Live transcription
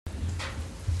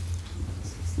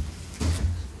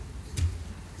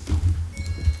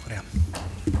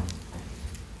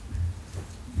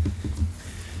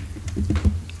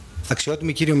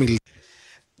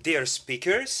Dear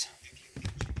speakers,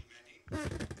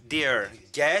 dear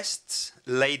guests,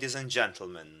 ladies and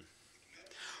gentlemen,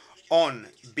 on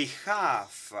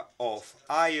behalf of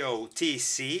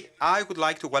IOTC, I would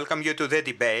like to welcome you to the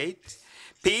debate.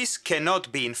 Peace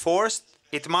cannot be enforced,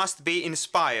 it must be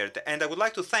inspired. And I would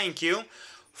like to thank you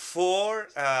for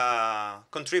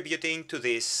contributing to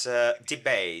this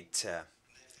debate.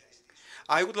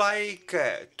 I would like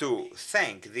to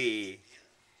thank the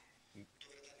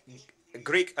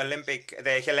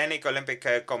the Hellenic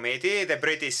Olympic Committee, the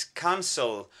British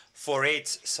Council for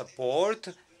its support,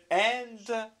 and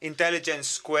Intelligence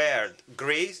Squared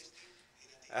Greece,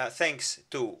 thanks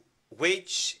to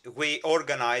which we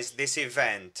organized this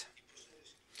event.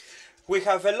 We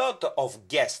have a lot of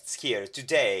guests here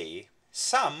today.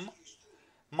 Some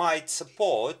might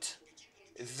support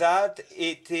that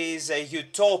it is a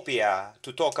utopia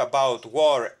to talk about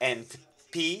war and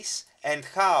peace and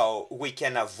how we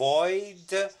can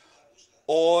avoid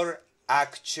or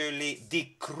actually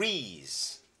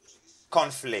decrease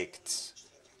conflicts.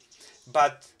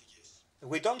 But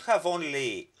we don't have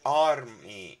only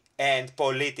army and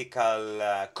political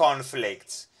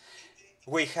conflicts.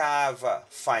 We have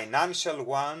financial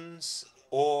ones,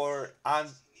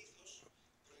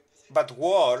 but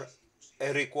war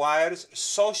requires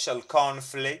social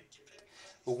conflict,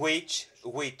 which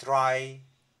we try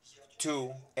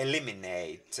to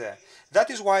eliminate.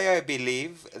 That is why I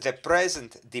believe the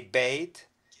present debate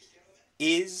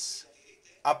is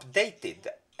updated,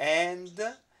 and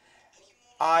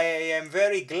I am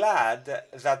very glad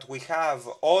that we have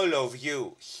all of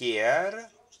you here,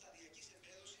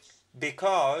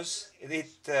 because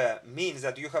it means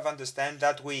that you have understand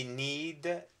that we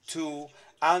need to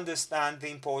understand the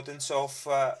importance of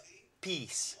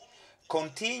peace.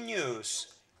 Continuous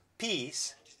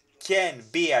peace can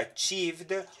be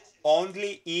achieved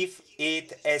only if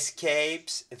it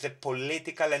escapes the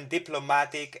political and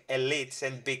diplomatic elites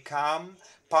and become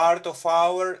part of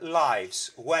our lives.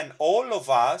 When all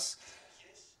of us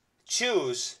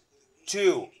choose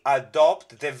to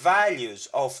adopt the values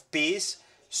of peace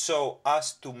so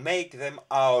as to make them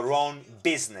our own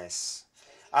business.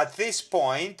 At this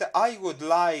point, I would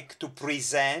like to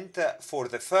present for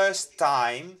the first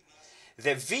time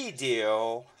the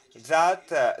video that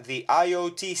the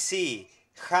IOTC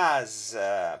has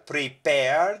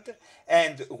prepared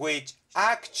and which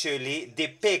actually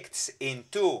depicts in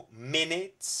 2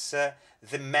 minutes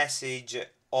the message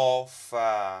of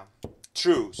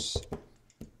truce.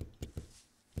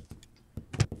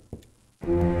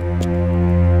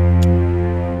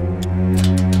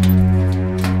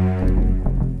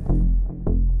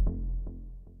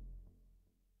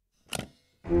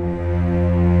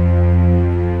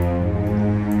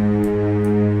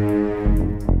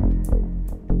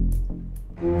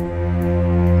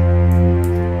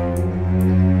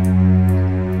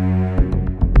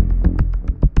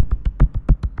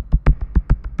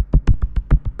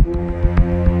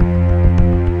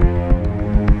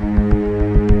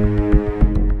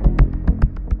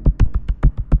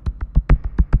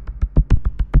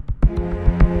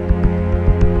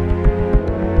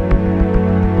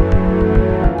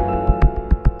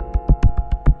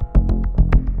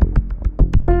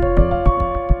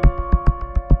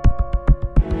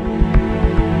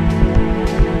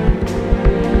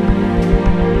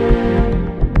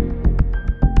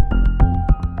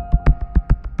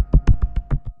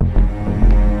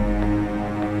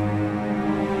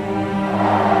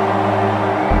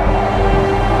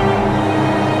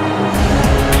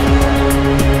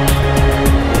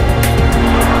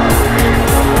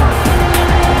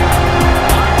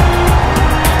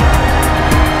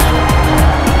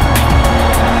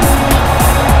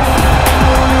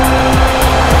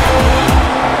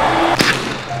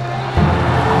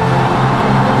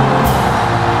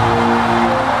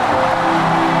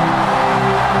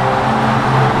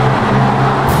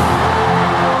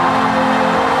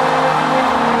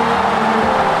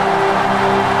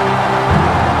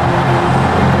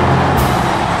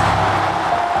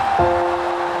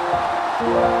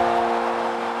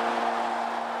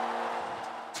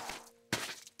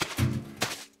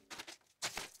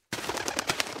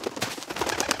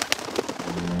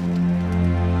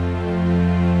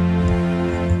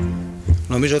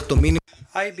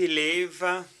 I believe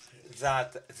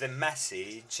that the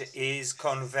message is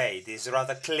conveyed, is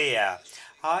rather clear.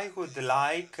 I would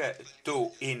like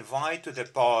to invite to the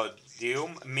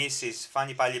podium Mrs.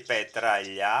 Fani Palli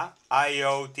Petralia,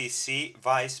 IOTC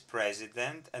Vice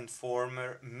President and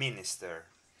former Minister.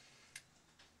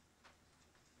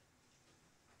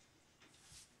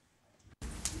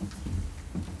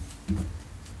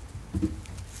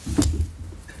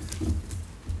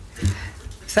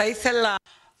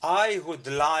 I would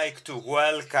like to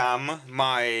welcome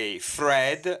my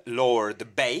friend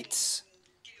Lord Bates,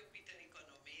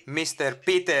 Mr.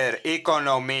 Peter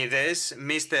Economides,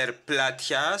 Mr.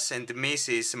 Platias and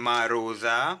Mrs.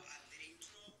 Marouda,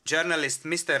 journalist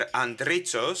Mr.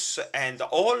 Andritsos, and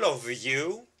all of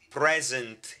you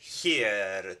present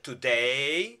here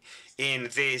today in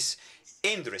this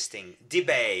interesting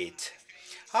debate.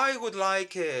 I would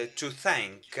like to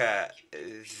thank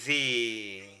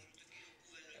the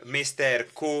Mr.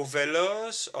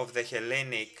 Kouvelos of the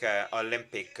Hellenic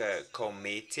Olympic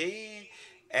Committee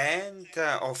and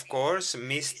of course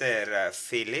Mr.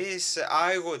 Filis.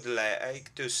 I would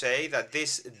like to say that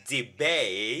this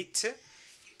debate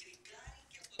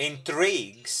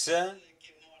intrigues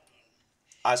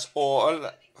us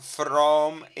all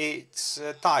from its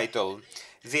title.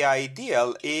 The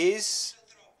ideal is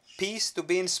peace to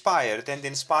be inspired and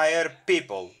inspire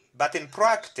people, but in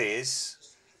practice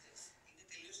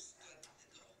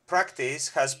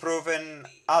has proven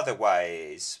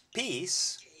otherwise.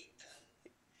 Peace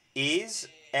is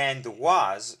and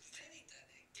was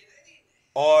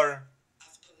or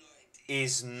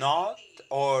is not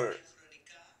or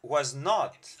was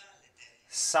not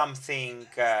something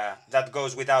that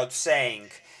goes without saying.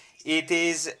 It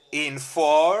is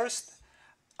enforced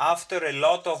after a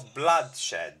lot of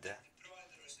bloodshed.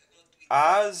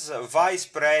 As Vice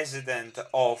President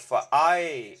of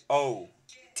IOTC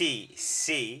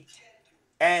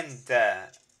and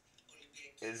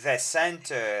the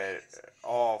center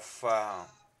of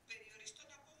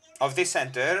this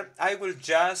center, I will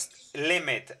just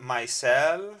limit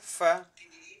myself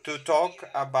to talk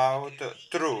about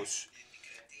truce.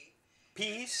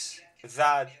 Peace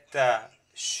that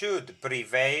should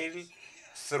prevail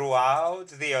throughout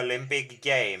the Olympic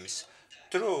Games.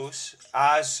 Truce,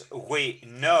 as we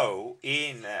know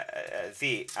in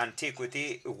the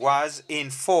antiquity, was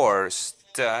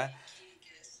enforced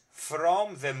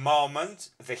from the moment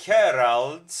the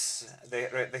heralds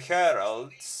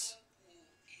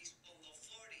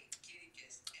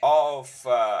of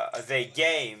the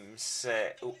games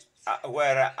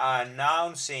were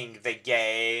announcing the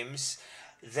games.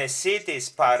 The cities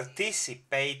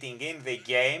participating in the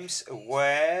games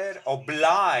were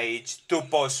obliged to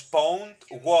postpone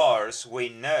wars. We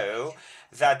know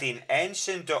that in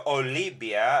ancient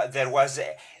Olympia there was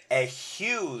a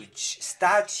huge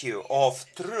statue of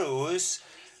Truce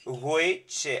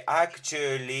which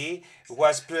actually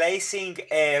was placing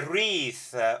a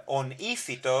wreath on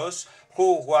Iphitos,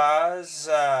 who was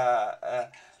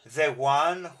the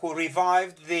one who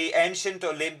revived the ancient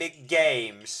Olympic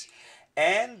Games.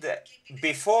 And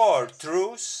before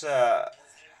Truce,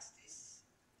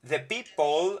 the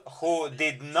people who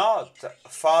did not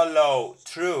follow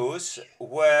Truce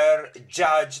were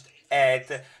judged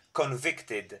and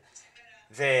convicted.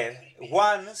 The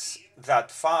ones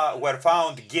that were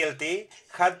found guilty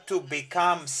had to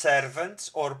become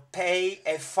servants or pay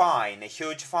a fine, a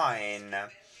huge fine.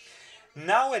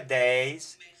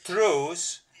 Nowadays,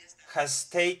 Truce has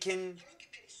taken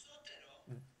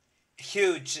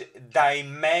huge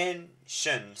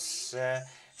dimensions.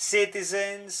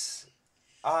 Citizens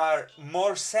are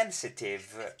more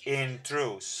sensitive in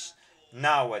Truce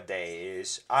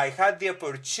nowadays. I had the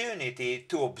opportunity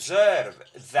to observe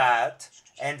that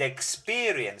and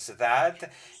experience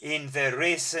that in the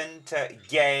recent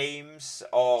games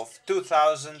of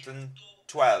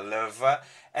 2012,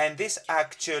 and this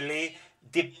actually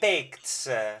depicts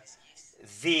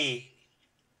the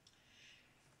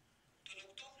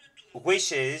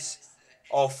wishes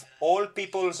of all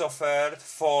peoples of earth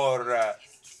for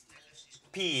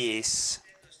peace.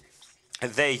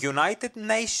 The United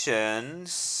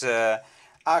Nations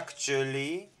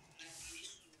actually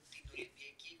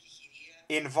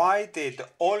invited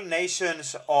all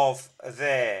nations of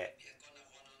the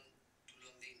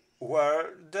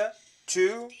world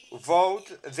to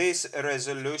vote this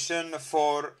resolution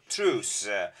for truce.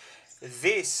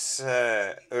 This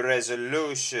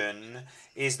resolution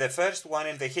is the first one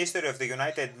in the history of the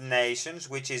United Nations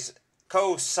which is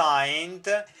co-signed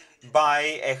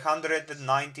by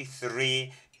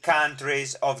 193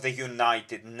 countries of the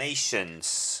United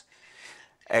Nations.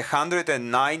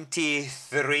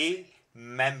 193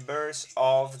 members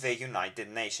of the United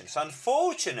Nations.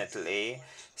 Unfortunately,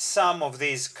 some of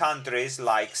these countries,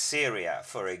 like Syria,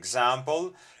 for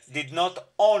example, did not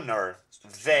honor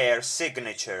their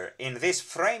signature. In this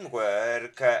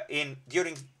framework,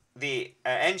 during the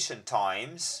ancient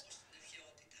times,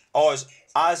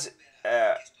 as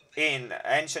in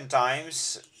ancient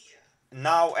times,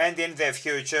 now and in the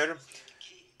future,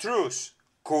 truce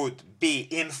could be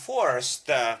enforced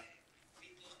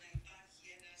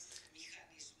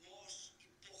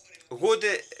would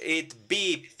it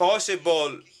be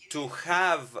possible to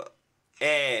have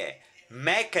a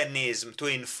mechanism to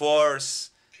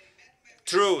enforce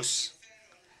truce?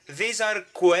 These are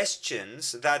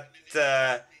questions that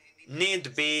need to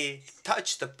be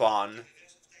touched upon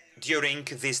during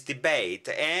this debate,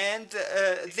 and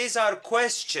these are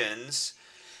questions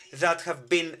that have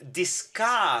been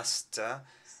discussed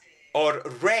or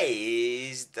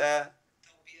raised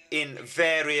in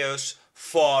various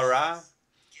fora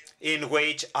in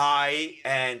which I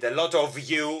and a lot of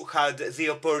you had the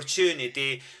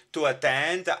opportunity to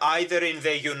attend, either in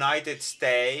the United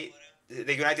States,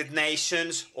 the United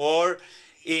Nations, or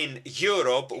in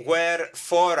Europe, where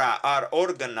fora are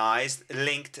organized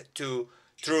linked to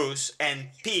truce and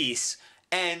peace.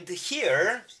 And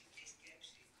here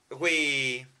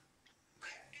we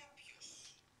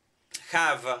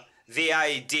have the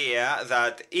idea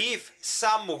that if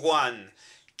someone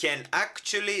can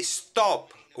actually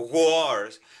stop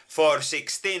wars for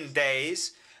 16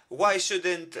 days, why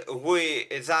shouldn't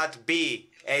that be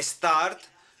a start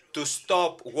to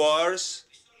stop wars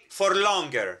for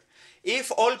longer?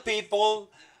 If all people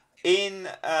in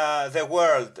the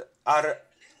world are,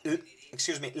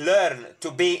 learn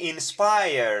to be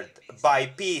inspired by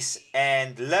peace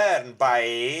and learn by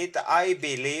it, I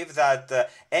believe that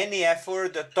any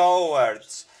effort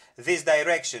towards this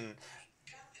direction,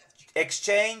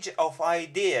 exchange of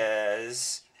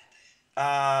ideas,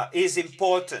 is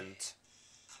important.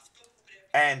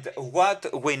 And what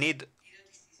we need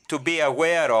to be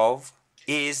aware of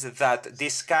is that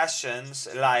discussions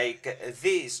like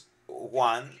this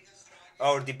one,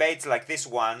 or debates like this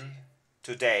one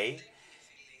today,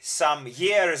 some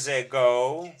years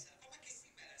ago,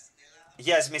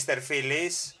 yes, Mr.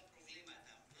 Filis,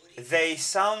 they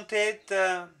sounded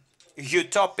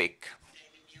utopic.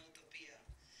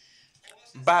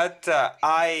 But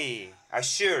I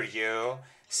assure you,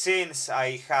 since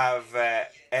I have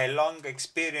a long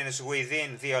experience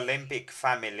within the Olympic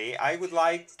family, I would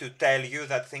like to tell you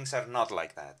that things are not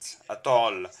like that at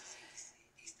all.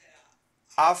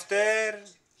 After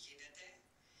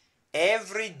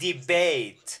every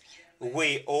debate,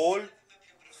 we all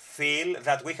feel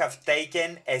that we have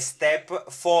taken a step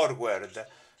forward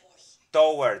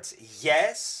towards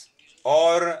yes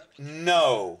or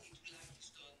no.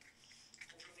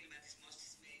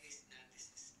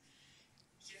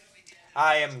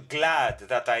 I am glad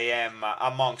that I am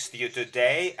amongst you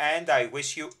today, and I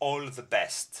wish you all the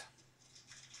best.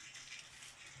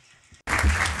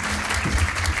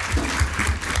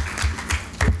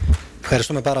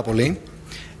 Ευχαριστούμε πάρα πολύ.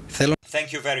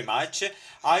 Thank you very much.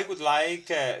 I would like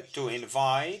to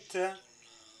invite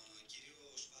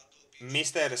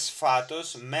Mr. Sfatos,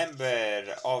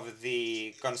 member of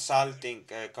the consulting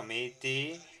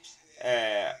committee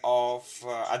of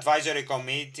advisory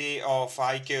committee of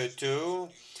IQ2.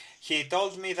 He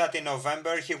told me that in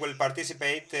November he will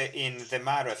participate in the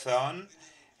marathon,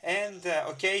 and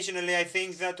occasionally I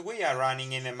think that we are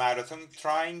running in a marathon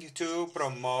trying to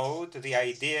promote the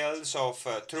ideals of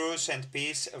truce and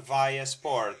peace via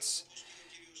sports.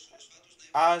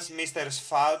 As Mr.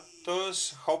 Sfatos,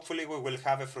 hopefully we will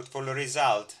have a fruitful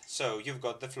result. So you've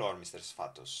got the floor, Mr.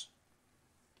 Sfatos.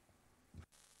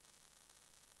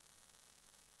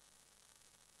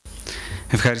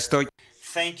 Ευχαριστώ.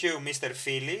 Thank you, Mr.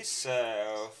 Filis,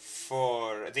 for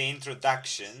the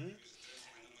introduction.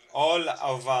 All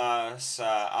of us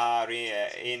are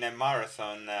in a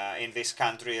marathon in this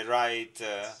country, right?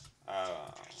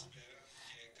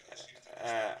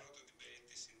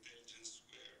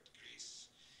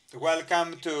 Welcome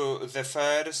to the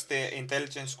first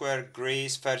Intelligence Square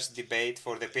Greece first debate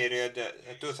for the period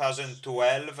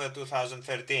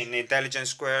 2012-2013.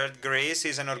 Intelligence Square Greece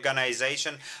is an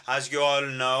organization, as you all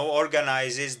know,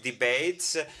 organizes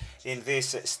debates in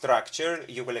this structure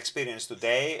you will experience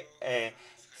today.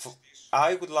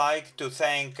 I would like to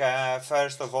thank,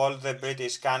 first of all, the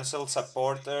British Council,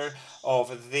 supporter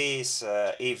of this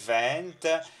event,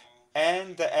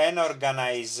 and an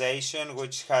organization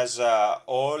which has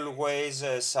always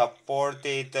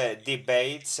supported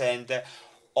debates and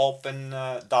open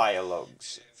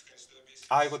dialogues.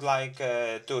 I would like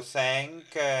to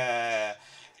thank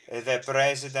the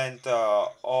president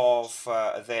of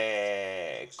the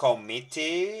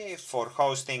committee for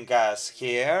hosting us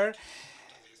here.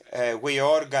 We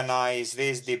organize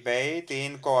this debate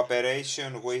in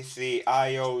cooperation with the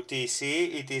IOTC.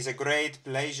 It is a great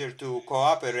pleasure to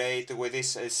cooperate with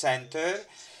this center,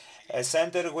 a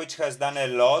center which has done a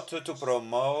lot to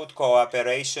promote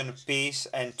cooperation, peace,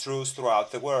 and truce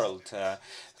throughout the world.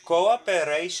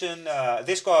 Cooperation,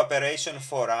 this cooperation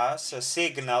for us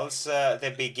signals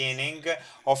the beginning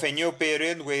of a new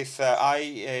period with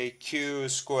IQ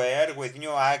Square, with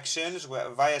new actions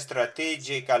via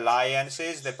strategic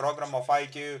alliances. The program of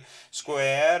IQ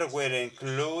Square will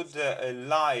include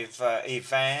live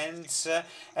events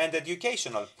and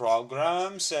educational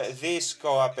programs. This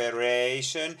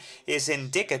cooperation is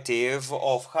indicative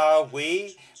of how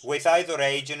we, with either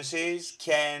agencies,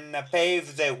 can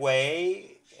pave the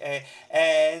way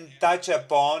and touch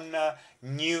upon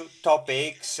new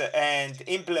topics and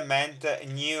implement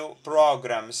new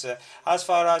programs. As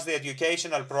far as the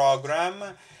educational program,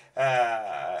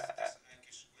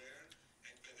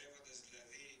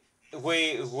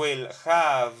 we will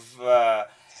have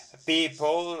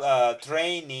people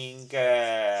training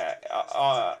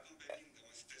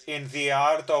in the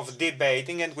art of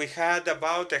debating, and we had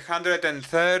about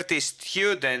 130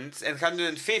 students, and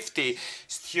 150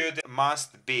 students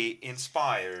must be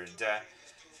inspired.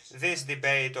 This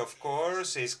debate, of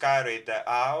course, is carried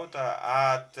out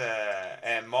at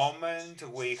a moment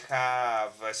we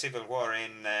have a civil war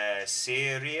in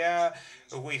Syria,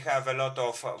 we have a lot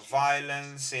of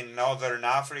violence in Northern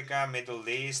Africa, Middle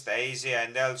East, Asia,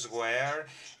 and elsewhere,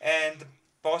 and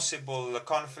possible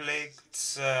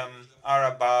conflicts are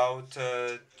about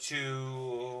to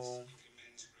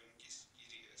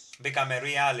become a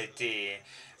reality.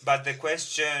 But the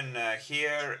question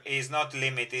here is not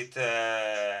limited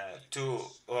to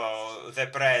the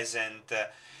present.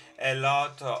 A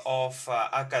lot of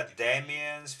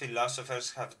academians,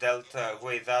 philosophers have dealt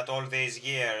with that all these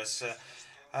years.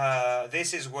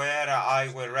 This is where I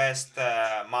will rest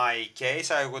my case.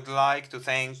 I would like to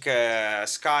thank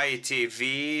Sky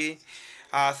TV,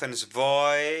 Athens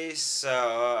Voice,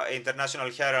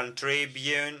 International Herald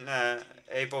Tribune,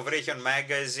 Υποβρύχιον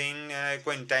magazine,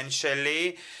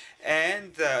 quintessentially,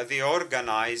 and the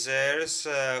organizers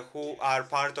who are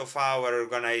part of our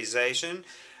organization.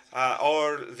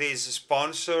 All these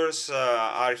sponsors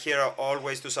are here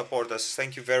always to support us.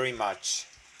 Thank you very much.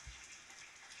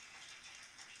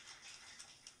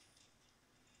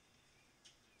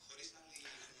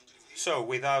 So,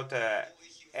 without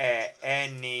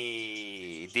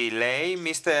any delay,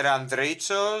 Mr.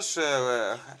 Andritsos,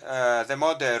 the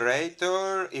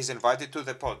moderator, is invited to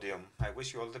the podium. I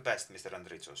wish you all the best, Mr.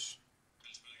 Andritsos.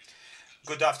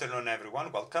 Good afternoon,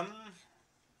 everyone. Welcome.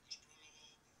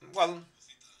 Well,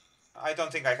 I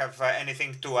don't think I have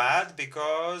anything to add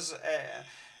because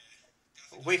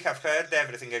we have heard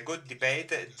everything. A good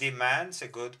debate demands a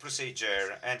good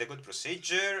procedure, and a good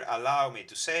procedure, allow me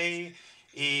to say,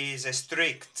 is a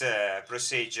strict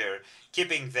procedure.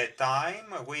 Keeping the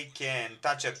time, we can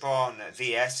touch upon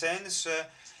the essence,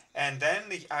 and then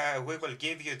we will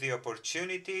give you the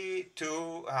opportunity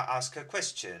to ask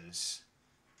questions.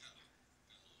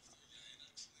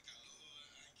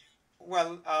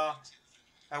 Well,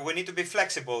 we need to be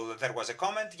flexible. There was a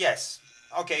comment. Yes.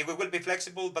 Okay, we will be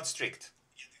flexible but strict.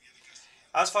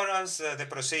 As far as the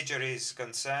procedure is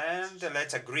concerned,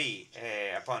 let's agree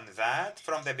upon that.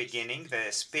 From the beginning,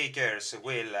 the speakers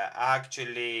will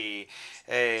actually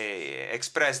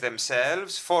express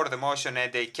themselves for the motion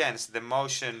and against the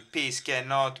motion. Peace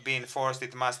cannot be enforced,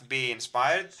 it must be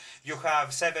inspired. You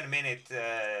have 7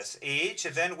 minutes each.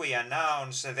 Then we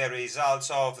announce the results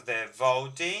of the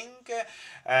voting,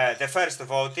 the first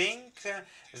voting.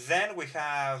 Then we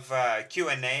have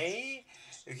Q&A.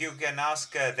 You can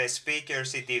ask the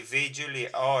speakers individually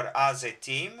or as a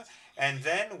team, and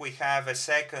then we have a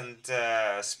second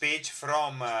speech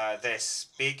from the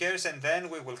speakers, and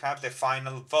then we will have the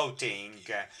final voting.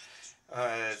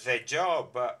 The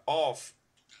job of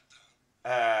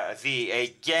the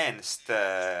against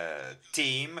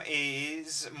team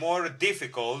is more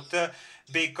difficult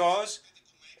because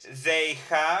they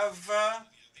have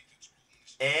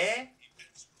a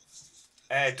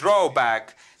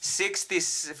drawback.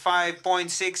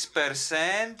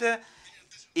 65.6%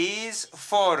 is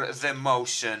for the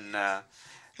motion.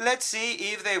 Let's see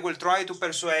if they will try to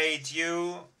persuade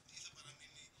you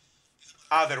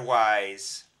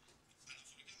otherwise.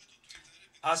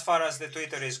 As far as the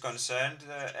Twitter is concerned,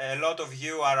 a lot of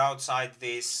you are outside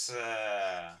this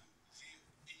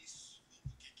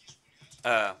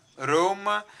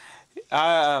room.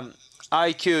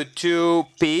 IQ2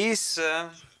 peace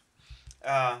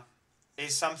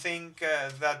is something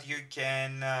that you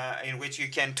can, in which you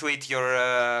can tweet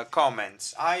your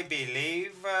comments. I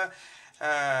believe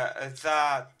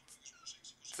that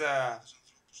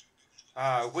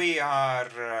we are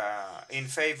in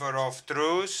favor of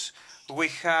truce. We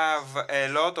have a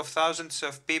lot of thousands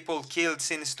of people killed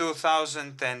since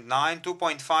 2009,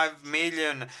 2.5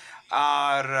 million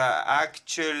are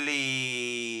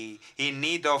actually in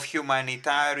need of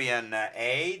humanitarian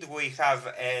aid. We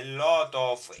have a lot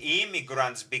of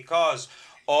immigrants because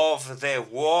of the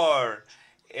war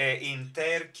in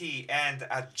Turkey and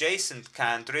adjacent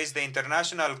countries. The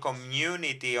international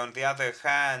community, on the other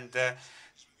hand,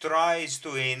 tries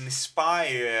to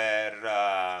inspire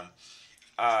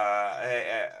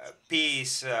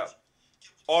peace,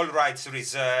 all rights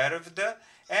reserved,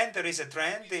 and there is a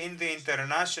trend in the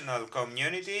international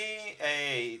community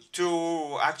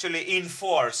to actually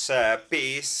enforce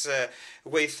peace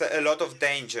with a lot of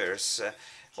dangers.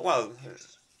 Well,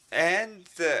 and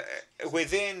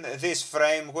within this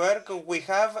framework, we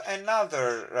have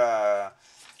another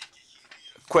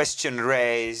question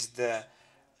raised.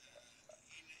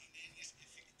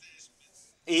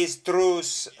 Is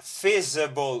truce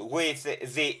feasible with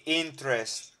the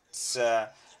interests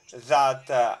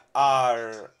that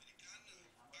are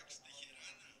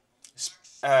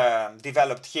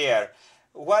developed here?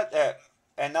 What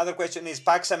another question is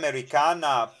Pax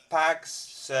Americana,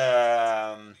 Pax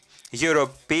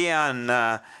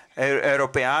Europeana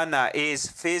is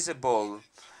feasible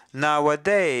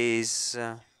nowadays.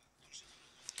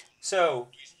 So,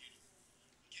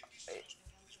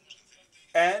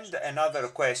 and another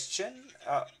question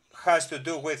has to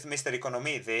do with Mr.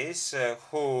 Economides,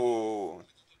 who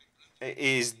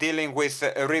is dealing with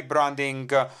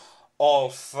rebranding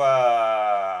of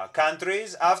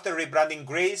countries. After rebranding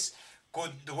Greece,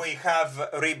 could we have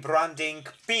rebranding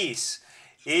peace?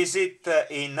 Is it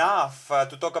enough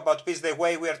to talk about peace the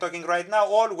way we are talking right now,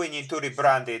 or we need to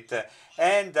rebrand it?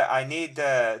 And I need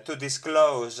to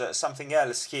disclose something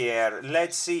else here.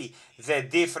 Let's see the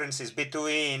differences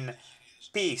between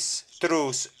peace,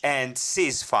 truce, and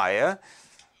ceasefire.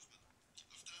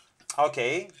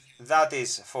 Okay, that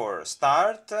is for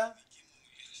start.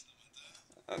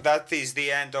 That is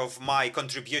the end of my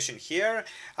contribution here.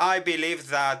 I believe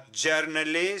that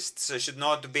journalists should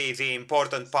not be the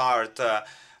important part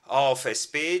of a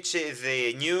speech.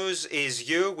 The news is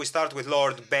you. We start with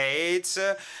Lord Bates,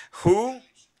 who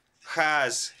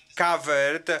has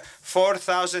covered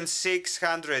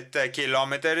 4,600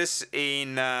 kilometers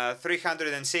in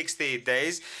 360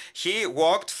 days. He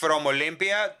walked from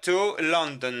Olympia to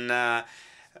London.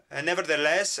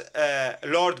 Nevertheless,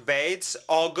 Lord Bates,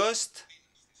 August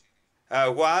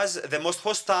was the most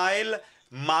hostile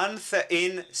month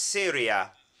in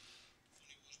Syria.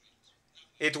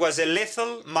 It was a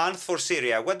lethal month for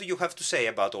Syria. What do you have to say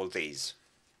about all these?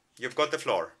 You've got the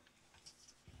floor.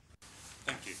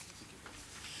 Thank you.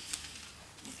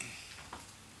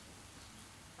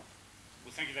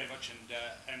 Well, thank you very much,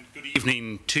 and good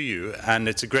evening to you. And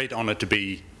it's a great honor to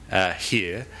be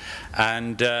here.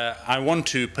 And I want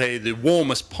to pay the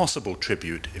warmest possible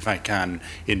tribute, if I can,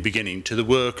 in beginning, to the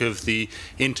work of the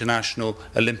International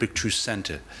Olympic Truce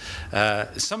Center.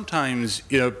 Sometimes,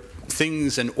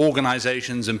 things and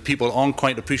organizations and people aren't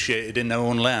quite appreciated in their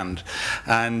own land.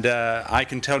 And I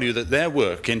can tell you that their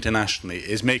work internationally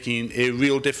is making a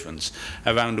real difference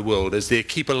around the world as they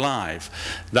keep alive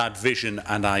that vision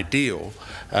and ideal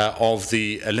of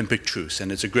the Olympic truce. And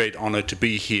it's a great honor to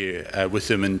be here with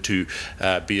them and to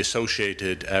be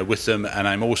associated with them. And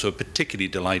I'm also particularly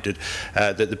delighted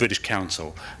that the British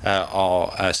Council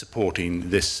are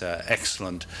supporting this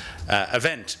excellent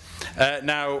event.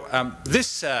 Now,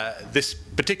 this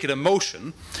particular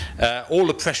motion, all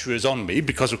the pressure is on me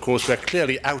because, of course, we're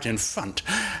clearly out in front.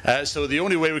 So the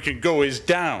only way we can go is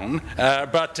down.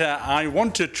 But I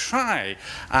want to try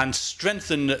and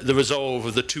strengthen the resolve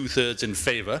of the two-thirds in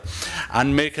favour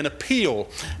and make an appeal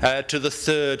to the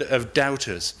third of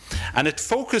doubters. And it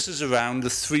focuses around the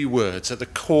three words at the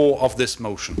core of this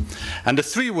motion. And the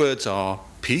three words are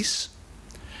peace,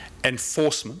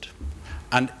 enforcement,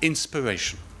 and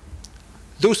inspiration.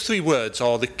 Those three words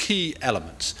are the key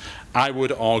elements, I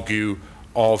would argue,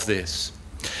 of this.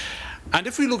 And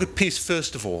if we look at peace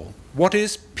first of all, what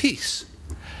is peace?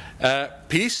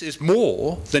 Peace is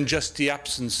more than just the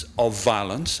absence of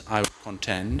violence, I would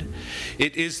contend.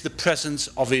 It is the presence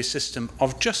of a system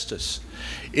of justice.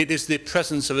 It is the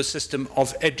presence of a system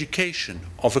of education,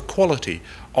 of equality,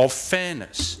 of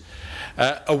fairness.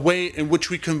 A way in which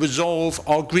we can resolve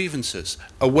our grievances,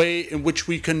 a way in which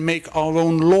we can make our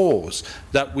own laws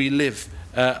that we live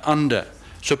under.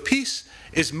 So peace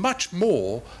is much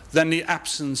more than the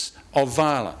absence of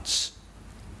violence.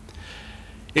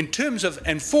 In terms of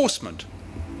enforcement,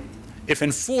 if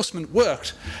enforcement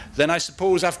worked, then I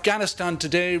suppose Afghanistan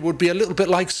today would be a little bit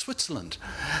like Switzerland,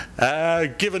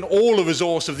 given all the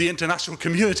resource of the international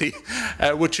community,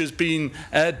 which has been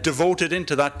devoted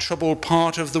into that troubled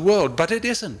part of the world. But it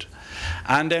isn't.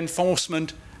 And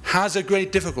enforcement has a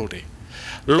great difficulty.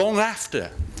 Long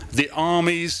after the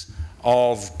armies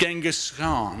of Genghis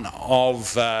Khan,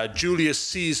 of Julius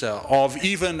Caesar, of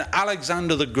even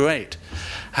Alexander the Great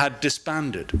had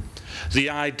disbanded, the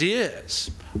ideas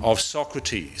of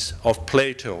Socrates, of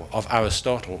Plato, of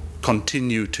Aristotle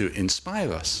continue to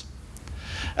inspire us.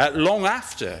 Long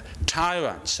after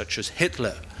tyrants such as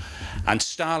Hitler and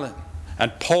Stalin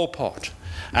and Pol Pot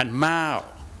and Mao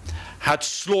had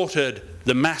slaughtered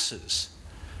the masses,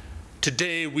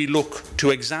 today we look to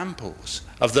examples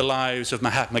of the lives of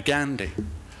Mahatma Gandhi,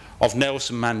 of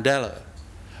Nelson Mandela,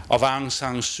 of Aung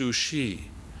San Suu Kyi,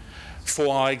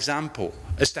 for our example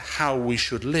as to how we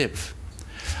should live.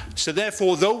 So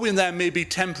therefore, though there may be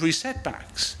temporary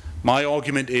setbacks, my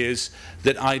argument is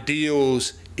that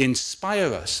ideals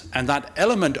inspire us, and that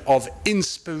element of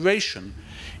inspiration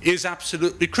is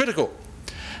absolutely critical.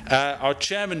 Our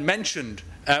chairman mentioned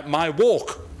my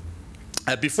walk.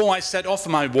 Before I set off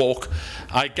on my walk,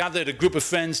 I gathered a group of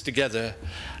friends together,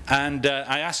 and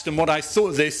I asked them what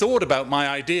they thought about my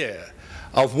idea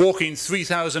of walking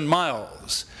 3,000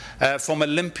 miles from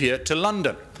Olympia to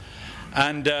London.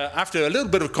 And after a little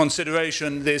bit of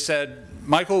consideration, they said,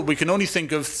 Michael, we can only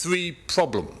think of 3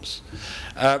 problems.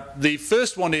 The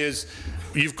first one is,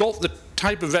 you've got the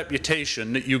type of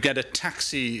reputation that you get a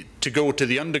taxi to go to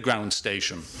the underground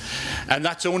station, and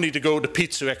that's only to go to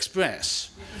Pizza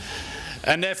Express.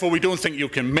 And therefore, we don't think you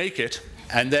can make it,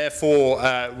 and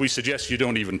therefore, we suggest you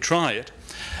don't even try it.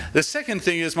 The second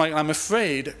thing is, Michael, I'm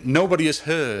afraid nobody has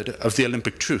heard of the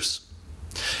Olympic truce.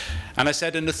 And I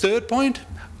said, and the third point,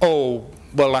 oh,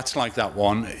 well, that's like that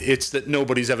one. It's that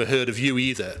nobody's ever heard of you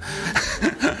either.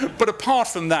 But apart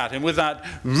from that, and with that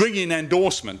ringing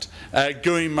endorsement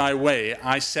going my way,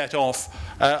 I set off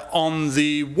on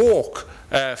the walk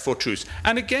for truce.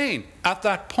 And again, at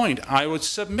that point, I would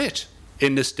submit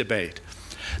in this debate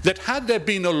that had there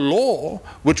been a law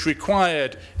which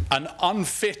required an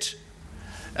unfit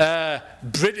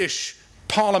British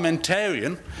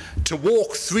parliamentarian to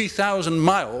walk 3,000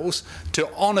 miles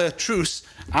to honour truce,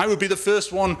 I would be the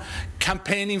first one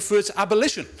campaigning for its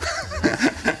abolition.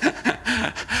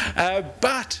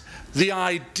 But the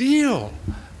ideal,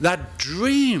 that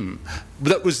dream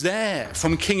that was there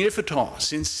from King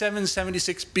Iphigenia in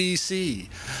 776 BC,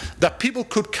 that people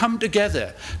could come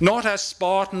together, not as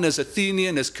Spartan, as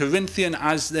Athenian, as Corinthian,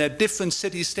 as their different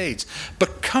city-states,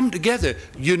 but come together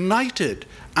united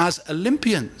as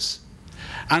Olympians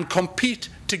and compete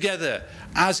together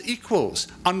as equals,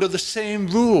 under the same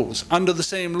rules, under the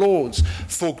same laws,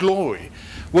 for glory,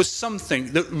 was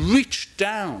something that reached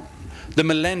down the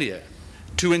millennia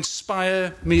to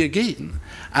inspire me again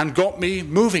and got me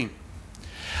moving.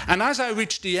 And as I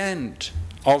reached the end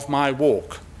of my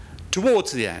walk,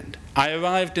 towards the end, I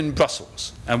arrived in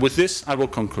Brussels, and with this I will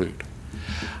conclude.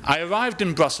 I arrived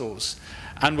in Brussels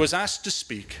and was asked to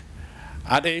speak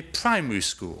at a primary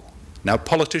school. Now,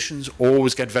 politicians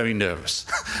always get very nervous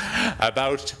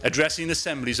about addressing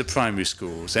assemblies of primary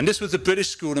schools, and this was the British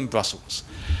school in Brussels.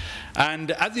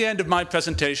 And at the end of my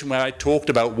presentation, where I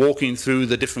talked about walking through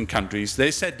the different countries,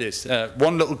 they said this.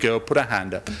 One little girl put her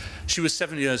hand up. She was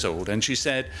 7 years old, and she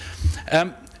said,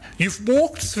 you've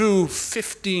walked through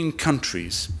 15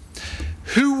 countries.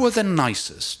 Who were the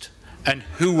nicest and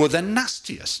who were the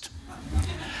nastiest?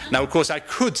 Now, of course, I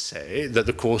could say that,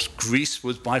 of course, Greece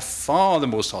was by far the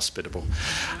most hospitable.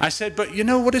 I said, but you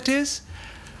know what it is?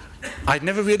 I'd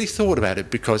never really thought about it,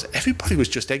 because everybody was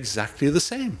just exactly the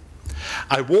same.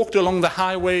 I walked along the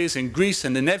highways in Greece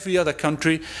and in every other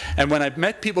country, and when I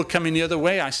met people coming the other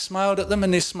way, I smiled at them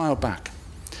and they smiled back.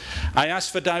 I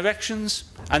asked for directions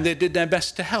and they did their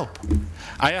best to help.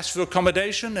 I asked for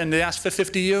accommodation and they asked for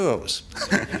 50 euros.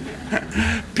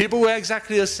 People were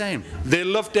exactly the same. They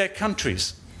loved their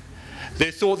countries. They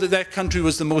thought that their country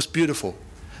was the most beautiful.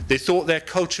 They thought their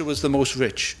culture was the most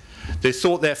rich. They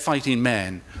thought their fighting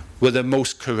men were the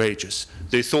most courageous.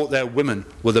 They thought their women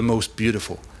were the most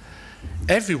beautiful.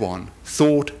 Everyone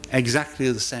thought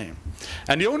exactly the same.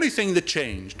 And the only thing that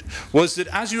changed was that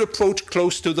as you approached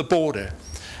close to the border,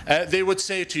 they would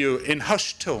say to you in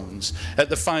hushed tones at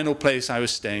the final place I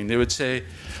was staying, they would say,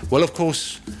 well, of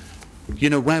course, you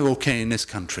know, we're okay in this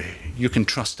country. You can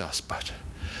trust us, but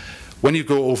when you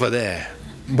go over there,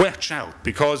 watch out,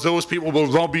 because those people will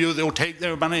rob you, they'll take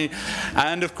their money.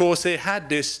 And of course, they had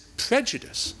this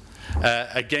prejudice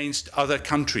against other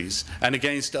countries and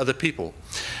against other people.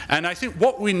 And I think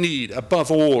what we need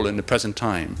above all in the present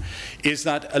time is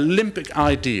that Olympic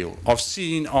ideal of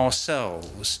seeing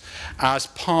ourselves as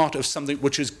part of something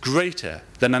which is greater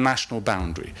than a national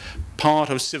boundary, part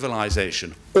of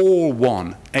civilization, all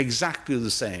one, exactly the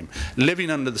same, living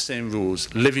under the same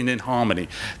rules, living in harmony.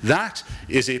 That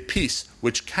is a peace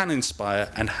which can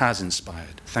inspire and has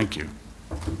inspired. Thank you.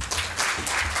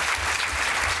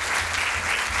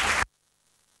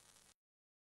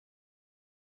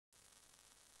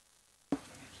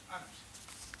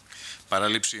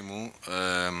 Παράληψή μου.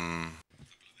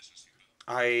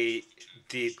 I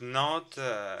did not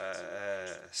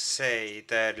say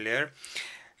it earlier.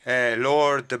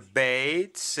 Lord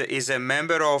Bates is a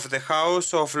member of the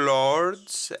House of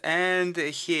Lords, and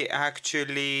he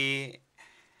actually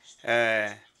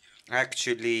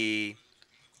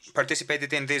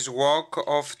participated in this walk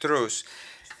of truce.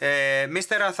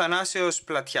 Mr. Athanassios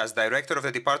Platias, Director of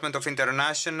the Department of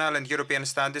International and European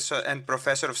Studies and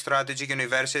Professor of Strategy,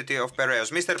 University of Piraeus.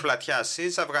 Mr. Platias,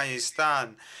 since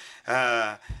Afghanistan,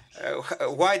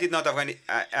 why did not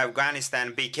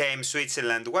Afghanistan become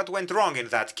Switzerland? What went wrong in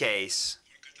that case?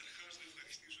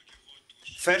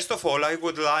 First of all, I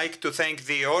would like to thank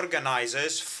the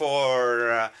organizers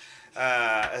for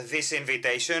this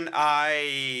invitation.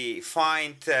 I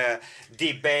find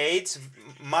debates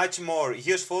much more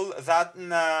useful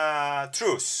than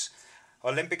truce,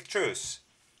 Olympic truce.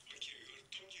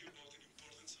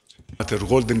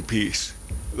 World and peace.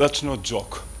 That's not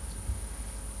joke.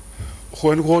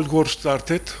 When World War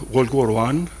started, World War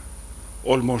I,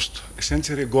 almost a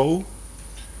century ago,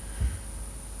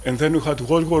 and then we had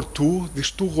World War II,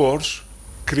 these two wars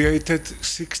created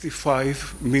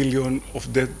 65 million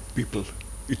of dead people.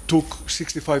 It took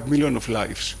 65 million of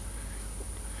lives.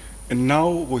 And now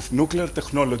with nuclear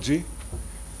technology,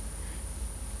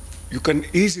 you can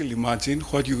easily imagine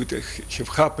what would have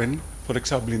happened, for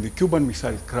example, in the Cuban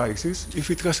Missile Crisis, if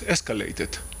it has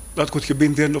escalated. That could have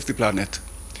been the end of the planet.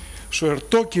 So we're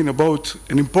talking about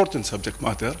an important subject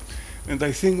matter, and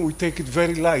I think we take it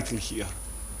very lightly here.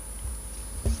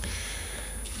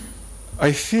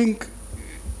 I think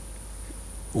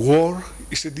war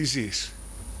is a disease,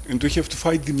 and we have to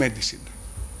fight the medicine.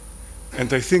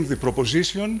 And I think the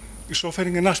proposition is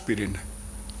offering an aspirin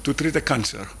to treat a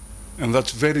cancer, and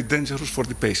that's very dangerous for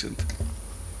the patient.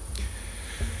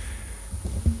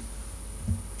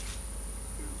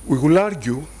 We will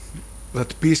argue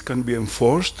that peace can be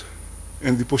enforced,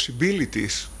 and the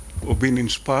possibilities of being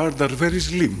inspired are very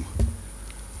slim.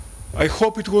 I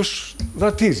hope it was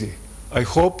that easy. I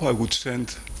hope I would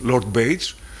send Lord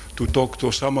Bates to talk to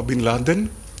Osama bin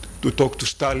Laden, to talk to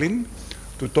Stalin,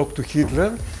 to talk to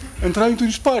Hitler, and try to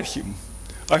inspire him.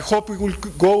 I hope we will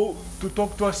go to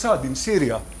talk to Assad in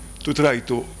Syria to try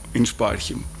to inspire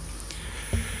him.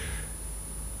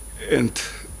 And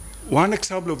one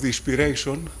example of the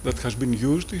inspiration that has been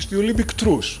used is the Olympic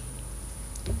truce.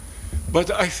 But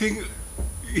I think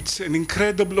it's an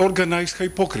incredible organized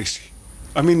hypocrisy.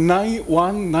 I mean,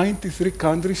 93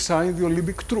 countries signed the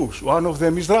Olympic truce. One of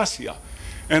them is Russia.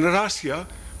 And Russia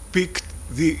picked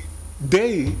the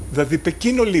day that the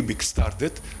Peking Olympics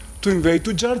started to invade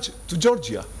to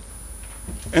Georgia.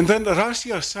 And then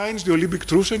Russia signs the Olympic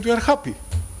truce and we are happy.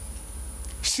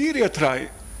 Syria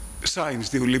signs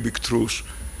the Olympic truce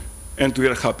and we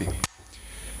are happy.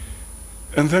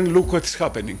 And then look what is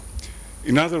happening.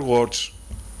 In other words,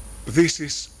 this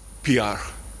is PR.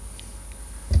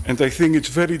 And I think it's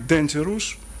very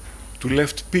dangerous to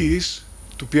left peace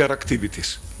to PR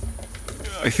activities.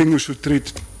 I think we should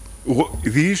treat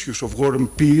the issues of war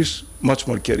and peace much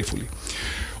more carefully.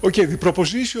 Okay, the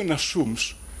proposition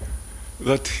assumes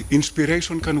that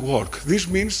inspiration can work. This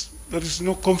means there is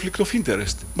no conflict of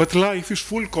interest. But life is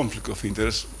full of conflict of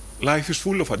interest. Life is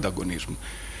full of antagonism.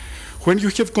 When you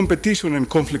have competition and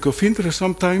conflict of interest,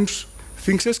 sometimes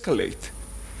things escalate.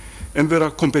 And there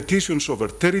are competitions over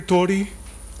territory,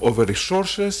 over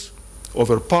resources,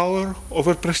 over power,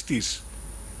 over prestige.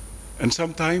 And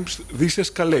sometimes this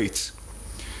escalates.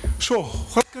 So,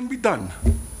 what can be done?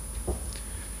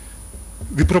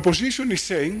 The proposition is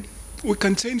saying we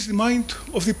can change the mind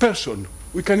of the person.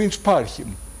 We can inspire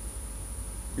him.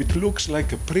 It looks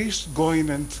like a priest going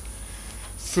and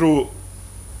through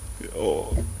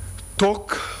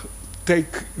talk,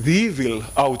 take the evil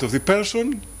out of the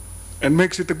person and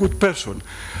makes it a good person.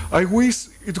 I wish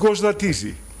it was that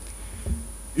easy.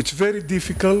 It's very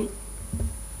difficult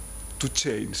to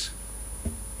change.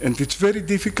 And it's very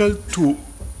difficult to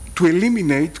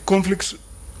eliminate conflicts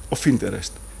of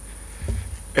interest.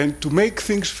 And to make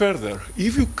things further,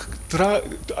 if you try,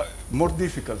 more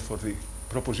difficult for the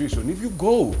proposition. If you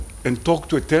go and talk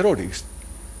to a terrorist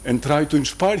and try to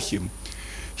inspire him,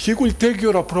 he will take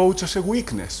your approach as a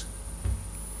weakness.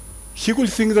 He will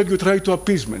think that you try to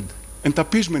appeasement, and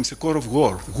appeasement is a cause of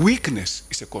war. Weakness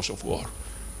is a cause of war.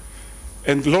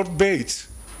 And Lord Bates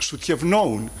should have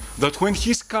known that when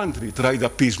his country tried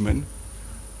appeasement,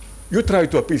 you tried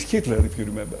to appease Hitler, if you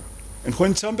remember. And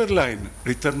when Chamberlain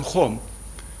returned home,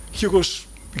 he was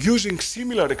using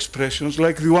similar expressions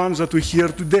like the ones that we hear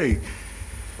today.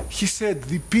 He said,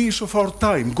 the peace of our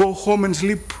time, go home and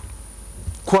sleep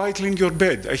quietly in your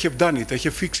bed. I have done it, I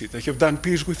have fixed it, I have done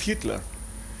peace with Hitler.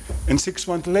 And 6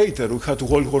 months later, we had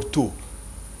World War II.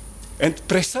 And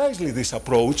precisely this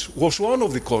approach was one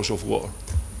of the causes of war.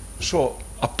 So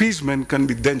appeasement can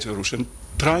be dangerous, and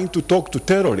trying to talk to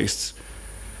terrorists,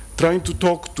 trying to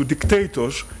talk to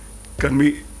dictators can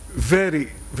be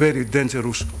very, very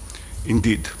dangerous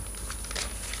indeed.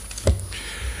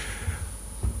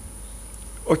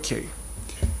 Okay.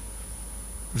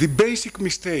 The basic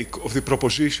mistake of the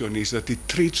proposition is that it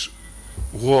treats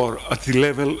war at the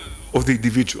level of the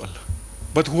individual.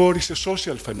 But war is a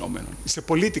social phenomenon, it's a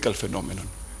political phenomenon.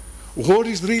 War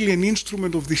is really an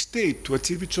instrument of the state to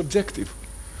achieve its objective.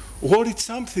 War is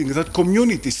something that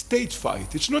communities, states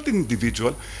fight. It's not an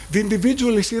individual. The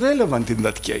individual is irrelevant in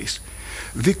that case.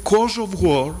 The cause of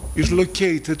war is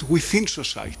located within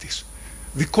societies.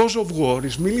 The cause of war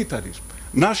is militarism,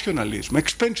 nationalism,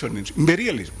 expansionism,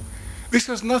 imperialism. This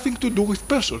has nothing to do with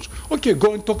persons. Okay,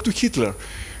 go and talk to Hitler.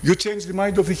 You change the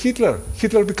mind of the Hitler,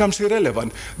 Hitler becomes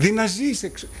irrelevant. The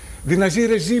Nazi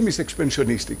regime is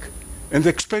expansionistic. And the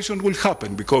expansion will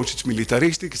happen because it's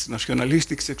militaristic, it's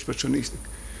nationalistic, it's expansionistic.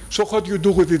 So what you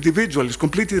do with the individual is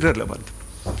completely irrelevant.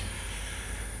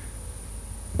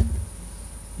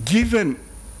 Given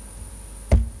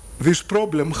this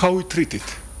problem, how we treat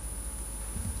it?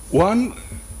 One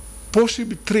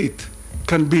possible treat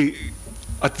can be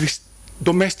at this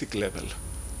domestic level.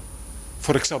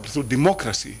 For example, through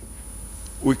democracy,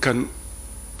 we can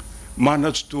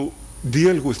manage to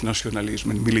deal with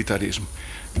nationalism and militarism.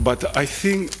 But I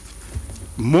think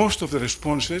most of the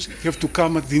responses have to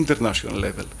come at the international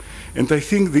level. And I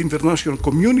think the international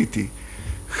community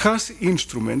has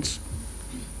instruments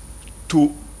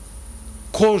to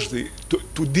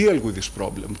to deal with this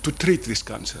problem, to treat this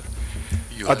cancer.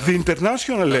 At the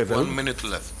international level, 1 minute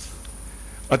left.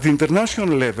 At the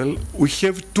international level, we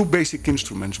have two basic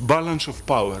instruments, balance of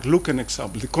power. Look an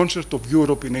example, the Concert of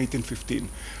Europe in 1815.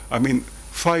 I mean,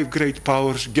 5 great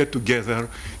powers get together.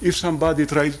 If somebody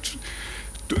tries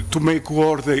to make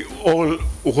war, they all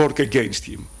work against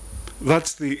him.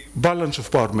 That's the balance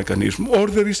of power mechanism. Or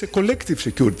there is a collective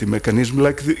security mechanism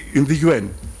like in the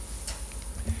UN.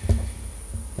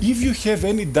 If you have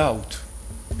any doubt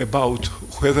about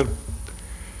whether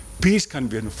peace can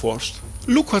be enforced,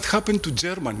 look what happened to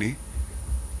Germany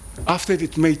after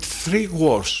it made 3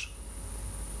 wars.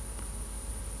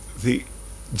 The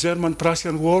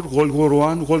German-Prussian War, World War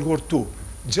I, World War II.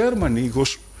 Germany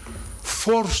was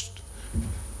forced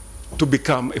to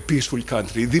become a peaceful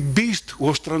country. The beast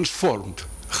was transformed.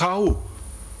 How?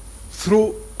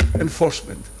 Through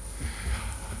enforcement.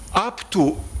 Up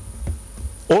to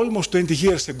almost 20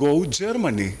 years ago,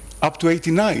 Germany, up to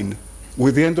 89,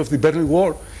 with the end of the Berlin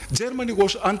Wall, Germany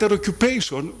was under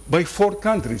occupation by 4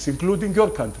 countries, including your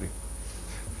country.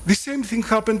 The same thing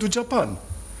happened to Japan.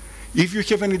 If you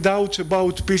have any doubts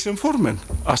about peace enforcement,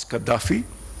 ask Gaddafi,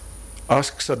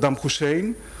 ask Saddam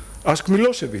Hussein, ask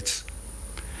Milosevic.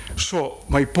 So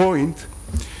my point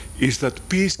is that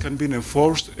peace can be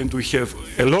enforced, and we have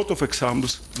a lot of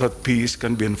examples that peace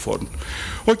can be enforced.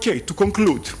 Okay, to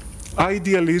conclude,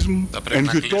 idealism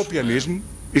and utopianism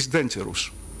is dangerous.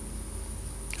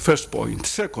 First point.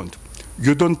 Second,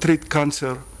 you don't treat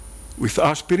cancer with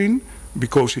aspirin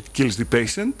because it kills the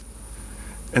patient.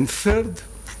 And third,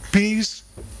 peace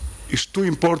is too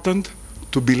important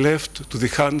to be left to the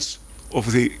hands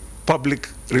of the public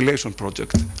relation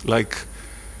project, like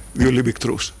the Olympic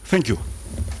Truce. Thank you.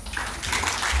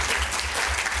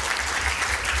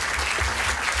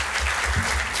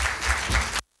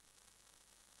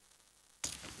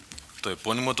 Το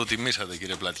επώνυμο το τιμήσατε,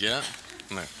 κύριε Πλατιά.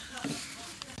 Ναι.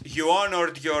 You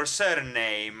honored your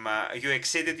surname. You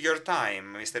exceeded your time,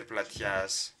 Mr.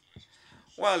 Platias.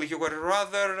 Well, you were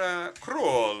rather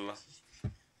cruel.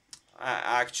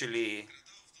 Actually,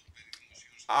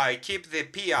 I keep the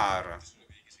PR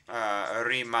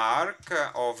remark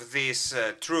of this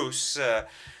truce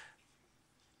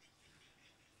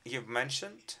you've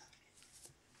mentioned.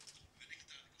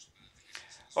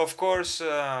 Of course,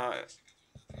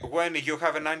 when you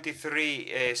have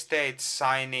 93 states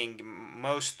signing,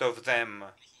 most of them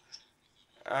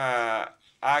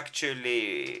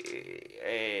actually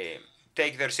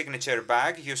take their signature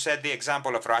back. You said the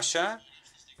example of Russia.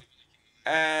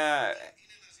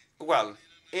 Well,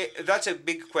 that's a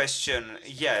big question.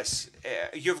 Yes,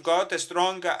 you've got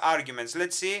strong arguments.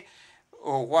 Let's see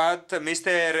what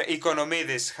Mr.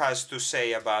 Economides has to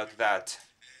say about that.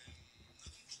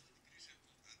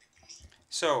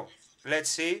 So, let's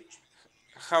see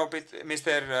how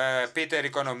Mr. Peter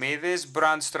Economides,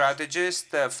 brand strategist,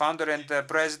 founder and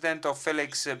president of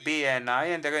Felix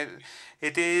BNI, and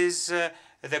it is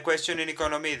the question in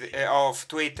Economides of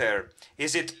Twitter.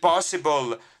 Is it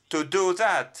possible to do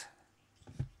that?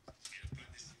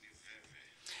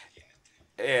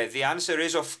 The answer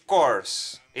is, of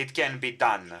course, it can be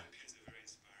done.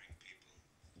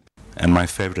 And my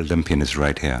favorite Olympian is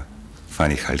right here,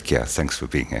 Fani Palli. Thanks for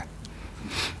being here.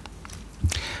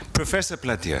 Professor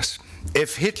Platias,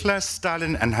 if Hitler,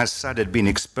 Stalin, and Assad had been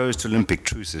exposed to Olympic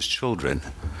truce as children,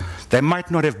 they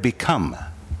might not have become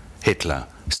Hitler,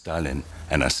 Stalin,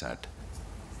 and Assad.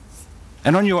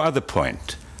 And on your other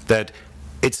point, that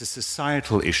it's a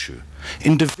societal issue,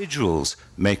 individuals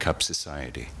make up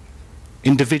society.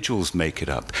 Individuals make it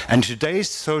up. And today's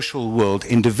social world,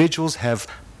 individuals have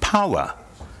power.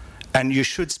 And you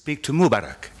should speak to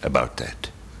Mubarak about that.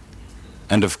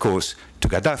 And of course, to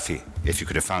Gaddafi, if you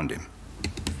could have found him.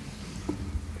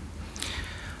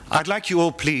 I'd like you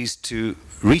all, please, to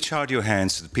reach out your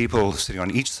hands to the people sitting on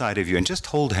each side of you and just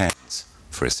hold hands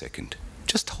for a second.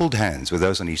 Just hold hands with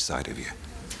those on each side of you.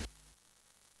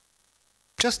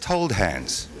 Just hold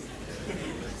hands.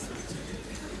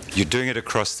 You're doing it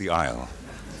across the aisle.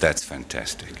 That's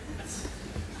fantastic.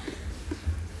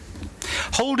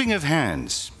 Holding of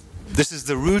hands. This is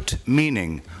the root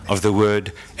meaning of the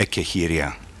word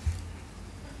ekehiria.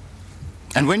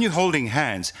 And when you're holding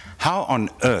hands, how on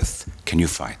earth can you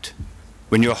fight?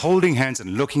 When you're holding hands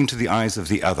and looking into the eyes of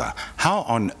the other, how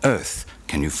on earth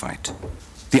can you fight?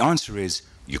 The answer is,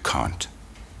 you can't.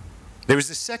 There is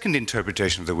a second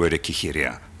interpretation of the word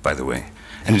ekehiria, by the way,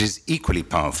 and it is equally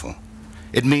powerful.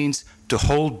 It means to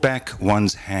hold back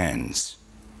one's hands.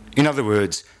 In other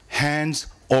words, hands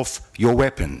off your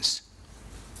weapons.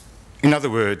 In other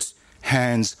words,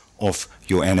 hands off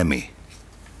your enemy.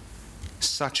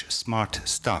 Such smart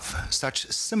stuff, such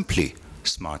simply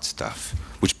smart stuff,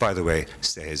 which, by the way,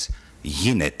 says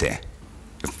yinete,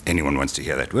 if anyone wants to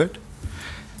hear that word.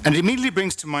 And it immediately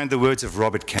brings to mind the words of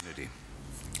Robert Kennedy.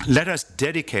 Let us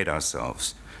dedicate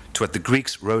ourselves to what the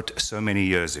Greeks wrote so many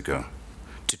years ago,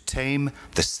 to tame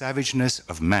the savageness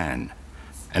of man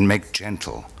and make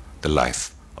gentle the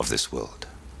life of this world.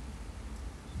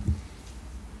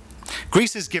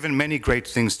 Greece has given many great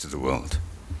things to the world.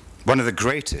 One of the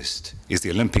greatest is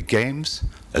the Olympic Games,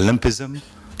 Olympism,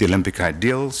 the Olympic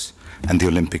ideals, and the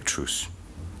Olympic truce.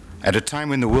 At a time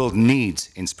when the world needs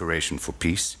inspiration for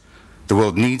peace, the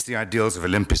world needs the ideals of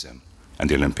Olympism and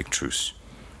the Olympic truce.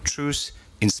 Truce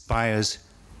inspires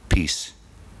peace,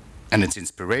 and its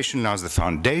inspiration allows the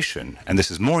foundation, and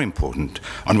this is more important,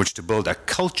 on which to build a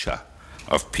culture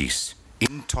of peace,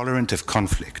 intolerant of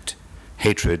conflict,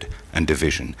 hatred, and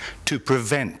division, to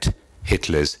prevent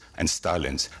Hitlers and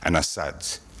Stalins and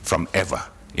Assads from ever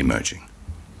emerging.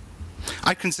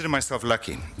 I consider myself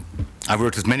lucky. I've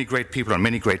worked with many great people on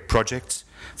many great projects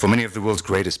for many of the world's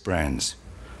greatest brands.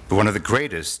 But one of the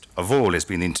greatest of all has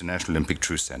been the International Olympic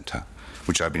Truce Center,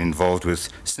 which I've been involved with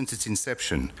since its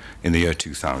inception in the year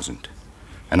 2000.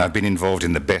 And I've been involved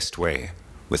in the best way,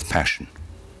 with passion.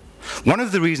 One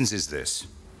of the reasons is this.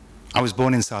 I was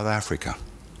born in South Africa,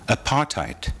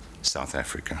 apartheid South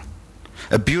Africa.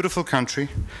 A beautiful country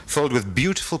filled with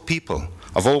beautiful people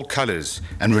of all colors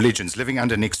and religions living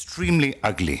under an extremely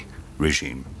ugly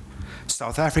regime.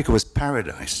 South Africa was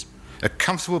paradise, a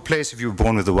comfortable place if you were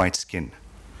born with a white skin.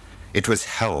 It was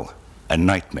hell, a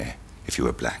nightmare if you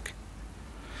were black.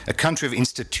 A country of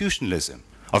institutionalism,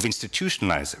 of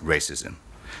institutionalized racism,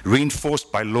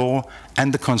 reinforced by law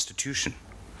and the Constitution.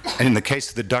 And in the case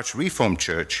of the Dutch Reformed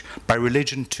Church, by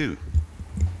religion too.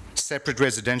 Separate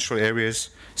residential areas,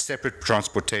 separate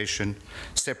transportation,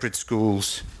 separate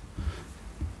schools,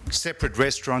 separate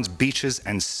restaurants, beaches,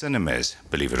 and cinemas,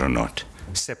 believe it or not.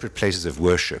 Separate places of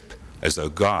worship, as though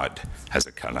God has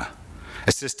a color.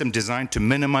 A system designed to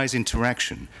minimize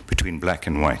interaction between black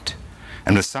and white.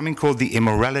 And with something called the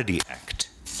Immorality Act,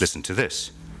 listen to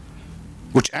this,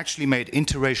 which actually made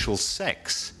interracial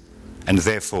sex, and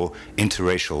therefore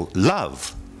interracial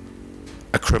love,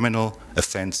 a criminal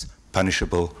offense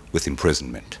punishable with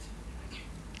imprisonment.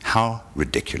 How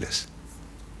ridiculous.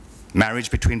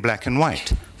 Marriage between black and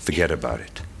white, forget about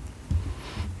it.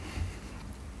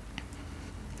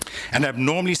 an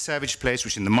abnormally savage place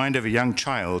which in the mind of a young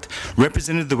child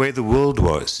represented the way the world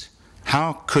was.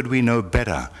 How could we know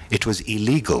better? It was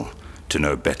illegal to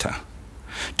know better.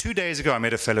 2 days ago, I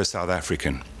met a fellow South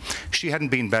African. She hadn't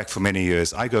been back for many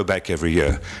years. I go back every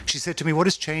year. She said to me, "What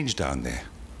has changed down there?"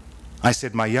 I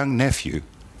said, "My young nephew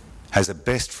has a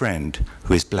best friend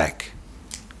who is black."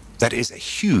 That is a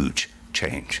huge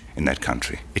change in that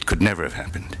country. It could never have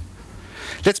happened.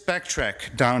 Let's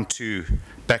backtrack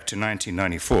back to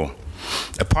 1994.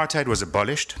 Apartheid was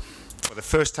abolished. For the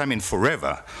first time in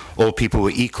forever, all people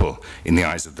were equal in the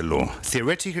eyes of the law.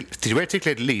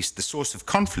 Theoretically, at least, the source of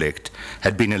conflict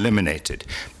had been eliminated.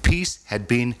 Peace had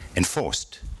been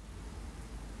enforced.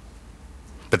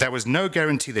 But there was no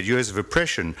guarantee that years of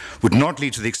oppression would not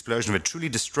lead to the explosion of a truly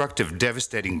destructive,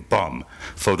 devastating bomb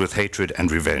filled with hatred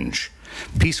and revenge.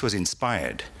 Peace was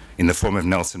inspired in the form of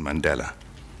Nelson Mandela.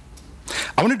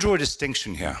 I want to draw a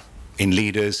distinction here in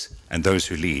leaders and those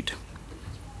who lead.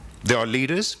 There are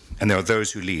leaders and there are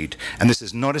those who lead, and this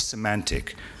is not a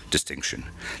semantic distinction.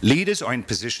 Leaders are in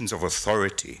positions of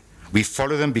authority. We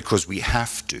follow them because we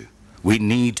have to. We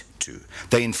need to.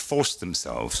 They enforce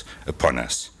themselves upon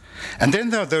us. And then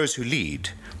there are those who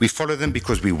lead. We follow them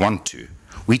because we want to.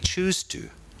 We choose to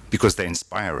because they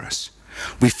inspire us.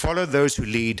 We follow those who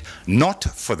lead not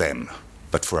for them,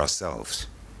 but for ourselves.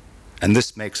 And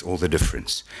this makes all the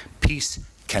difference. Peace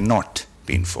cannot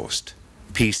be enforced.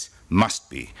 Peace must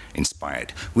be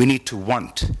inspired. We need to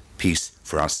want peace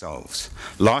for ourselves.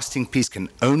 Lasting peace can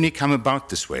only come about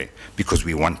this way because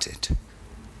we want it.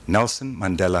 Nelson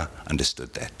Mandela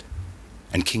understood that.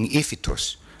 And King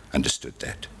Ephitos understood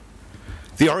that.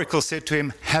 The oracle said to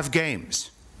him, "Have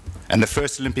games." And the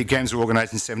first Olympic Games were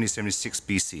organized in 776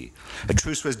 BC. A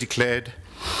truce was declared,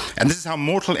 and this is how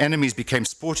mortal enemies became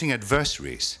sporting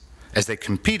adversaries as they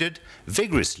competed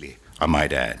vigorously, I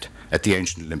might add, at the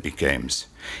ancient Olympic Games.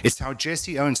 It's how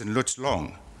Jesse Owens and Lutz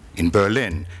Long in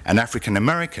Berlin, an African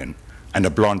American and a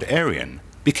blonde Aryan,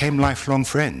 became lifelong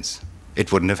friends.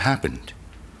 It wouldn't have happened.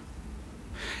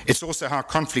 It's also how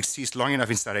conflict ceased long enough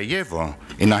in Sarajevo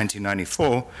in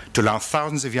 1994 to allow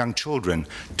thousands of young children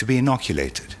to be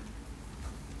inoculated.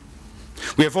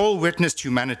 We have all witnessed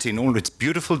humanity in all its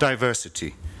beautiful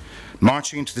diversity,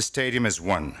 marching into the stadium as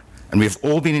one, and we have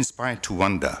all been inspired to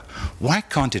wonder, why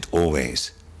can't it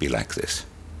always be like this?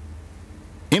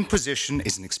 Imposition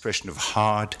is an expression of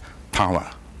hard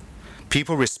power.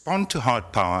 People respond to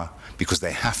hard power because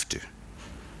they have to.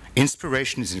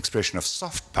 Inspiration is an expression of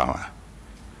soft power,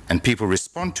 and people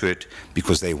respond to it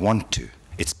because they want to.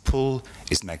 Its pull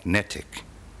is magnetic.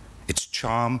 Its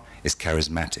charm is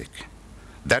charismatic.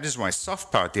 That is why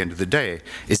soft power at the end of the day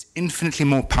is infinitely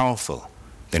more powerful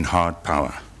than hard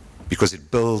power, because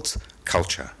it builds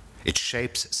culture. It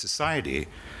shapes society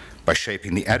by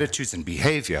shaping the attitudes and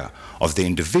behavior of the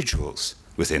individuals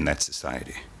within that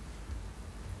society.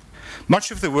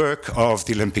 Much of the work of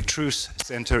the Olympic Truce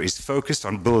Center is focused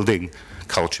on building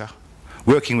culture,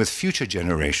 working with future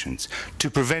generations to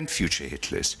prevent future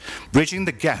Hitlers, bridging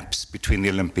the gaps between the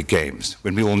Olympic Games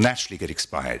when we will naturally get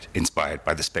inspired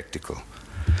by the spectacle,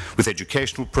 with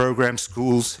educational programs,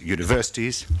 schools,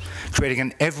 universities, creating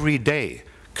an everyday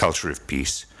culture of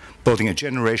peace, building a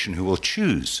generation who will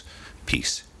choose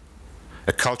peace.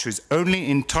 A culture whose only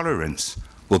intolerance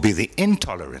will be the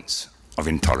intolerance of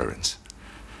intolerance.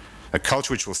 A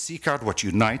culture which will seek out what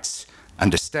unites,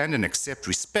 understand and accept,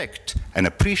 respect and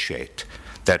appreciate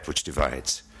that which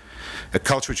divides. A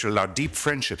culture which will allow deep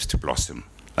friendships to blossom,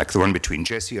 like the one between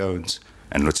Jesse Owens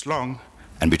and Lutz Long,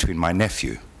 and between my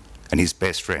nephew and his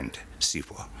best friend,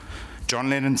 Sipho. John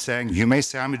Lennon sang, "You may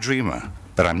say I'm a dreamer,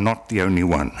 but I'm not the only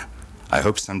one. I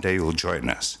hope someday you'll join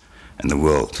us and the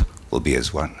world will be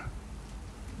as one."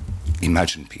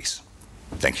 Imagine peace.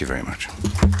 Thank you very much.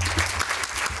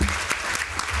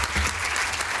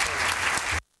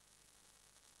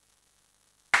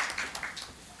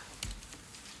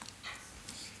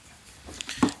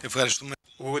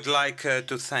 We would like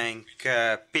to thank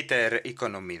Peter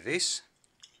Economides.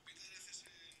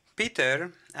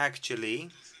 Peter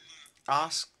actually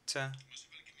asked,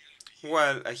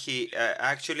 he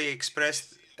actually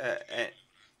expressed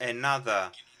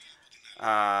another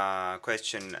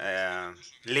question,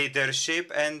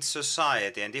 leadership and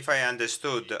society. And if I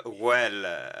understood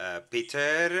well,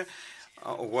 Peter,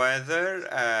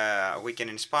 whether we can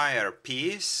inspire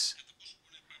peace,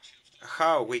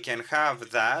 how we can have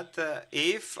that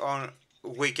if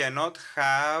we cannot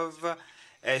have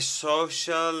a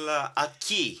social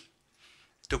acquis,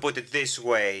 to put it this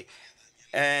way.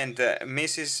 And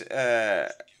Mrs.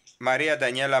 Maria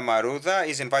Daniela Marouda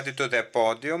is invited to the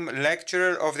podium,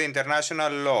 lecturer of the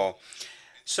international law.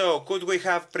 So could we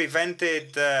have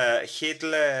prevented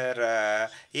Hitler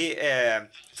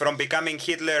from becoming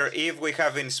Hitler if we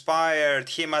have inspired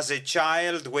him as a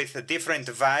child with different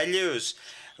values?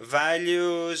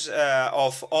 Values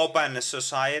of open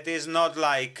societies, not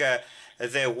like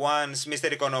the ones Mr.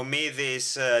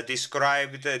 Economides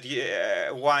described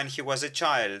when he was a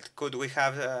child. Could we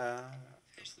have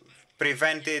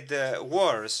prevented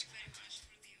wars?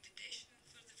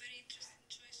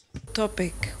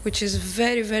 Topic, which is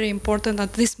very, very important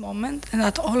at this moment and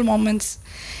at all moments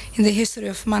in the history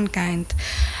of mankind.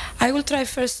 I will try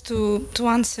first to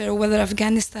answer whether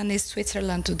Afghanistan is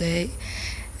Switzerland today,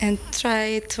 and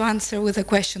try to answer with the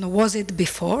question, was it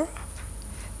before?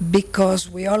 Because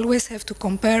we always have to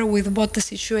compare with what the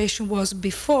situation was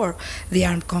before the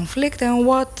armed conflict and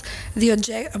what the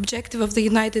objective of the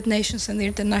United Nations and the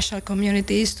international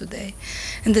community is today.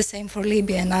 And the same for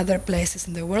Libya and other places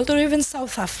in the world, or even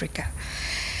South Africa.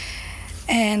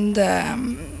 And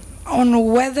on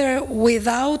whether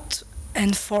without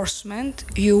enforcement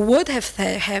you would have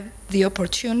the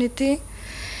opportunity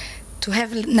to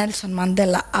have Nelson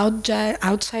Mandela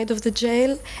outside of the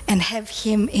jail and have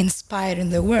him inspire in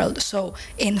the world. So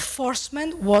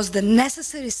enforcement was the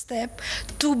necessary step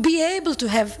to be able to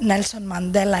have Nelson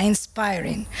Mandela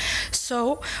inspiring.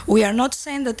 So we are not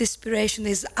saying that inspiration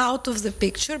is out of the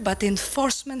picture, but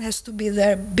enforcement has to be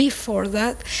there before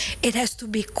that. It has to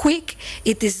be quick,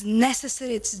 it is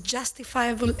necessary, it's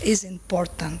justifiable, is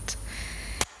important.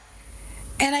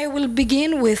 And I will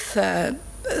begin with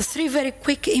three very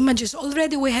quick images.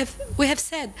 Already we have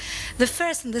said the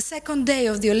first and the second day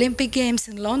of the Olympic Games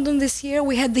in London this year,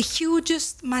 we had the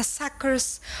hugest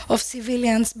massacres of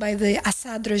civilians by the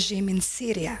Assad regime in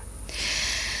Syria.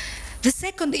 The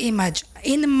second image,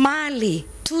 in Mali,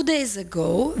 2 days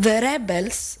ago, the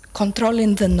rebels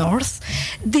controlling the north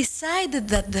decided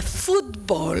that the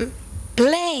football,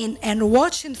 playing and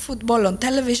watching football on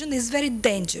television is very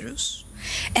dangerous.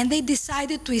 And they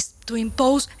decided to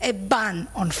impose a ban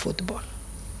on football.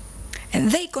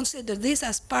 And they considered this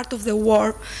as part of the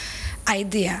war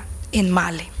idea in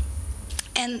Mali.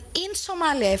 And in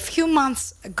Somalia, a few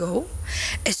months ago,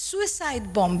 a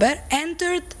suicide bomber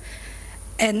entered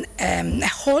a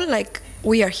hall like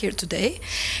we are here today,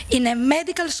 in a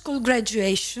medical school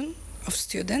graduation of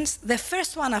students, the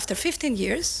first one after 15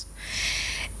 years,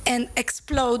 and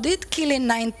exploded, killing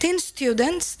 19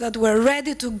 students that were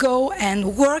ready to go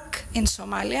and work in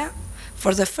Somalia.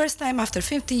 For the first time after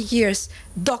 50 years,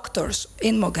 doctors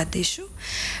in Mogadishu,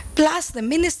 plus the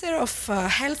Minister of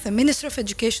Health, the Minister of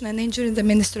Education and Engineering, the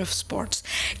Minister of Sports.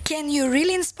 Can you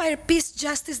really inspire peace,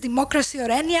 justice, democracy,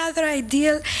 or any other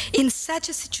ideal in such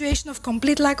a situation of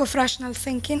complete lack of rational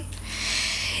thinking?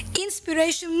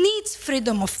 Inspiration needs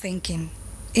freedom of thinking.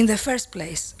 In the first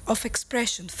place, of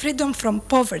expression, freedom from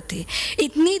poverty.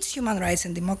 It needs human rights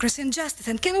and democracy and justice.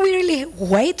 And can we really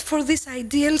wait for these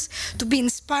ideals to be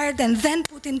inspired and then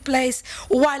put in place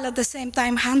while at the same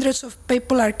time hundreds of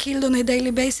people are killed on a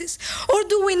daily basis? Or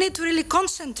do we need to really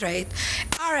concentrate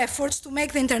our efforts to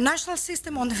make the international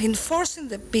system of enforcing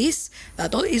the peace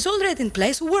that is already in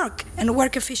place work and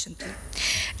work efficiently?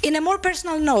 In a more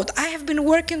personal note, I have been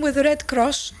working with the Red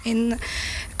Cross in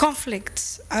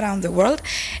conflicts around the world,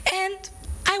 and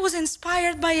I was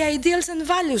inspired by ideals and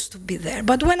values to be there.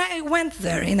 But when I went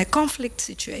there in a conflict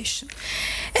situation,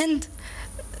 and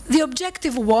the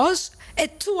objective was a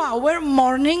 2-hour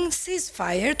morning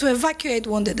ceasefire to evacuate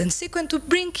wounded and sick and to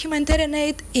bring humanitarian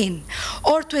aid in,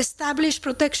 or to establish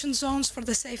protection zones for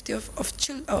the safety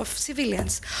of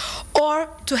civilians, or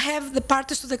to have the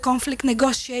parties to the conflict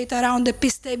negotiate around a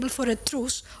peace table for a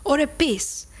truce or a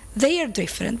peace. They are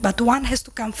different, but one has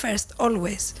to come first,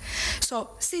 always. So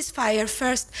ceasefire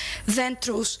first, then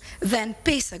truce, then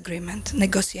peace agreement,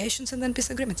 negotiations and then peace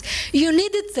agreements. You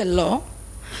needed the law,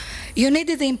 you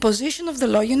needed the imposition of the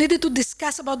law, you needed to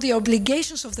discuss about the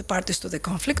obligations of the parties to the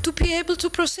conflict to be able to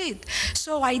proceed.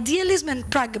 So idealism and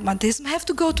pragmatism have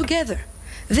to go together.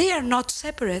 They are not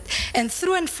separate, and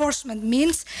through enforcement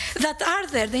means that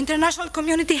the international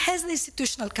community has the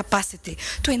institutional capacity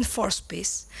to enforce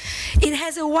peace. It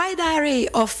has a wide array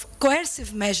of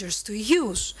coercive measures to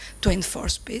use to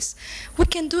enforce peace. We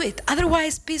can do it,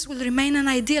 otherwise peace will remain an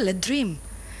ideal, a dream.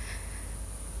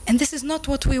 And this is not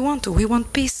what we want to. We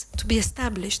want peace to be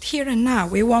established here and now.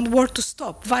 We want war to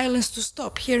stop, violence to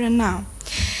stop here and now.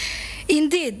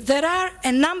 Indeed, there are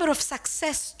a number of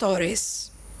success stories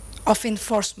of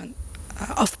enforcement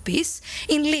of peace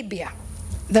in Libya.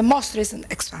 The most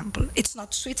recent example. It's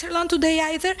not Switzerland today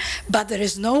either, but there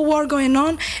is no war going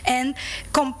on, and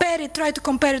try to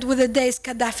compare it with the days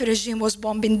Gaddafi regime was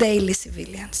bombing daily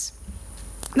civilians.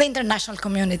 The international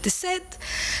community said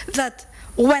that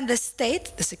when the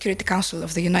state, the Security Council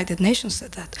of the United Nations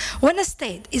said that, when a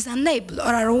state is unable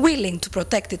or unwilling to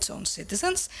protect its own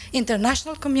citizens,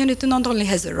 international community not only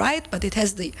has the right, but it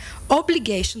has the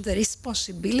obligation, the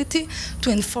responsibility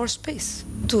to enforce peace,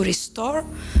 to restore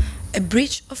a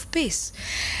breach of peace.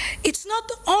 It's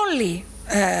not only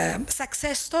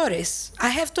success stories. I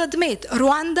have to admit,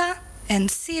 Rwanda and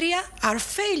Syria are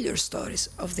failure stories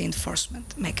of the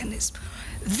enforcement mechanism.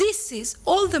 This is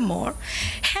all the more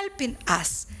helping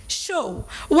us show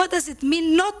what does it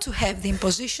mean not to have the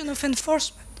imposition of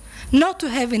enforcement, not to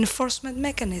have enforcement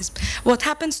mechanism. What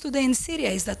happens today in Syria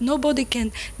is that nobody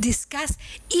can discuss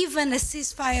even a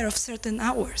ceasefire of certain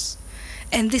hours.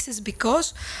 And this is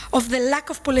because of the lack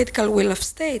of political will of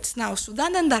states. Now,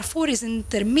 Sudan and Darfur is an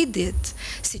intermediate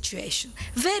situation.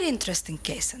 Very interesting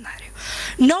case scenario.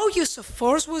 No use of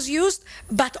force was used,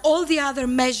 but all the other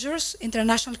measures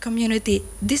international community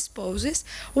disposes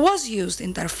was used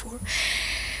in Darfur.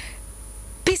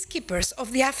 Peacekeepers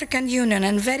of the African Union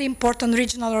and very important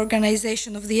regional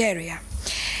organization of the area.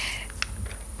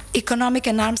 Economic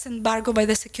and arms embargo by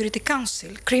the Security Council,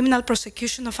 criminal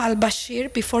prosecution of al-Bashir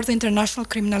before the International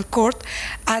Criminal Court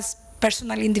as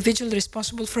personal individual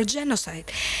responsible for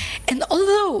genocide. And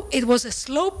although it was a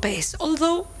slow pace,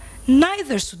 although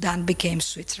neither Sudan became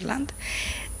Switzerland,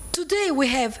 today we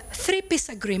have 3 peace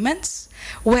agreements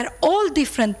where all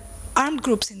different armed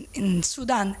groups in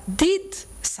Sudan did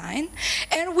sign,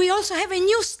 and we also have a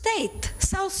new state,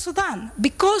 South Sudan,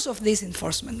 because of these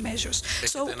enforcement measures.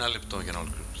 So,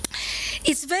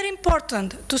 it's very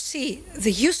important to see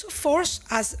the use of force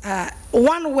as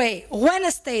one way when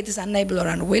a state is unable or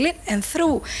unwilling, and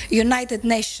through United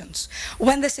Nations,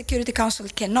 when the Security Council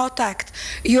cannot act,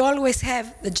 you always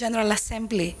have the General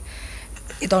Assembly.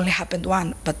 It only happened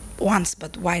once,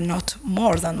 but why not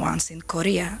more than once in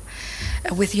Korea,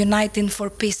 with Uniting for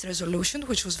Peace resolution,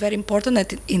 which was very important,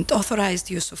 that it authorized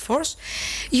use of force.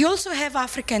 You also have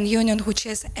African Union, which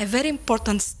has a very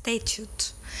important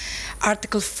statute,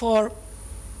 Article 4,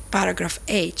 paragraph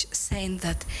H, saying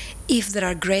that if there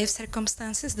are grave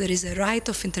circumstances, there is a right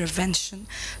of intervention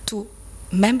to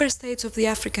member states of the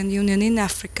African Union in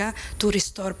Africa to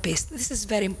restore peace. This is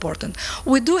very important.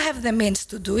 We do have the means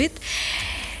to do it.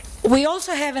 We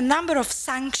also have a number of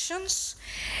sanctions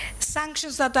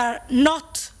that are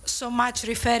not so much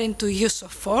referring to use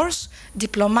of force,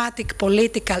 diplomatic,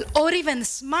 political, or even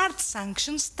smart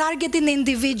sanctions targeting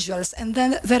individuals. And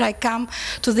then there I come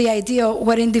to the idea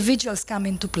where individuals come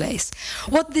into place.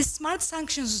 What these smart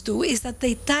sanctions do is that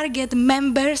they target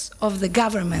members of the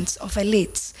governments, of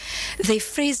elites. They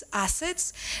freeze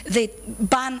assets, they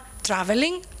ban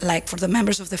traveling, like for the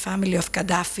members of the family of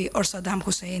Gaddafi or Saddam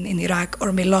Hussein in Iraq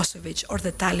or Milosevic or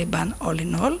the Taliban, all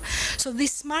in all. So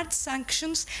these smart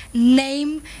sanctions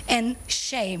name and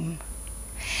shame.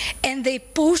 And they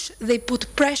put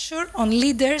pressure on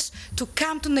leaders to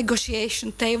come to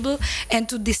negotiation table and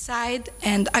to decide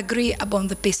and agree upon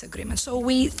the peace agreement. So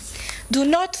we do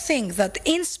not think that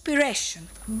inspiration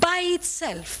by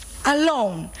itself,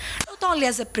 alone, not only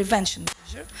as a prevention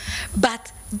measure,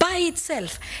 but by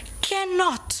itself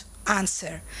cannot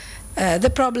answer the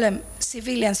problem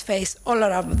civilians face all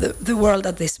around the world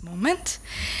at this moment,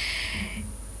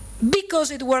 because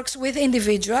it works with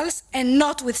individuals and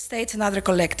not with states and other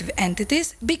collective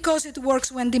entities, because it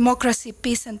works when democracy,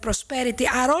 peace, and prosperity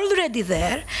are already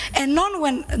there, and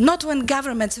not when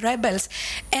governments, rebels,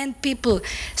 and people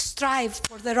strive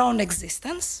for their own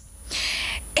existence.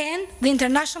 And the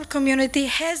international community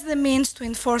has the means to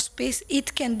enforce peace.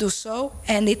 It can do so,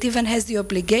 and it even has the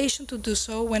obligation to do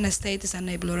so when a state is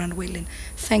unable or unwilling.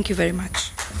 Thank you very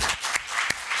much.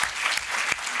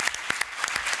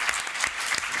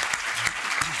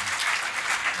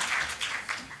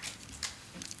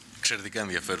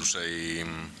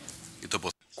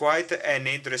 Quite an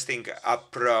interesting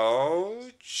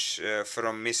approach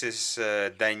from Mrs.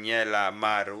 Daniela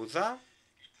Marouda.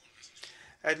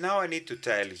 And now I need to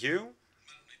tell you,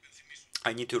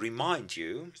 I need to remind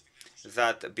you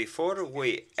that before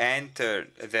we enter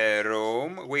the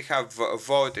room, we have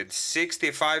voted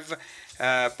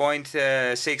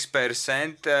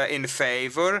 65.6% in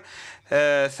favor,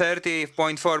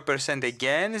 30.4%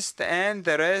 against, and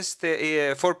the rest,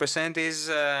 4% is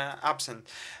absent.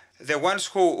 The ones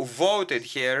who voted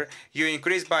here, you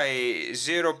increased by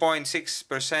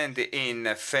 0.6%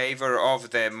 in favor of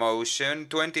the motion,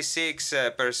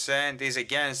 26% is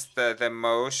against the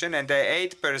motion, and the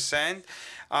 8%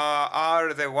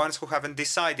 are the ones who haven't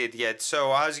decided yet.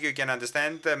 So as you can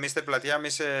understand, Mr. Platias,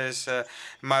 Mrs.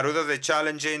 Marouda, the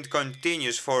challenge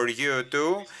continues for you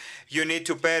too. You need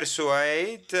to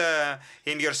persuade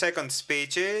in your second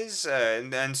speeches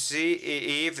and see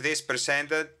if this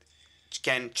percentage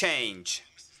can change.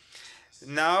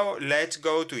 Now let's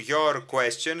go to your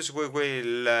questions. We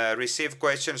will receive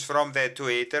questions from the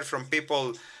Twitter, from people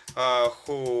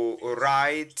who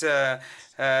write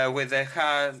with the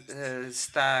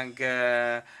hashtag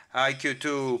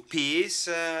IQ2Peace.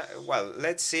 Well,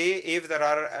 let's see if there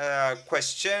are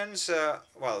questions.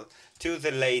 Well, to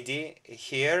the lady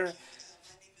here.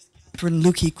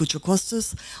 Luki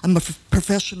Kouchakostas. I'm a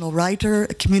professional writer,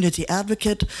 a community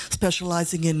advocate,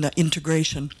 specializing in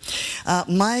integration.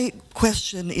 My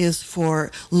question is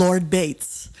for Lord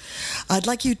Bates. I'd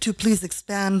like you to please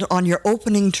expand on your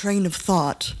opening train of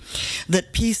thought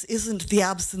that peace isn't the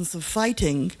absence of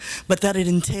fighting, but that it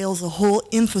entails a whole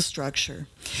infrastructure.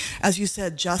 As you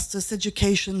said, justice,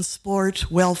 education,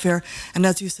 sport, welfare, and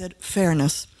as you said,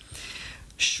 fairness.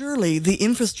 Surely the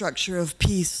infrastructure of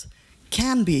peace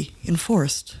can be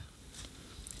enforced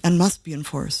and must be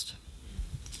enforced.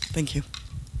 Thank you.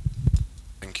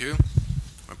 Thank you.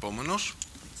 Ο επόμενος,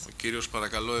 ο κύριος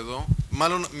παρακαλώ εδώ.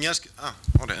 Μάλλον μιας...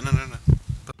 ωραία, ναι.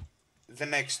 The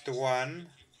next one.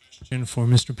 For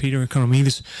Mr. Peter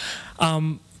Economides.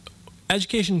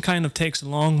 Education kind of takes a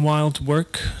long while to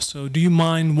work, so do you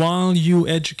mind while you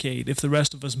educate if the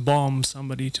rest of us bomb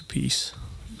somebody to peace?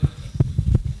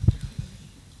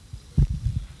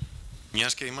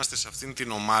 Μιας και είμαστε σε αυτήν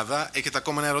την ομάδα, έχετε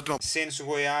ακόμα ένα ερώτημα? Since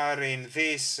we are in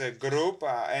this group,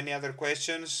 any other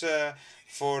questions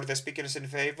for the speakers in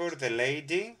favor? The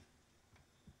lady.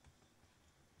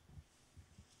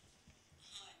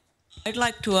 I'd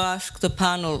like to ask the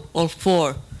panel, all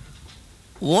four,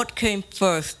 what came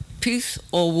first, peace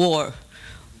or war?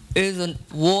 Isn't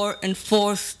war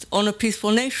enforced on a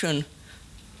peaceful nation?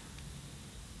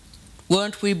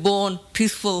 Weren't we born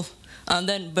peaceful? And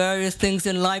then various things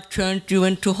in life turned you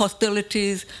into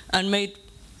hostilities and made,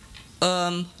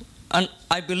 and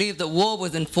I believe that war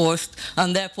was enforced,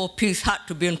 and therefore peace had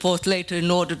to be enforced later in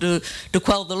order to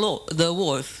quell the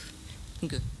wars.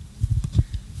 Thank you.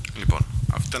 Λοιπόν,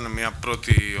 αυτή ήταν μια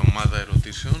πρώτη ομάδα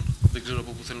ερωτήσεων. Δεν ξέρω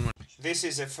από πού θέλουμε. This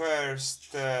is the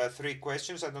first three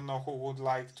questions. I don't know who would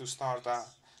like to start.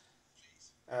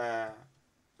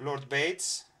 Lord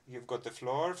Bates, you've got the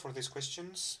floor for these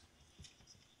questions.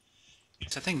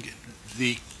 I think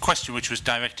the question which was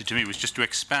directed to me was just to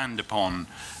expand upon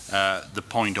the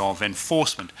point of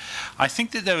enforcement. I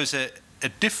think that there is a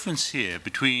difference here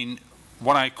between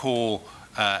what I call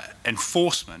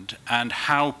enforcement and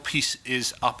how peace is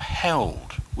upheld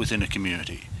within a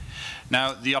community.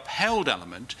 Now, the upheld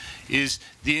element is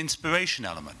the inspiration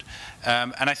element.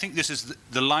 And I think this is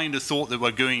the line of thought that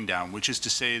we're going down, which is to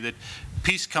say that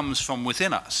peace comes from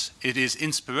within us. It is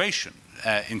inspiration.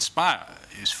 Inspire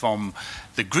is from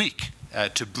the Greek,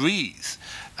 to breathe.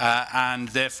 And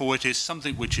therefore it is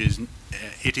something which is,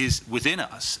 it is within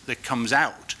us that comes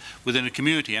out within a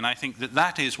community. And I think that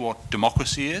that is what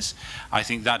democracy is. I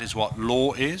think that is what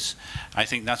law is. I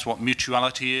think that's what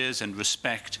mutuality is and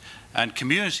respect and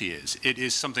community is. It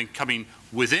is something coming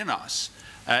within us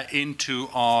into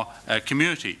our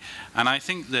community. And I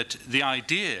think that the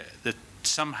idea that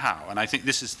somehow, and I think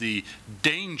this is the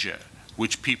danger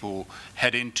which people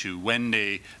head into when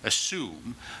they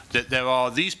assume that there are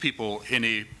these people in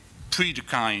a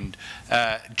predefined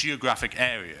geographic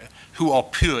area who are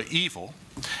pure evil,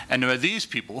 and there are these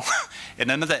people in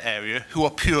another area who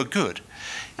are pure good.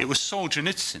 It was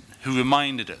Solzhenitsyn who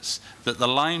reminded us that the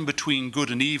line between good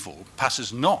and evil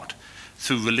passes not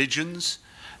through religions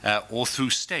or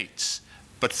through states,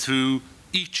 but through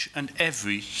each and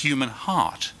every human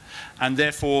heart. And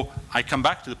therefore, I come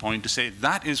back to the point to say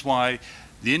that is why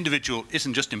the individual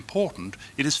isn't just important,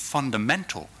 it is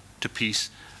fundamental to peace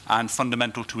and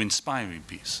fundamental to inspiring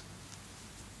peace.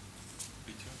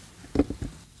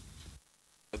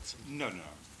 No.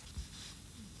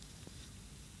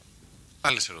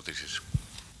 Άλλες ερωτήσεις?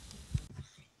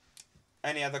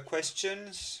 Any other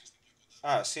questions?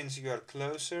 Since you are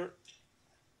closer.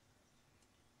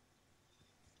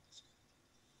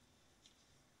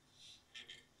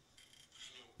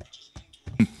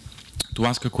 To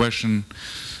ask a question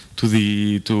to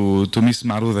Ms.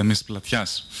 Marouda, Ms.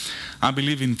 Platias. I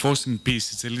believe enforcing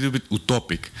peace is a little bit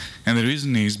utopic, and the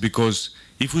reason is because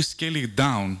if we scale it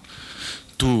down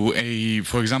to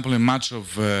for example, a match of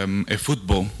a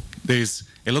football, there is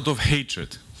a lot of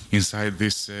hatred inside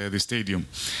this stadium.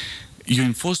 You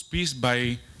enforce peace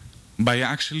by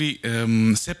actually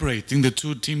separating the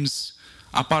two teams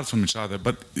apart from each other,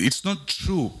 but it's not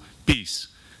true peace.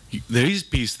 There is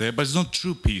peace there, but it's not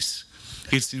true peace.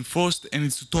 It's enforced and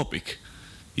it's utopic.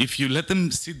 If you let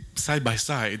them sit side by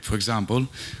side, for example,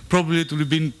 probably it would have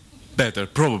been better,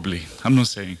 probably. I'm not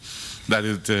saying that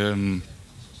it...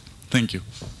 thank you.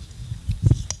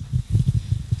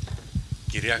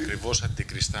 Κυρία, ακριβώς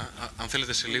αντικριστά. Αν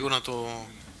θέλετε σε λίγο να το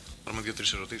πάρουμε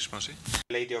 2-3 ερωτήσεις μαζί.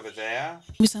 Lady over there.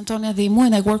 Ms. Antonia Dimu,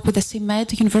 and I work with the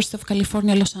CMED, University of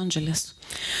California, Los Angeles.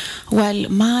 Well,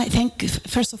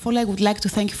 first of all, I would like to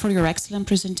thank you for your excellent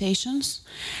presentations.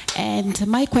 And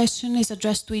my question is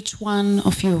addressed to each one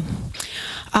of you.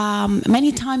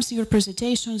 Many times in your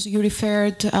presentations, you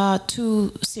referred to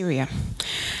Syria.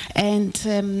 And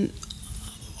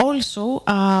also,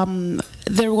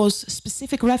 there was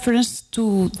specific reference to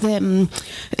the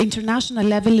international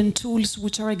level and tools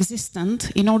which are existent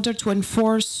in order to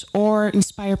enforce or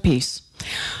inspire peace.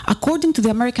 According to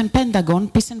the American Pentagon,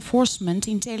 peace enforcement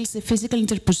entails the physical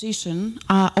interposition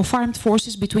of armed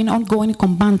forces between ongoing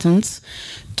combatants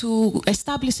to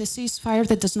establish a ceasefire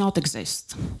that does not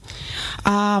exist.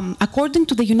 According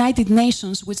to the United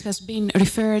Nations, which has been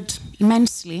referred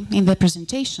immensely in the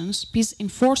presentations, peace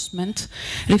enforcement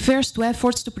refers to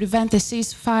efforts to prevent a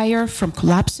ceasefire from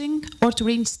collapsing or to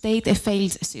reinstate a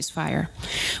failed ceasefire.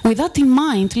 With that in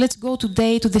mind, let's go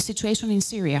today to the situation in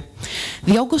Syria.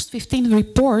 The August 15th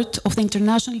report of the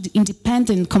International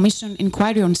Independent Commission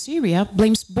Inquiry on Syria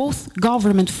blames both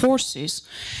government forces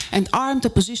and armed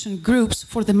opposition groups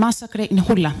for the massacre in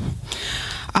Hula.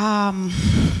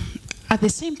 At the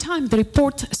same time, the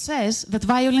report says that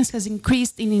violence has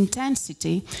increased in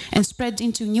intensity and spread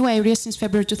into new areas since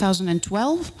February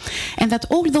 2012, and that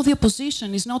although the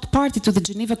opposition is not party to the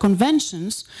Geneva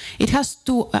Conventions, it has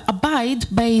to abide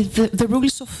by the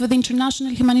rules of the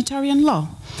international humanitarian law.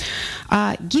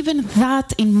 Given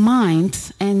that in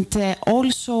mind, and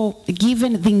also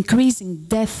given the increasing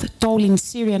death toll in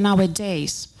Syria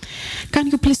nowadays, can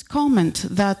you please comment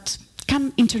that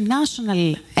can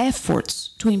international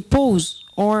efforts to impose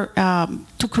or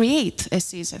to create a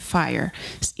ceasefire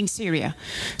in Syria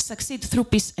succeed through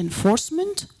peace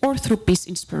enforcement or through peace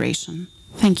inspiration?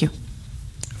 Thank you.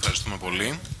 Ευχαριστούμε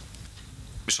πολύ.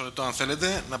 Μισό λεπτό αν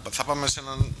θέλετε. Θα πάμε σε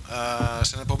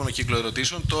ένα επόμενο κύκλο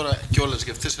ερωτήσεων. Τώρα και όλες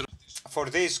για αυτές τις ερωτήσεις. For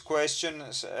these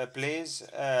questions, please,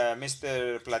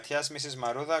 Mr. Platias, Mrs.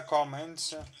 Marouda,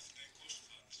 comments.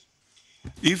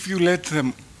 If you let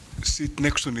them sit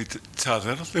next to each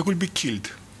other, they will be killed.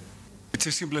 It's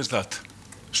as simple as that.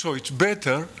 So it's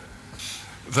better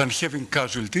than having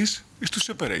casualties is to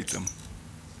separate them.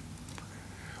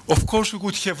 Of course, we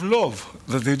would have love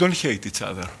that they don't hate each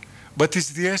other, but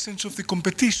it's the essence of the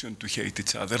competition to hate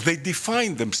each other. They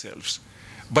define themselves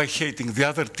by hating the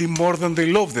other team more than they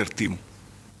love their team.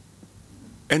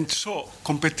 And so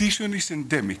competition is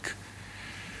endemic.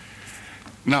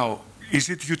 Now, is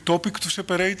it utopic to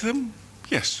separate them?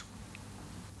 Yes.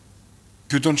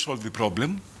 You don't solve the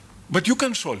problem, but you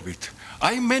can solve it.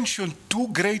 I mentioned two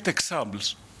great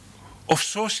examples of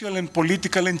social and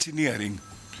political engineering.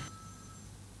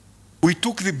 We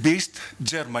took the beast,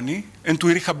 Germany, and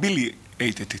we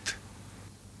rehabilitated it.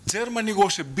 Germany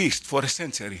was a beast for a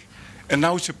century, and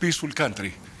now it's a peaceful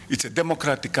country. It's a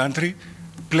democratic country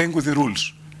playing with the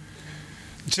rules.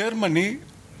 Germany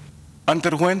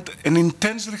underwent an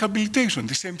intense rehabilitation.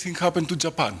 The same thing happened to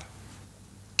Japan.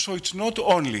 So it's not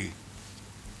only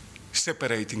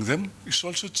separating them, it's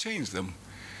also change them.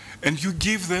 And you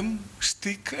give them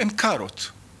stick and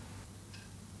carrot.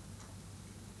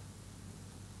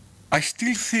 I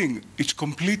still think it's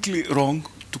completely wrong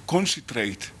to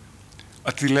concentrate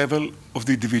at the level of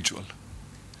the individual.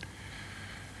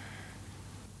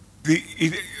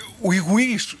 We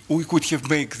wish we could have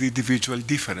made the individual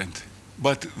different,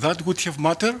 but that would have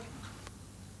mattered?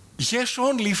 Yes,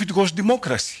 only if it was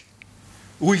democracy.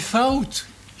 Without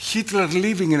Hitler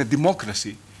living in a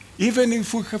democracy, even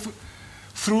if we have,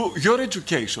 through your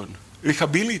education,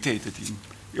 rehabilitated him,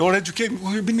 your education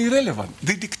would have been irrelevant.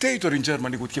 The dictator in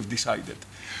Germany would have decided.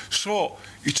 So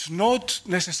it's not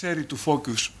necessary to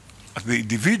focus on the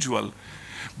individual,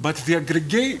 but the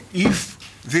aggregate, if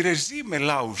the regime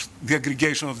allows the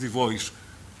aggregation of the voice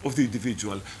of the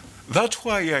individual. That's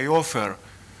why I offer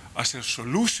as a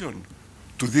solution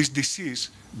to this disease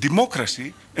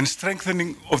democracy and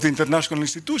strengthening of the international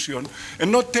institution,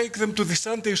 and not take them to the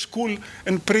Sunday school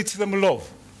and preach them love.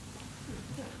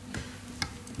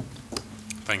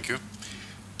 Thank you.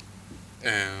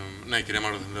 Ναι, κυρία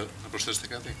Μαρούδα, να προσθέσετε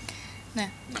κάτι?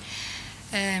 Ναι.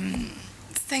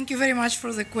 Thank you very much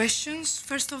for the questions.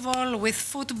 First of all, with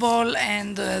football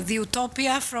and the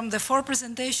utopia, from the 4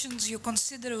 presentations, you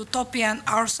consider utopia on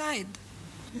our side?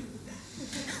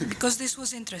 Because this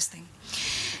was interesting.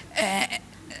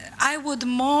 I would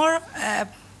more,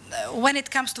 when it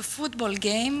comes to football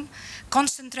game,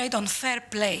 concentrate on fair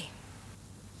play.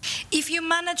 If you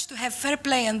manage to have fair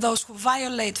play and those who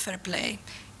violate fair play,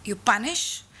 you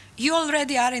punish, you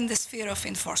already are in the sphere of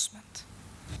enforcement.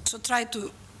 So try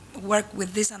to work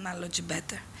with this analogy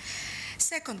better.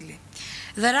 Secondly,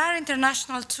 there are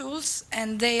international tools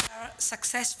and they are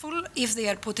successful if they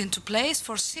are put into place.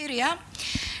 For Syria,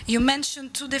 you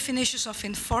mentioned two definitions of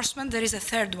enforcement. There is a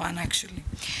third one, actually.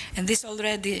 And this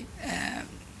already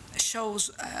shows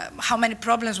how many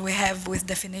problems we have with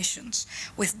definitions,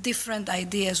 with different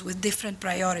ideas, with different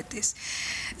priorities.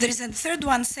 There is a third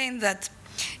one saying that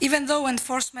even though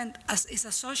enforcement is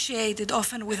associated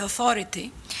often with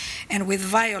authority and with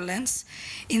violence,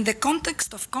 in the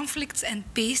context of conflicts and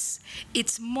peace,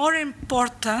 it's more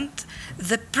important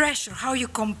the pressure, how you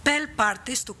compel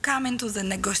parties to come into the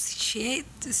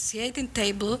negotiating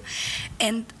table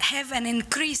and have an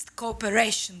increased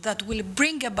cooperation that will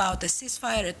bring about a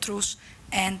ceasefire, a truce,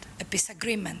 and a peace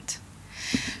agreement.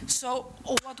 So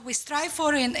what we strive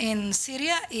for in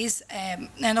Syria is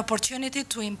an opportunity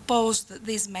to impose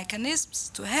these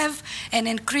mechanisms, to have an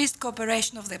increased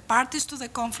cooperation of the parties to the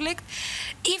conflict.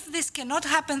 If this cannot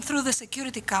happen through the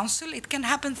Security Council, it can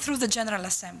happen through the General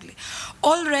Assembly.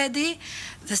 Already,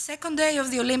 the second day of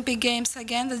the Olympic Games,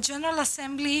 again, the General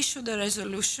Assembly issued a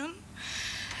resolution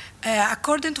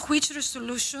according to which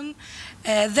resolution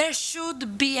there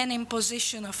should be an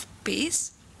imposition of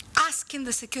peace, asking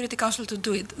the Security Council to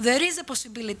do it. There is a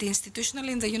possibility institutionally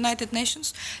in the United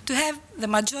Nations to have the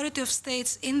majority of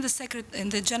states in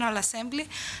the General Assembly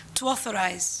to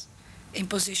authorize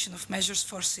imposition of measures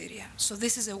for Syria. So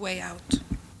this is a way out.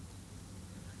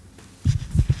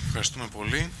 Ευχαριστούμε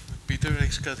πολύ. Peter,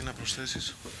 έχεις κάτι να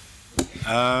προσθέσεις?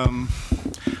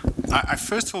 I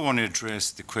first of all want to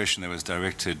address the question that was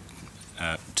directed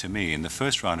to me in the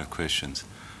first round of questions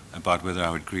about whether I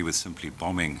would agree with simply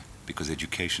bombing because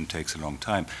education takes a long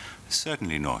time.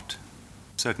 Certainly not.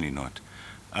 Certainly not.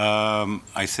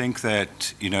 I think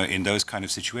that, you know, in those kind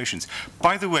of situations,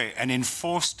 by the way, an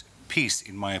enforced peace,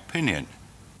 in my opinion,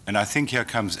 and I think here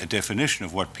comes a definition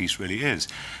of what peace really is,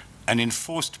 an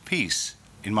enforced peace,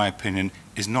 in my opinion,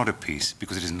 is not a peace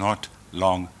because it is not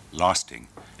long-lasting.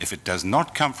 If it does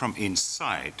not come from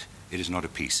inside, it is not a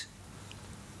peace.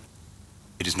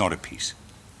 It is not a peace.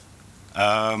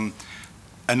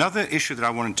 Another issue that I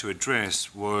wanted to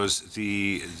address was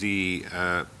the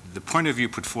point of view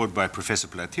put forward by Professor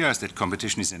Platias that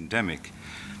competition is endemic.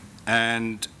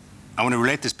 And I want to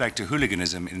relate this back to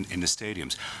hooliganism in the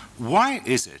stadiums. Why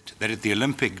is it that at the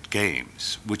Olympic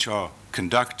Games, which are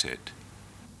conducted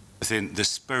within the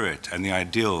spirit and the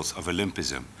ideals of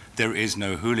Olympism, there is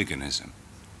no hooliganism?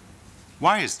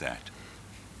 Why is that?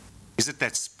 Is it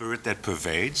that spirit that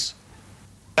pervades?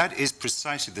 That is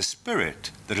precisely the spirit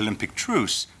that Olympic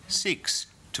Truce seeks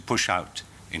to push out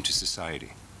into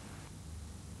society.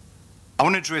 I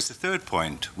want to address the third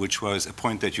point, which was a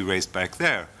point that you raised back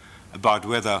there, about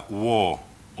whether war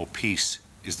or peace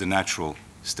is the natural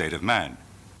state of man.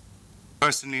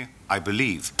 Personally, I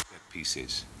believe that peace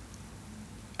is.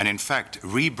 And in fact,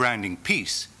 rebranding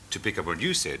peace, to pick up what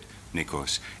you said,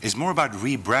 Nikos, is more about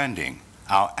rebranding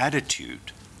our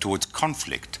attitude towards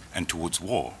conflict and towards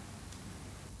war.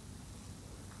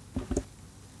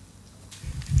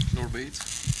 Lord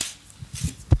Bates.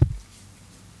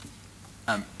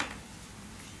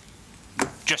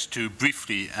 Just to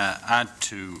briefly add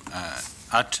to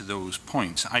those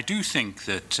points, I do think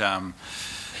that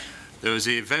there was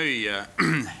a very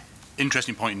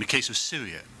interesting point in the case of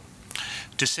Syria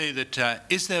to say that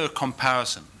is there a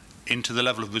comparison into the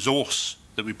level of resource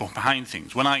that we put behind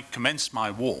things? When I commenced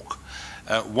my walk,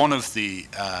 one of the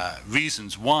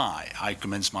reasons why I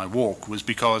commenced my walk was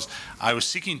because I was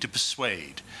seeking to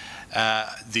persuade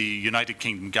the United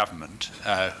Kingdom government,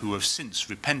 who have since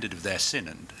repented of their sin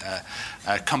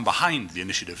and come behind the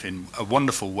initiative in a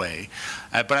wonderful way,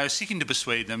 but I was seeking to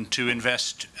persuade them to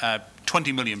invest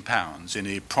 £20 million in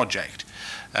a project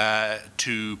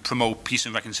to promote peace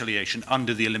and reconciliation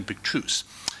under the Olympic Truce.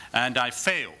 And I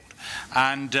failed.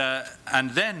 And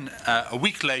then a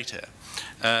week later,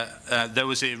 there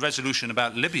was a resolution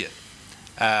about Libya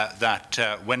that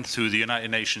went through the United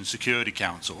Nations Security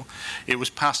Council. It was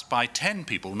passed by 10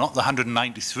 people, not the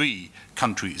 193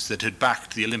 countries that had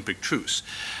backed the Olympic Truce.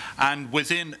 And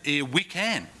within a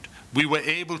weekend, we were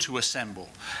able to assemble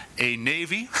a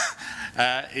navy,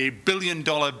 a $1 billion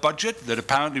budget that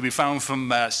apparently we found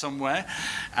from somewhere,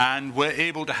 and we're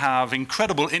able to have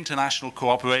incredible international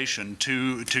cooperation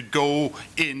to go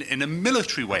in a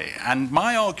military way. And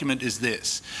my argument is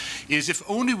this, is if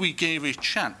only we gave a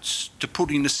chance to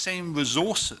put in the same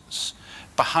resources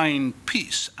behind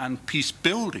peace and peace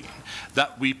building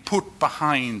that we put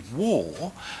behind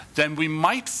war, then we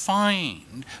might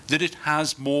find that it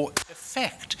has more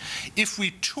effect. If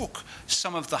we took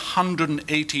some of the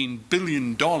 $118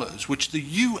 billion which the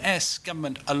US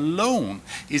government alone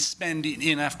is spending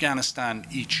in Afghanistan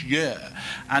each year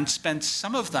and spent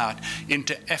some of that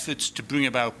into efforts to bring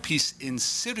about peace in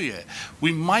Syria,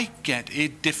 we might get a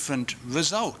different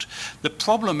result. The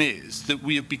problem is that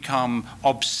we have become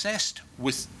obsessed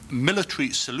with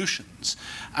military solutions,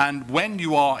 and when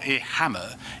you are a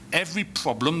hammer, every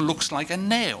problem looks like a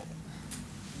nail.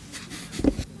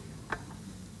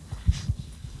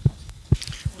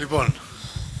 Λοιπόν,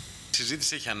 η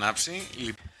συζήτηση έχει ανάψει.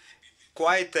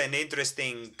 Quite an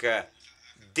interesting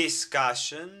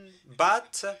discussion,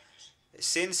 but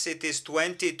since it is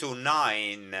 20 to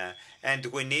 9 and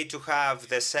we need to have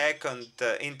the second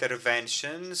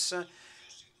interventions,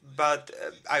 but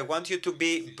I want you to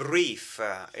be brief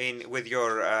with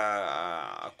your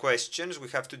questions. We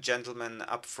have two gentlemen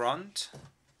up front.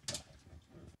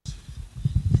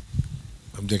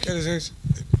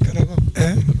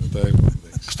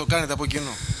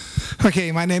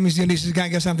 Okay, my name is Dionysios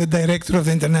Gangas. I'm the director of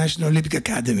the International Olympic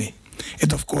Academy.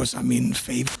 And of course, I'm in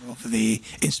favor of the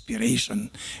inspiration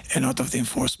and not of the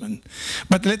enforcement.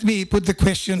 But let me put the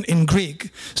question in Greek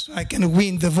so I can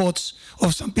win the votes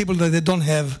of some people that they don't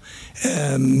have,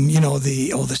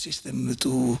 all the system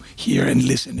to hear and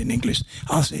listen in English.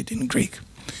 I'll say it in Greek.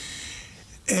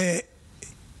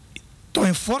 To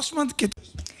enforcement.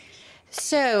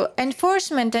 So,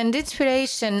 enforcement and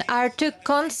inspiration are two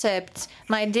concepts,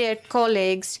 my dear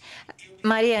colleagues,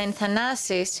 Maria and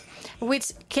Athanassios,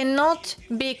 which cannot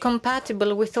be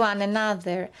compatible with one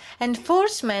another.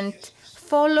 Enforcement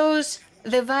follows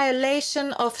the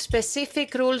violation of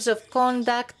specific rules of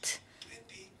conduct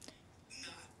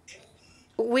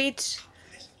which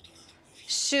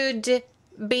should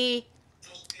be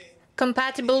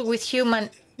compatible with human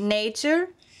nature,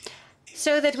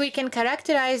 so that we can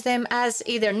characterize them as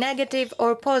either negative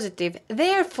or positive.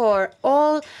 Therefore,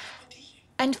 all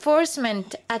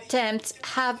enforcement attempts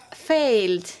have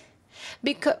failed,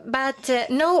 but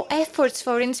no efforts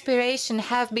for inspiration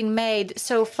have been made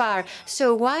so far.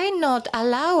 So why not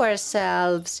allow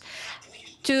ourselves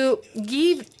to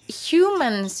give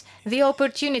humans the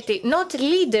opportunity, not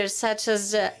leaders such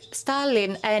as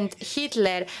Stalin and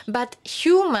Hitler, but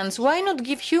humans. Why not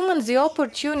give humans the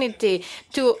opportunity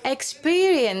to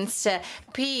experience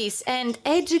peace and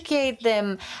educate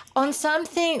them on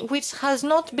something which has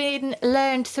not been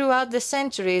learned throughout the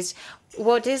centuries?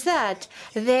 What is that?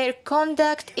 Their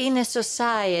conduct in a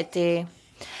society.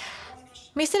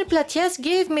 Mr. Platias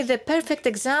gave me the perfect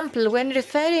example when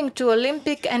referring to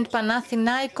Olympic and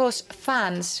Panathinaikos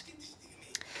fans.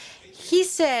 He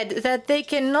said that they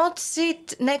cannot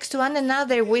sit next to one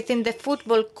another within the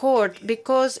football court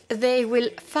because they will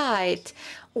fight.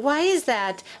 Why is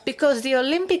that? Because the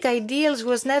Olympic ideals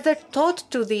was never taught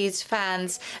to these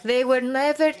fans. They were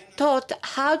never taught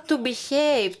how to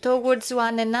behave towards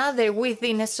one another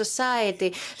within a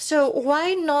society. So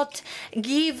why not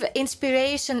give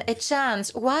inspiration a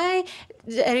chance? Why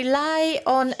rely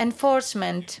on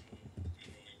enforcement?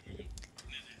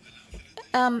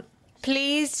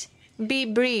 Please be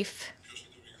brief.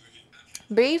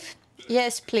 Brief?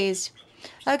 Yes, please.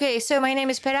 Okay, so my name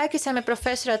is Perakis. I'm a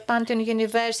professor at Panteion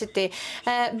University.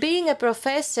 Being a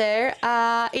professor,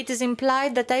 it is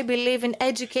implied that I believe in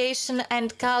education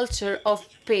and culture of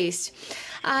peace.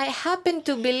 I happen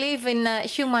to believe in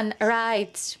human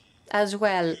rights as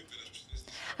well.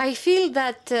 I feel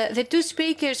that the two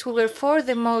speakers who were for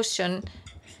the motion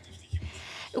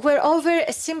were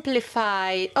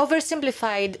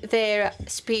oversimplified their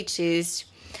speeches.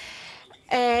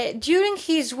 During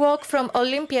his walk from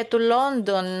Olympia to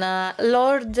London,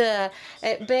 Lord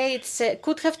Bates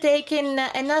could have taken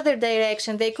another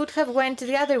direction. They could have went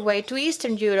the other way to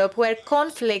Eastern Europe, where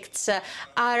conflicts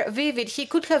are vivid. He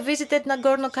could have visited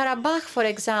Nagorno-Karabakh, for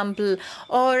example,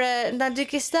 or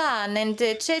Tajikistan and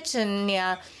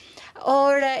Chechnya,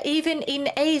 or even in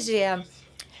Asia.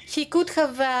 He could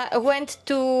have went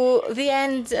to the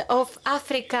end of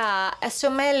Africa,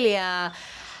 Somalia,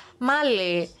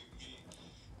 Mali.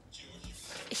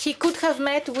 He could have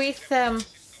met with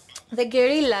the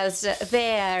guerrillas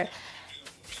there.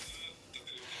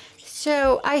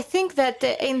 So I think that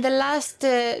in the last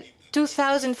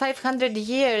 2,500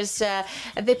 years,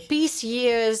 the peace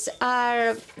years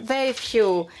are very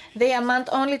few. They amount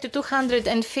only to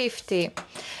 250.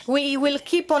 We will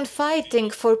keep on fighting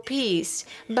for peace.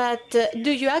 But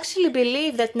do you actually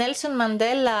believe that Nelson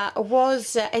Mandela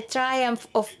was a triumph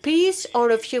of peace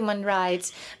or of human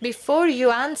rights? Before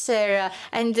you answer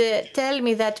and tell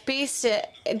me that peace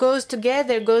goes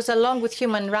together, goes along with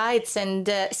human rights and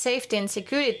safety and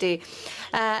security,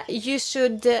 you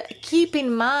should keep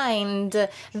in mind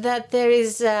that there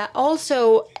is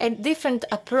also a different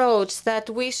approach that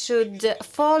we should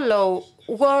follow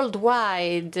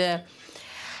worldwide.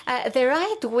 The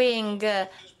right wing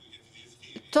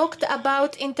talked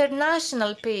about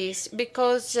international peace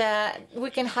because we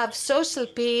can have social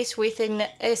peace within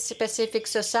a specific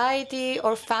society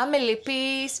or family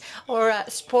peace or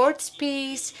sports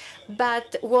peace.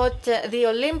 But what the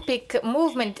Olympic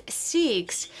movement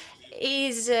seeks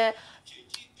is a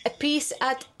peace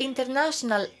at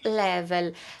international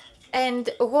level. And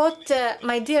what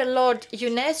my dear Lord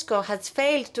UNESCO has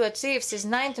failed to achieve since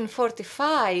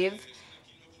 1945,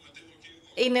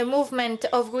 in a movement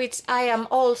of which I am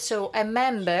also a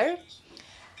member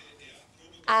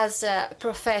as a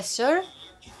professor,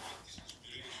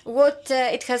 what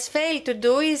it has failed to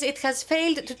do is it has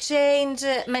failed to change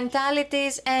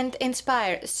mentalities and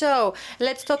inspire. So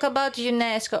let's talk about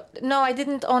UNESCO. No, I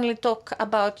didn't only talk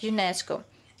about UNESCO.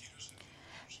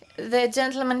 The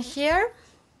gentleman here.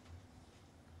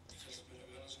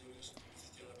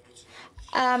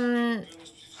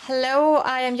 Hello,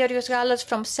 I am Georgios Gallos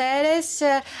from Ceres.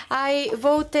 I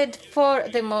voted for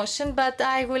the motion, but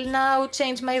I will now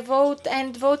change my vote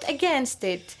and vote against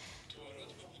it.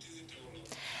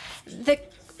 The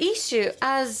issue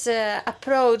as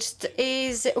approached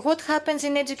is what happens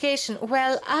in education.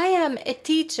 Well, I am a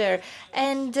teacher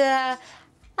and I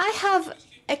have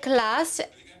a class.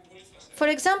 For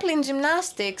example, in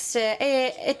gymnastics,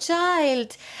 a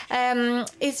child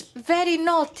is very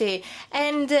naughty,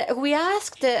 and we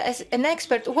asked an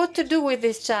expert what to do with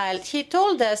this child. He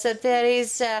told us that there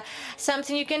is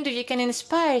something you can do. You can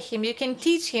inspire him, you can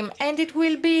teach him, and it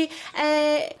will be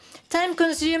a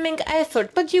time-consuming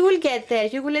effort, but you will get there,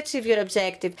 you will achieve your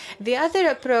objective. The other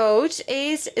approach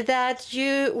is that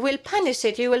you will punish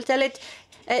it. You will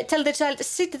tell the child,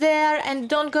 sit there and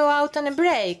don't go out on a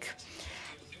break.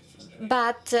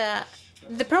 But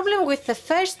the problem with the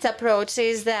first approach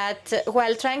is that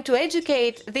while trying to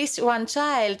educate this one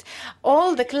child,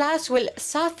 all the class will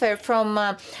suffer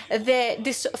from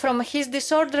his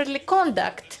disorderly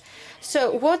conduct.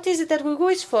 So what is it that we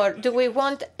wish for? Do we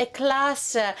want a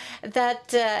class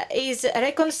that is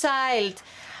reconciled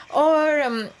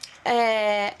or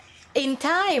in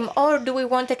time, or do we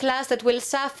want a class that will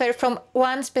suffer from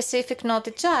one specific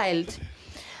naughty child?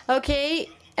 Okay.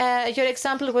 Your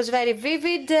example was very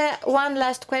vivid. One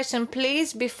last question,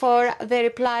 please, before the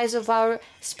replies of our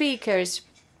speakers.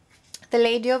 The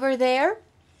lady over there.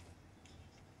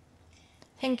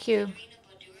 Thank you.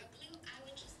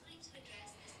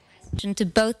 To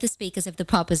both the speakers of the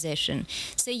proposition.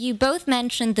 So you both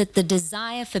mentioned that the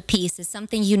desire for peace is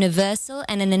something universal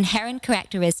and an inherent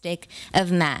characteristic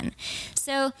of man.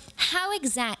 So how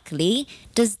exactly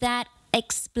does that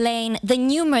explain the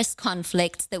numerous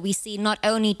conflicts that we see not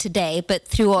only today but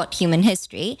throughout human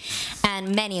history,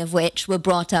 and many of which were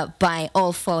brought up by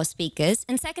all four speakers?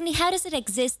 And secondly, how does it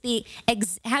explain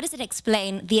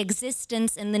the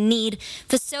existence and the need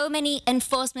for so many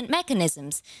enforcement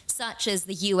mechanisms, such as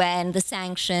the UN, the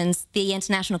sanctions, the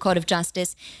International Court of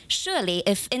Justice? Surely,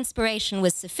 if inspiration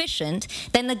was sufficient,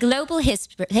 then the global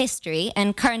history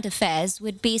and current affairs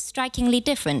would be strikingly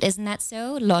different. Isn't that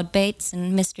so, Lord Bates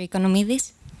and Mr. Economides?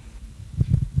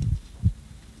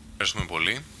 Ευχαριστούμε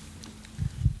πολύ.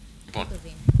 Λοιπόν,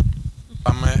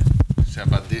 πάμε σε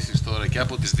απαντήσεις τώρα και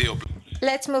από τις δύο πλευρές.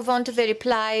 Let's move on to the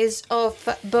replies of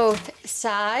both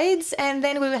sides, and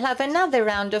then we will have another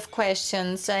round of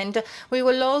questions, and we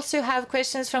will also have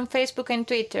questions from Facebook and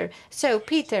Twitter. So,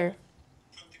 Peter.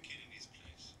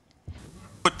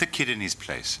 Put the kid in his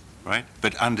place, right?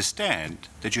 But understand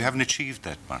that you haven't achieved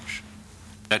that much.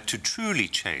 That to truly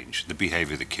change the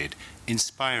behavior of the kid,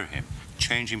 inspire him,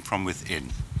 change him from within,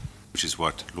 which is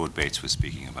what Lord Bates was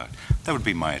speaking about. That would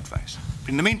be my advice. But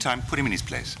in the meantime, put him in his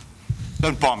place.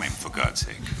 Don't bomb him, for God's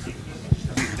sake.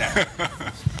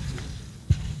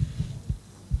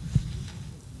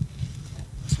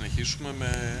 Συνεχίσουμε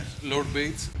με Lord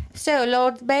Bates. So,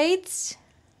 Lord Bates.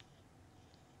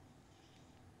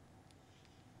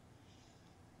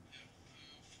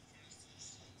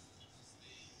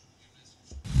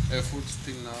 Efforts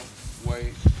till now, why?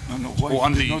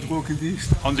 On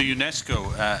the UNESCO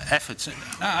efforts,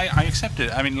 I accept it.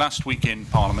 I mean, last week in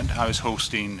Parliament, I was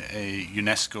hosting a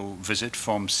UNESCO visit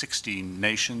from 16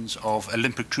 nations of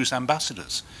Olympic Truce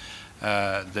ambassadors.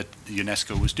 that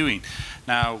UNESCO was doing.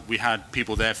 Now, we had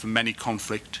people there from many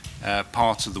conflict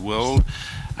parts of the world,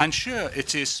 and sure,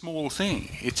 it's a small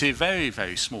thing. It's a very,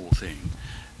 very small thing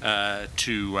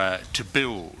to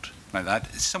build like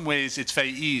that. In some ways, it's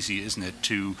very easy, isn't it,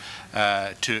 to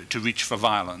reach for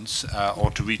violence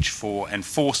or to reach for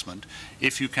enforcement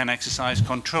if you can exercise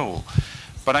control.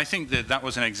 But I think that that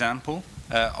was an example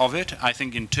of it. I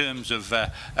think in terms of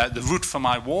the route for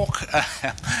my walk,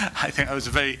 I think that was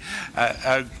a very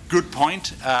good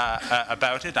point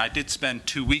about it. I did spend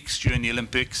 2 weeks during the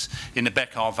Olympics in the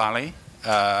Bekaa Valley,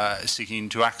 seeking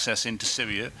to access into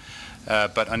Syria,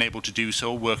 but unable to do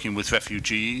so, working with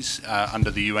refugees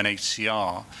under the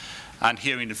UNHCR, and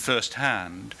hearing at first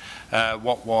hand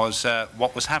what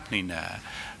was happening there.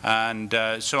 And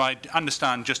so I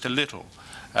understand just a little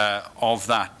of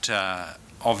that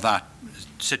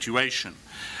situation.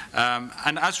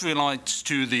 And as relates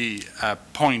to the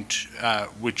point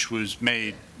which was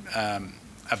made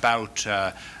about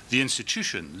the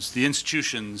institutions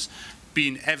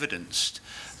being evidenced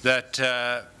that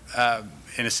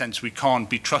in a sense we can't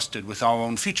be trusted with our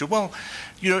own future. Well,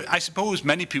 I suppose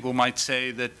many people might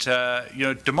say that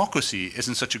democracy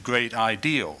isn't such a great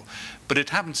ideal, but it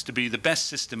happens to be the best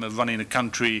system of running a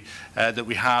country that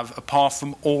we have, apart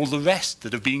from all the rest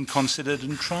that have been considered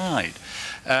and tried.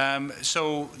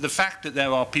 So the fact that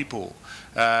there are people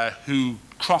who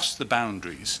cross the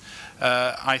boundaries,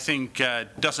 I think,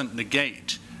 doesn't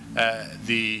negate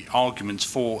the arguments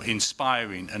for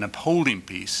inspiring and upholding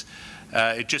peace.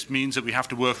 It just means that we have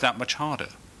to work that much harder.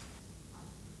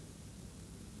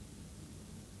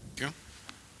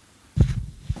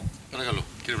 Παρακαλώ,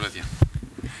 κύριε Πλατία.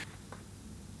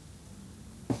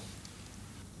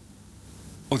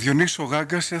 Ο Διονύσος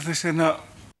Γάγκας έθεσε ένα...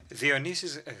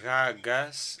 Dionysius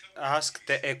Gagas asked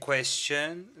a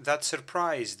question that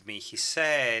surprised me. He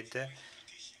said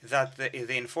that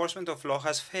the enforcement of law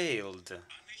has failed.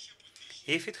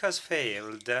 If it has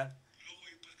failed,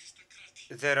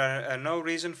 there are no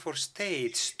reason for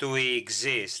states to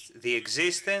exist. The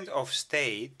existence of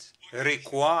state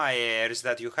requires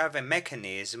that you have a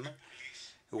mechanism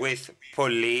with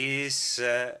police,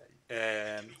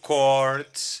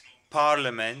 courts,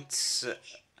 parliaments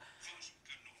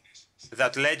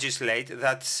that legislate,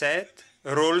 that set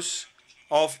rules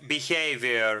of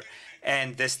behavior.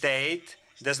 And the state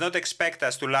does not expect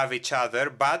us to love each other,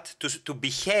 but to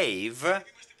behave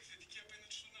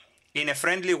in a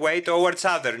friendly way towards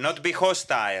others, not be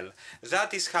hostile.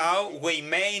 That is how we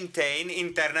maintain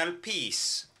internal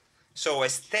peace. So a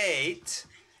state,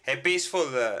 a peaceful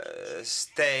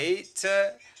state,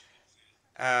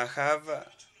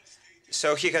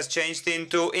 so he has changed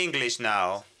into English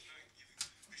now.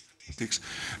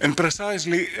 And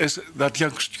precisely as that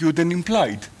young student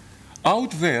implied,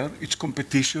 out there it's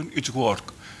competition, it's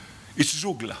work, it's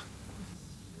zougla.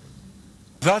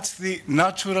 That's the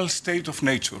natural state of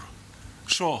nature.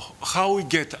 So how we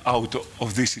get out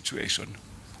of this situation?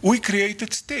 We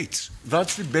created states.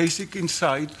 That's the basic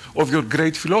insight of your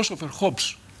great philosopher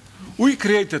Hobbes. We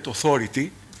created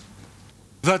authority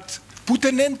that put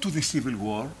an end to the civil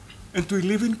war and we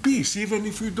live in peace, even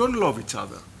if we don't love each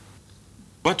other.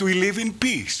 But we live in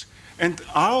peace. And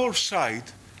our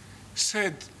side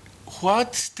said,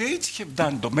 what states have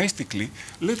done domestically,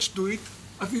 let's do it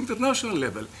at the international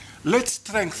level. Let's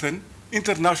strengthen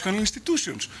international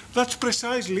institutions. That's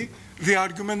precisely the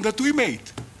argument that we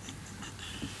made.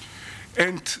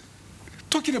 And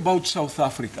talking about South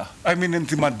Africa, I mean, and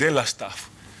the Mandela stuff,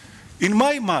 in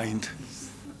my mind,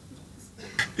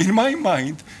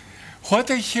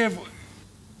 what I have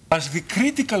as the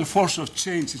critical force of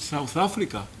change in South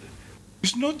Africa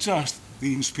is not just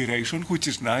the inspiration, which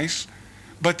is nice,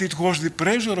 but it was the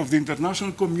pressure of the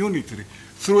international community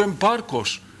through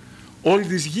embargoes all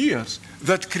these years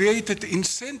that created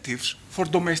incentives for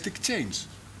domestic change.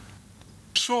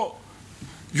 So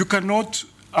you cannot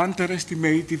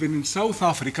underestimate, even in South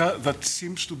Africa, that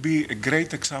seems to be a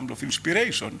great example of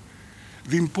inspiration,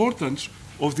 the importance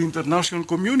of the international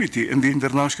community and the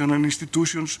international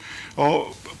institutions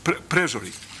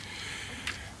pressuring.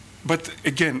 But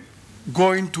again,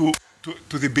 going to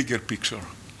the bigger picture,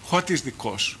 what is the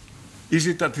cause? Is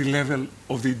it at the level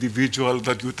of the individual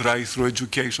that you try through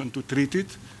education to treat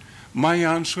it? My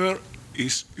answer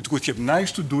is it would have been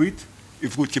nice to do it,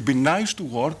 it would have been nice to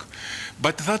work,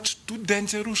 but that's too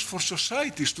dangerous for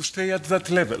societies to stay at that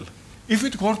level. If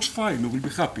it works, fine, we will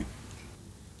be happy.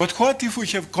 But what if we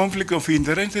have conflict of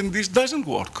interest and this doesn't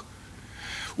work?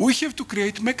 We have to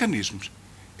create mechanisms,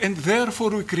 and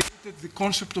therefore we created the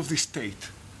concept of the state.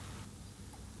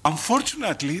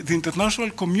 Unfortunately, the international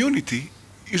community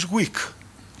is weak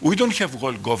We don't have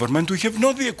world government. We have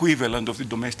not the equivalent of the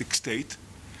domestic state.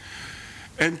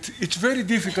 And it's very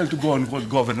difficult to go on world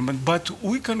government, but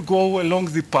we can go along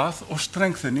the path of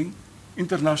strengthening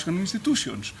international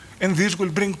institutions. And this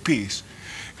will bring peace.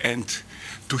 And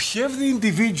to have the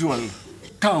individual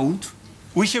count,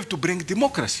 we have to bring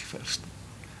democracy first.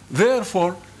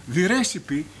 Therefore, the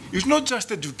recipe is not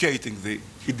just educating the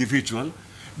individual,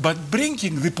 but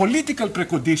bringing the political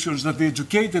preconditions that the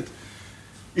educated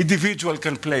individual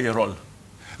can play a role.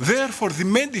 Therefore, the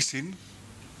medicine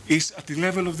is at the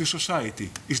level of the society,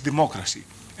 is democracy.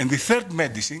 And the third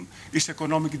medicine is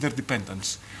economic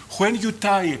interdependence. When you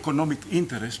tie economic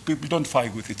interests, people don't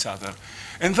fight with each other.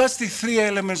 And that's the three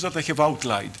elements that I have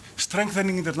outlined: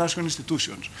 strengthening international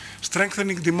institutions,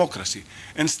 strengthening democracy,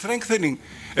 and strengthening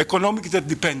economic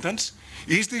interdependence.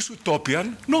 Is this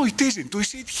utopian? No, it isn't. We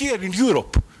see it here in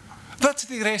Europe. That's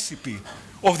the recipe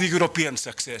of the European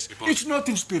success. It's not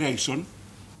inspiration.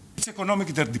 It's economic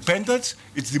interdependence,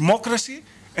 it's democracy,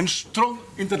 and strong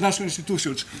international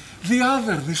institutions. The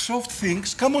other, the soft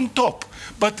things, come on top.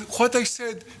 But what I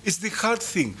said is the hard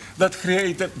thing that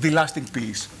created the lasting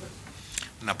peace.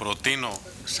 Να προτείνω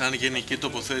σαν γενική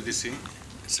τοποθέτηση,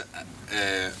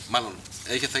 μάλλον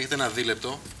θα έχετε ένα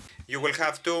δίλεπτο. You will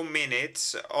have 2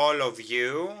 minutes, all of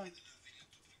you,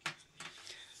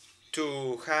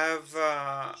 to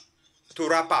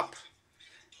wrap up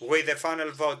with the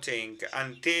final voting.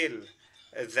 Until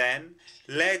then,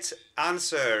 let's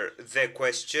answer the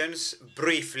questions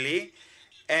briefly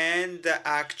and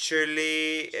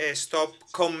actually stop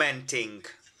commenting.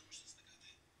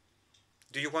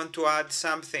 Do you want to add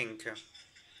something?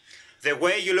 The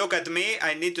way you look at me,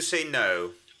 I need to say no.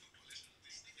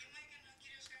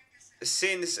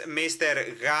 Since Mr.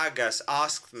 Gagas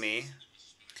asked me,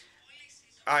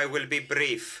 I will be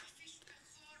brief.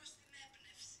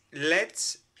 Let's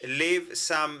leave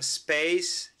some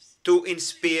space to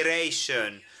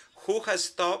inspiration. Who has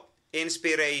stopped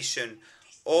inspiration?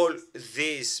 All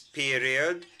this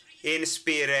period,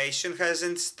 inspiration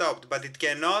hasn't stopped, but it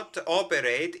cannot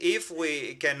operate if we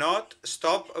cannot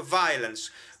stop violence.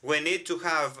 We need to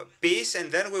have peace,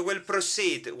 and then we will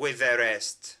proceed with the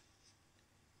rest.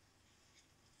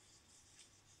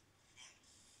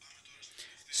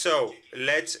 So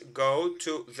let's go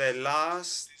to the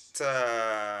last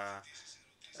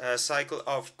cycle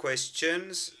of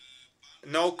questions.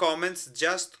 No comments,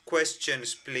 just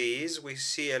questions, please. We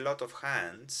see a lot of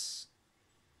hands.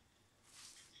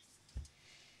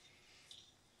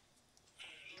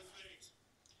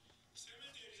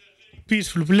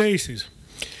 Peaceful places.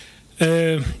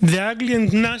 The ugly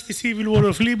and nasty civil war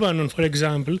of Lebanon, for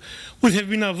example, would have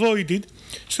been avoided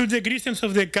should the Christians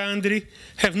of the country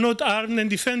have not armed and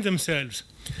defend themselves.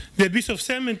 The peace of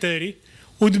cemetery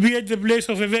would be at the place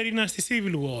of a very nasty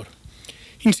civil war.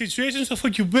 In situations of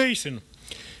occupation,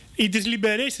 it is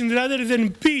liberation rather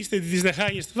than peace that is the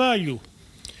highest value.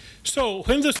 So,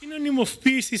 when the synonym of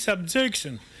peace is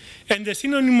subjection and the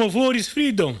synonym of war is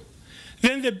freedom,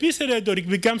 then the peace rhetoric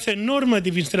becomes a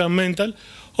normative instrumental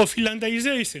of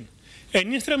philandization,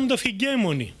 an instrument of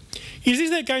hegemony. Is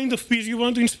this the kind of peace you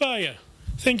want to inspire?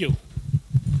 Thank you.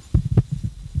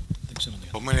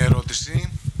 Επόμενη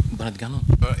ερώτηση. Μπορώ να την κάνω?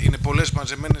 Είναι πολλές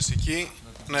μαζεμένες εκεί.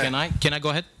 Can I go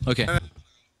ahead? Okay.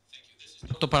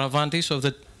 Dr. Paravantis of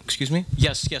the... Excuse me?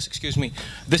 Yes, excuse me.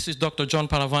 This is Dr. John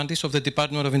Paravantis of the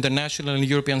Department of International and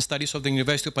European Studies of the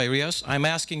University of Piraeus. I'm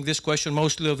asking this question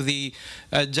mostly of the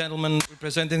gentleman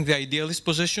representing the idealist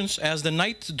positions. As the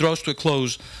night draws to a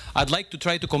close, I'd like to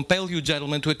try to compel you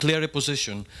gentlemen to a clearer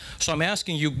position. So I'm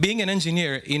asking you, being an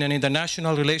engineer in an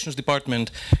international relations department,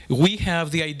 we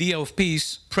have the idea of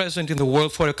peace present in the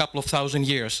world for a couple of thousand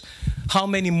years. How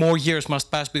many more years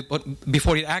must pass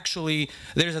before it actually,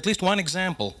 there is at least one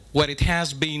example where it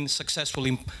has been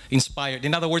successfully inspired?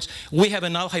 In other words, we have a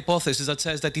null hypothesis that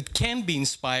says that it can be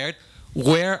inspired.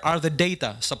 Where are the data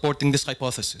supporting this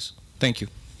hypothesis? Thank you.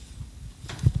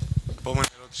 Επόμενη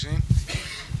ερώτηση.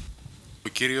 Ο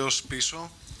κύριος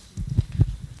πίσω.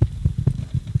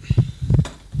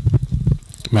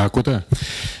 Με ακούτε?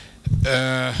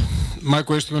 My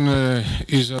question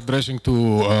is addressing to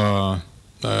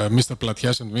Mr.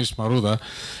 Platias and Ms. Marouda.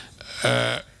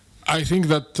 I think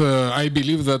that I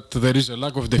believe that there is a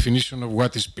lack of definition of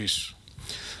what is peace.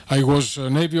 I was a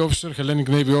Navy officer, Hellenic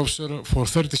Navy officer, for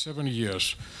 37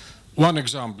 years. One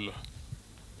example.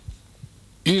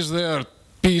 Is there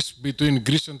peace between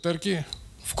Greece and Turkey?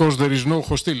 Of course, there is no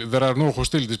hostility. There are no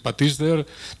hostilities, but is there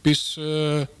peace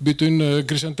between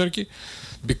Greece and Turkey?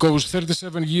 Because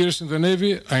 37 years in the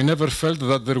Navy, I never felt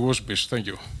that there was peace. Thank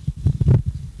you.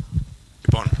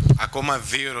 Λοιπόν, ακόμα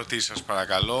δύο ερωτήσεις σας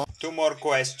παρακαλώ. Two more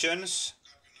questions.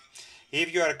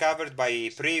 If you are covered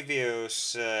by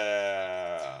previous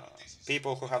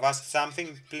people who have asked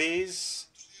something, please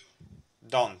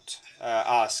don't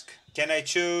ask. Can I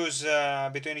choose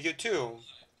between you two?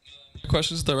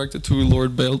 Question is directed to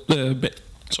Lord Lord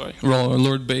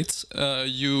Bates.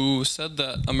 You said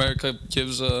that America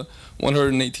gives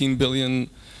 118 billion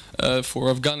for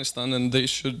Afghanistan, and they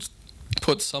should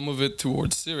put some of it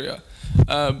towards Syria.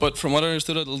 But from what I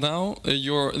understood until now,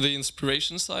 the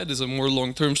inspiration side is a more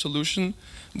long-term solution,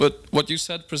 but what you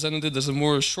said presented it as a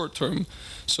more short-term.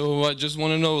 So I just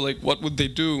want to know, like, what would they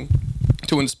do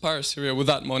to inspire Syria with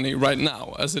that money right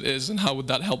now, as it is, and how would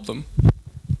that help them?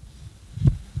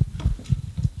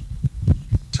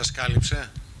 Σας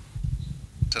κάλυψε?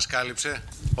 Σας κάλυψε?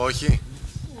 Όχι?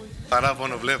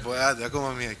 Παράπονο βλέπω. Άντε,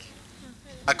 ακόμα μία εκεί.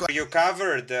 Are you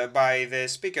covered by the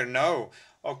speaker? No.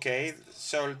 Okay,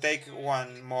 so I'll take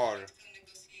one more.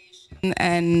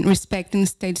 And respecting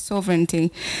state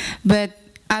sovereignty. But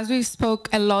as we spoke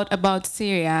a lot about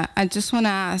Syria, I just want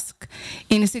to ask,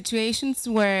 in situations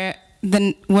where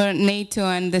NATO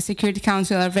and the Security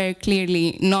Council are very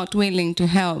clearly not willing to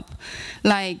help,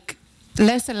 like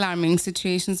less alarming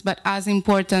situations but as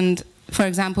important, for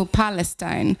example,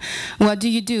 Palestine, what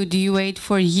do? Do you wait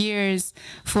for years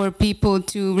for people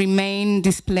to remain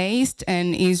displaced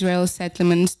and Israel's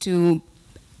settlements to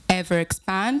ever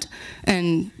expand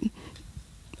and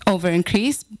over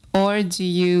increase, or do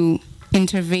you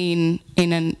intervene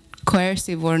in a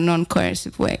coercive or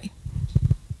non-coercive way?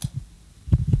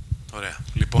 Ωραία.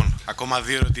 Λοιπόν, ακόμα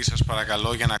δύο ερωτήσεις σας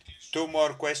παρακαλώ για να... Two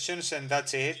more questions and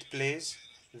that's it, please.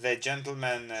 The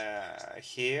gentleman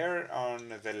here on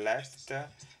the left,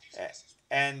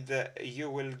 and you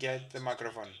will get the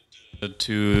microphone.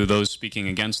 To those speaking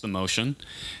against the motion,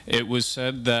 it was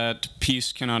said that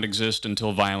peace cannot exist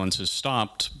until violence is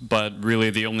stopped, but really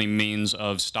the only means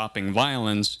of stopping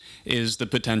violence is the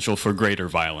potential for greater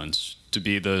violence, to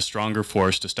be the stronger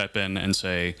force to step in and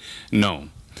say no.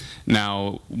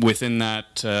 Now, within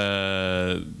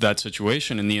that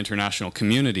situation in the international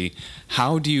community,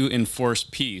 how do you enforce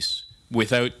peace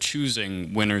without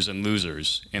choosing winners and losers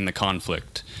in the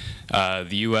conflict?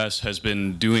 The U.S. has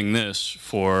been doing this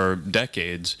for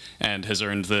decades and has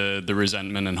earned the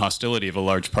resentment and hostility of a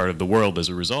large part of the world as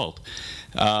a result.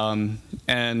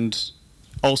 And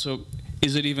also,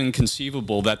 is it even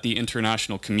conceivable that the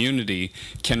international community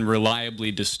can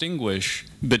reliably distinguish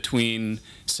between,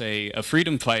 say, a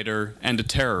freedom fighter and a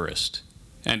terrorist?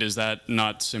 And is that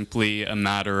not simply a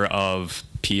matter of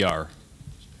PR?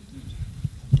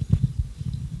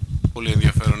 Πολύ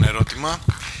ενδιαφέρον ερώτημα.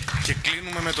 Και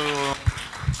κλείνουμε με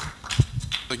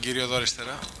τον κύριο εδώ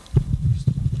αριστερά.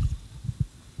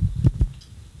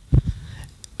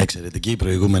 Εξαιρετική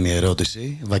προηγούμενη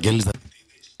ερώτηση. Βαγγέλης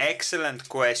Excellent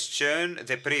question,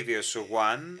 the previous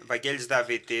one. Vangelis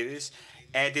Davididis,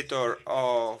 editor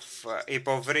of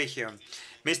Υποβρύχιο.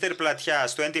 Mr.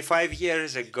 Platias, 25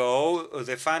 years ago,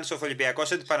 the fans of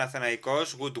Olympiacos and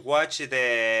Panathinaikos would watch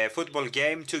the football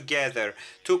game together.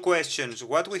 Two questions.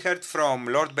 What we heard from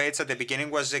Lord Bates at the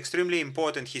beginning was extremely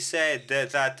important. He said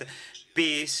that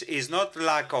peace is not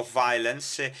lack of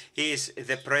violence, is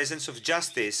the presence of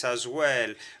justice as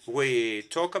well. We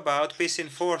talk about peace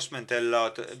enforcement a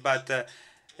lot, but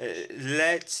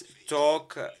let's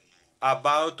talk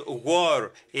about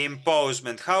war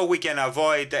imposement, how we can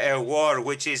avoid a war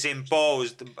which is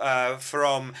imposed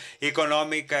from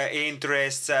economic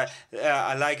interests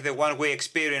like the one we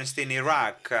experienced in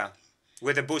Iraq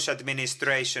with the Bush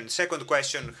administration. Second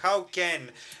question, how can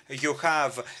you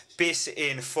have peace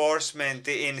enforcement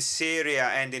in Syria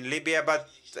and in Libya, but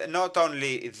not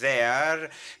only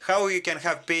there? How you can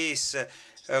have peace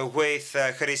with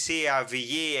Χρυσή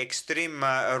Αυγή, extreme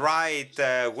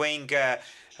right-wing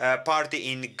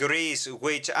party in Greece,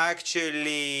 which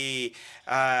actually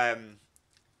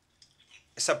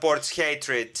supports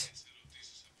hatred?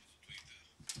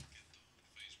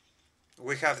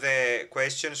 We have the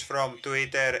questions from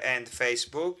Twitter and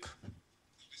Facebook.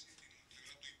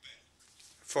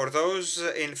 For those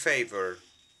in favor,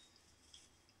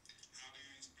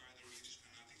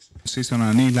 insist on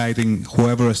annihilating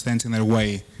whoever stands in their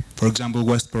way, for example,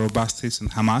 West Pro-Bastists and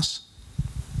Hamas?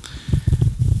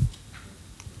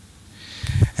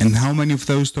 And how many of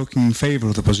those talking in favor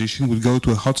of the position would go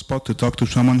to a hotspot to talk to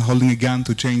someone holding a gun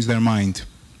to change their mind?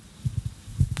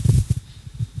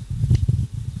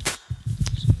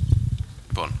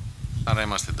 Λοιπόν, άρα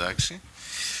είμαστε εντάξει.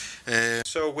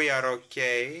 So we are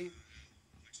okay.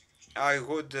 I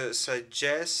would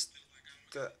suggest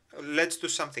let's do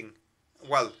something.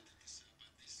 Well,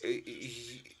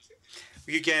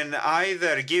 you can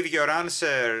either give your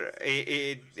answer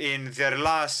in their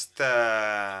last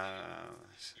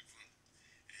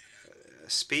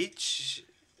speech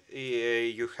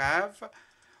you have,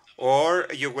 or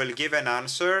you will give an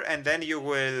answer and then you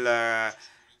will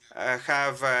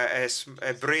have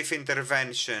a brief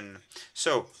intervention.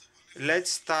 So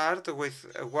let's start with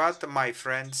what my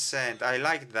friend said. I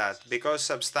like that because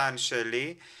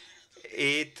substantially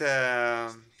it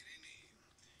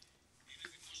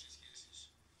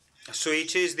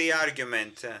switches the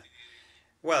argument.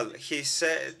 Well, he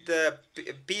said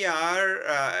PR,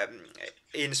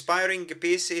 inspiring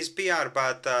peace is PR,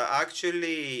 but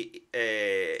actually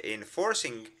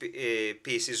enforcing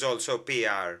peace is also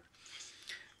PR.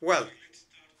 Well,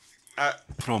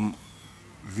 from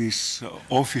this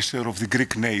officer of the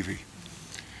Greek Navy,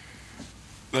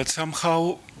 that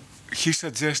somehow he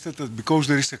suggested that because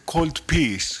there is a cold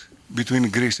peace between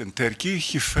Greece and Turkey,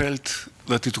 he felt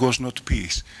that it was not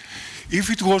peace. If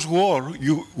it was war,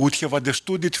 you would have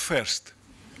understood it first.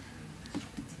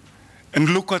 And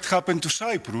look what happened to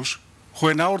Cyprus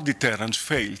when our deterrence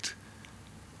failed.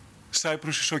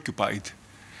 Cyprus is occupied.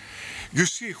 You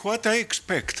see, what I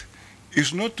expect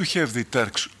is not to have the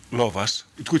Turks love us.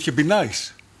 It would have been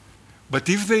nice. But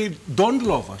if they don't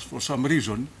love us for some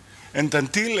reason, and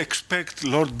until expect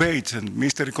Lord Bates and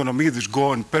Mr. Economides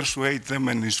go and persuade them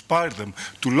and inspire them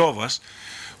to love us,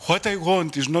 what I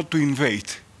want is not to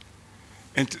invade.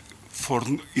 And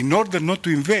in order not to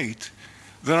invade,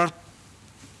 there are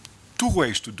two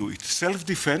ways to do it: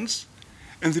 self-defense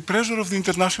and the pressure of the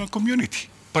international community.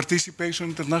 Participation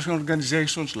in international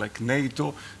organizations like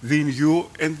NATO, the EU,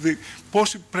 and the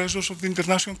possible pressures of the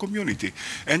international community.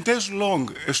 And as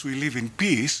long as we live in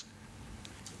peace,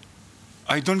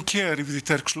 I don't care if the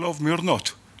Turks love me or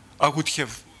not. I would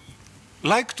have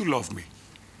liked to love me,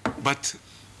 but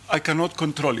I cannot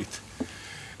control it.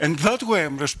 And that way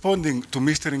I'm responding to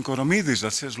Mr. Economides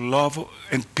that says love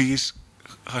and peace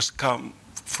has come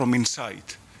from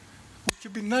inside. It would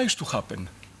have been nice to happen,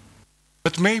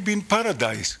 but maybe in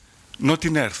paradise, not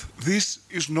in earth. This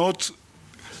is not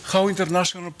how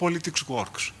international politics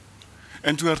works.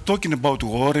 And we are talking about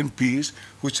war and peace,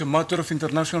 which is a matter of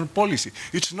international policy.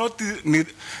 It's not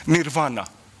nirvana.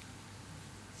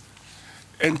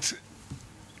 And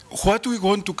what we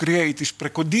want to create is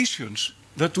preconditions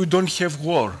that we don't have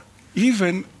war,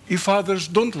 even if others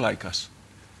don't like us.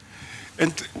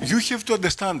 And you have to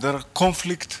understand there are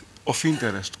conflict of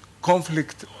interest,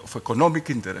 conflict of economic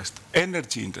interest,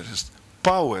 energy interest,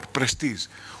 power, prestige.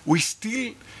 We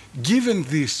still, given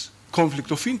this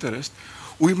conflict of interest,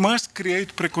 we must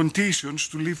create preconditions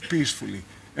to live peacefully.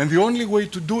 And the only way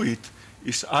to do it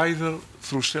is either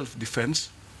through self-defense,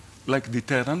 like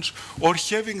deterrence, or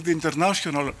having the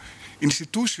international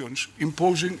institutions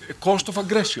imposing a cost of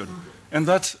aggression. And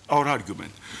that's our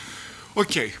argument.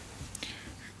 Okay,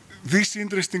 this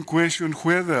interesting question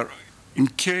whether in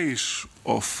case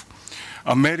of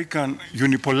American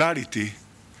unipolarity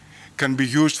can be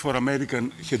used for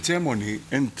American hegemony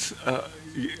and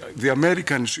the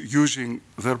Americans using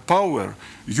their power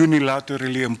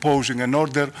unilaterally imposing an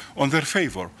order on their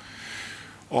favor.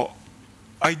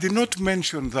 I did not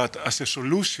mention that as a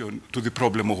solution to the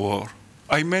problem of war.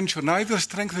 I mentioned either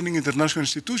strengthening international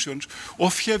institutions or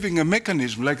having a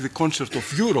mechanism like the Concert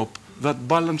of Europe that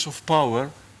balance of power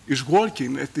is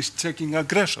working and is checking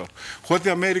aggressor. What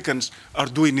the Americans are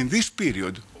doing in this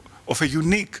period of a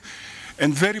unique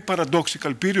and very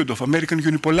paradoxical period of American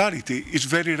unipolarity is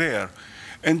very rare.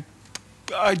 And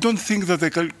I don't think that they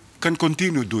can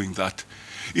continue doing that.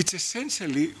 It's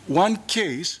essentially one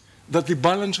case that the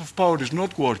balance of power is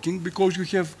not working because you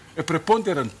have a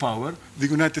preponderant power, the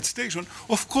United States,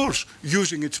 of course,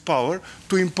 using its power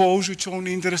to impose its own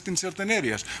interest in certain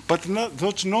areas. But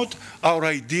that's not our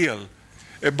ideal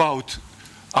about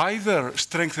either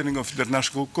strengthening of the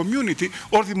international community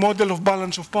or the model of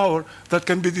balance of power that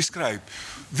can be described.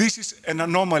 This is an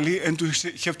anomaly and we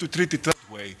have to treat it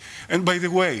that way. And by the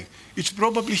way, it's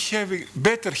probably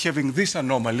better having this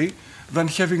anomaly than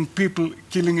having people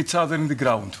killing each other in the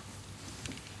ground.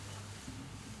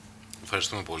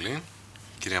 Ευχαριστούμε πολύ.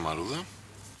 Κυρία Μαρούδα.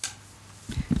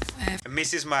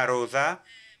 Mrs. Marouda,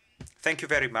 thank you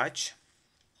very much.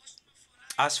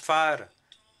 As far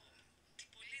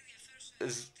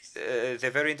as the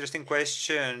very interesting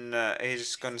question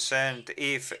is concerned,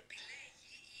 if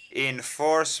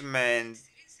enforcement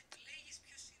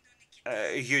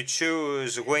you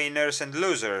choose winners and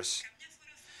losers.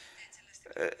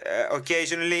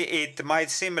 Occasionally it might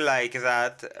seem like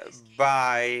that,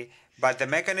 but the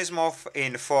mechanism of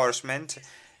enforcement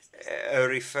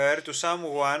refer to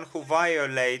someone who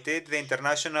violated the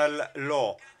international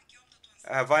law,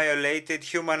 violated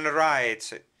human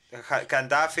rights.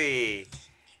 Gaddafi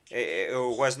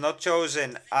was not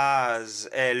chosen as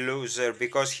a loser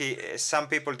because some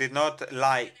people did not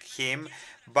like him,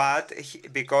 but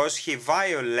because he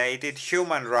violated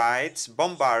human rights,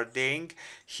 bombarding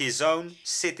his own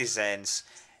citizens.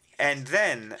 And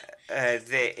then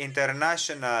the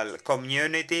international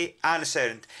community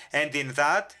answered, and in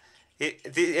that,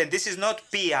 and this is not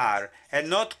PR and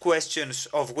not questions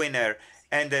of winner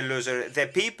and a loser. The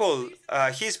people,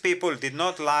 his people did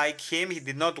not like him, he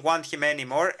did not want him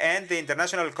anymore, and the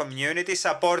international community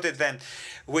supported them.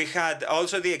 We had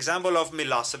also the example of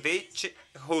Milosevic,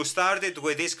 who started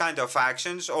with this kind of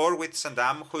actions, or with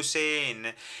Saddam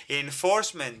Hussein.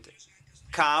 Enforcement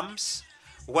comes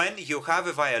when you have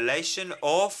a violation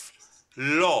of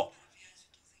law.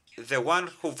 The one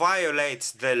who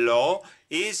violates the law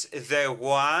is the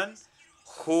one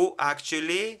who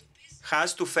actually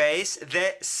has to face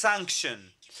the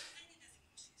sanction.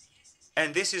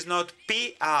 And this is not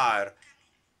PR.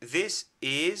 This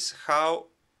is how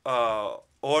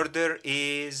order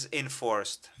is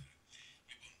enforced.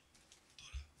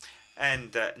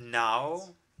 And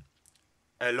now,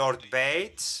 Lord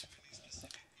Bates,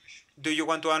 do you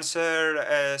want to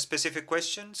answer specific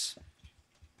questions?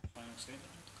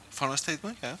 Final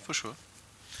statement, yeah, for sure.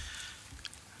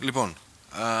 Λοιπόν,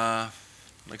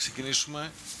 να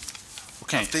ξεκινήσουμε.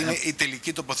 Okay. Αυτή είναι η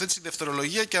τελική τοποθέτηση, η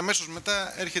δευτερολογία και αμέσως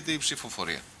μετά έρχεται η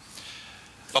ψηφοφορία.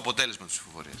 Το αποτέλεσμα της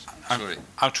ψηφοφορίας.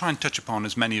 I'll try and touch upon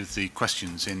as many of the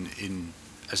questions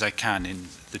as I can in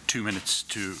the 2 minutes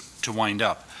to wind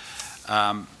up.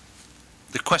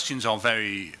 The questions are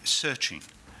very searching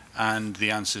and the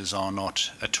answers are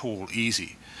not at all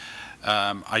easy.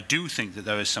 I do think that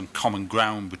there is some common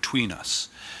ground between us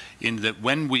in that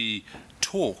when we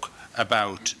talk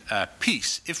about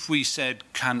peace, if we said,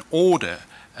 can order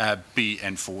be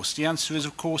enforced? The answer is,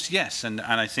 of course, yes. And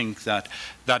I think that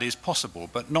that is possible,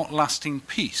 but not lasting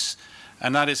peace.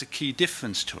 And that is a key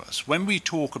difference to us. When we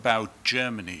talk about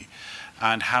Germany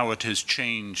and how it has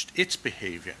changed its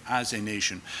behavior as a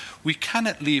nation, we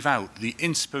cannot leave out the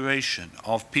inspiration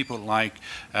of people like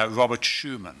Robert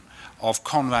Schuman, of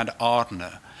Konrad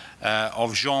Adenauer,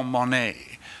 of Jean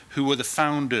Monnet, who were the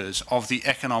founders of the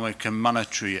economic and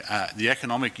monetary, the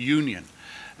economic union.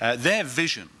 Their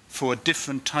vision for a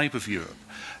different type of Europe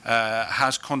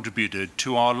has contributed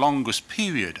to our longest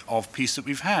period of peace that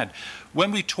we've had.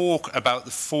 When we talk about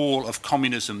the fall of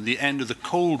communism, the end of the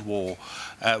Cold War,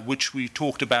 which we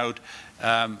talked about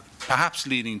perhaps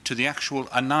leading to the actual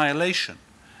annihilation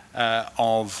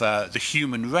of the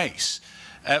human race,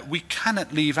 we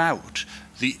cannot leave out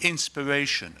the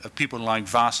inspiration of people like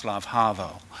Václav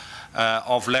Havel,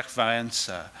 of Lech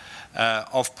Wałęsa,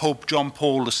 of Pope John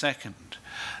Paul II,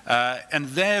 and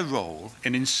their role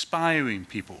in inspiring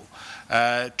people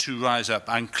to rise up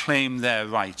and claim their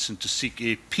rights and to seek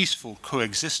a peaceful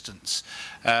coexistence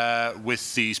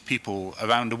with these people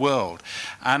around the world.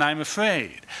 And I'm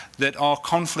afraid that our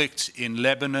conflicts in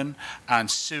Lebanon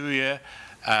and Syria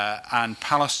and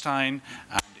Palestine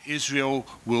and Israel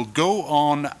will go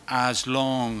on as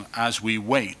long as we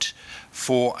wait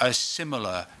for a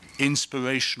similar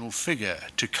inspirational figure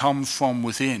to come from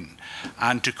within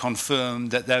and to confirm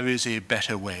that there is a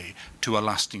better way to a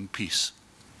lasting peace.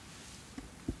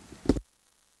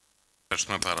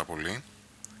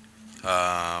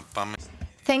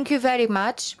 Thank you very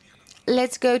much.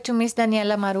 Let's go to Ms.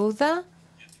 Daniela Marouda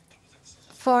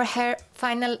for her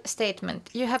final statement.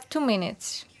 You have 2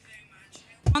 minutes.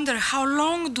 I wonder how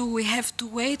long do we have to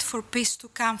wait for peace to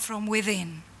come from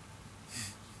within?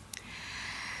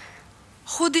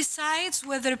 Who decides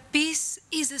whether peace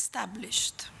is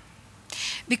established?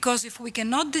 Because if we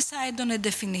cannot decide on a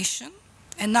definition,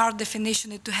 and our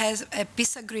definition is to have a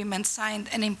peace agreement signed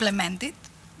and implemented,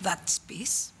 that's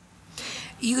peace,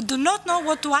 you do not know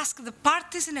what to ask the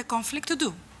parties in a conflict to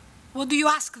do. What do you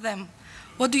ask them?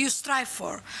 What do you strive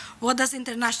for? What does the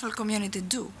international community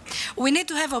do? We need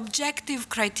to have objective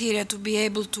criteria to be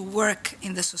able to work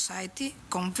in the society,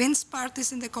 convince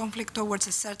parties in the conflict towards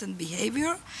a certain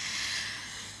behavior.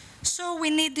 So we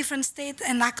need different states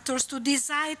and actors to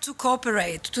decide to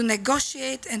cooperate, to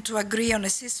negotiate, and to agree on a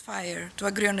ceasefire, to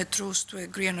agree on a truce, to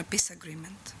agree on a peace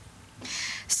agreement.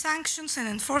 Sanctions and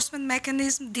enforcement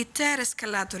mechanisms deter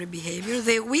escalatory behavior.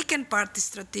 They weaken parties'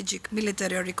 strategic,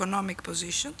 military, or economic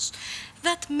positions.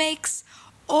 That makes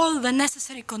all the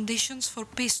necessary conditions for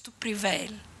peace to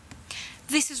prevail.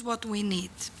 This is what we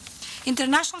need.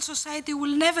 International society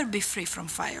will never be free from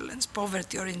violence,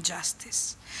 poverty, or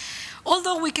injustice.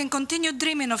 Although we can continue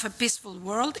dreaming of a peaceful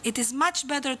world, it is much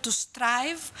better to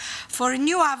strive for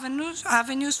new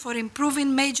avenues for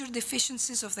improving major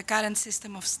deficiencies of the current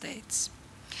system of states.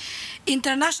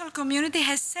 International community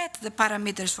has set the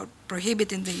parameters for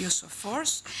prohibiting the use of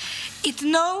force. It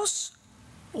knows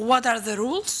what are the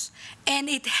rules, and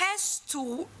it has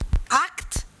to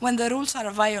act when the rules are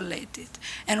violated.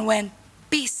 And when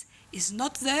peace is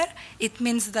not there, it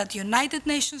means that United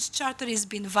Nations Charter is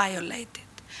being violated.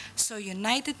 So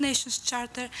United Nations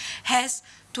Charter has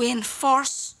to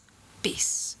enforce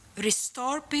peace,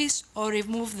 restore peace, or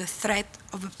remove the threat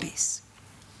of a peace.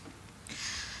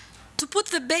 To put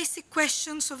the basic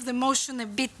questions of the motion a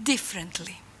bit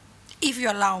differently, if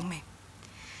you allow me.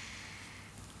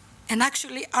 And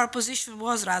actually, our position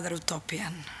was rather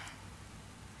utopian.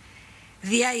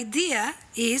 The idea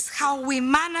is how we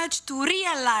manage to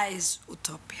realize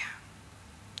utopia.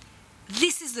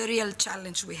 This is the real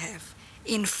challenge we have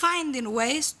in finding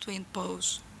ways to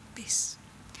impose peace.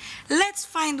 Let's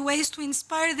find ways to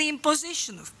inspire the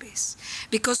imposition of peace,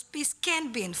 because peace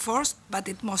can be enforced, but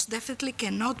it most definitely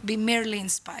cannot be merely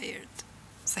inspired.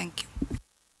 Thank you.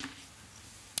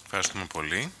 Ευχαριστούμε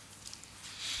πολύ.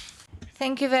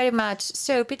 Thank you very much.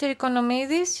 So, Peter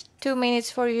Economides, 2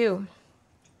 minutes for you.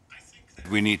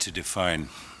 We need to define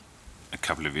a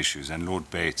couple of issues, and Lord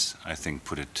Bates, I think,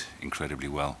 put it incredibly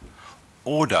well.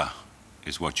 Order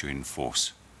is what you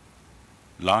enforce.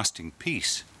 Lasting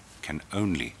peace can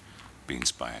only be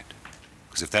inspired.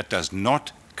 Because if that does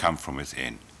not come from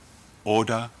within,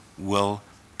 order will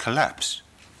collapse,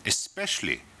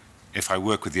 especially if I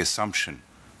work with the assumption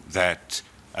that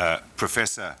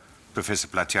Professor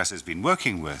Platias has been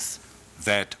working with,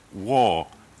 that war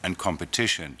and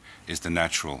competition is the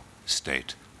natural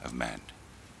state of man.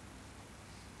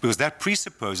 Because that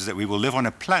presupposes that we will live on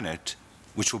a planet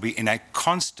which will be in a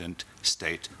constant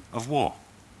state of war.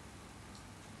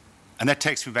 And that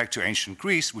takes me back to ancient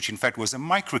Greece, which in fact was a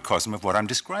microcosm of what I'm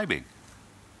describing.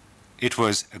 It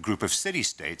was a group of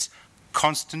city-states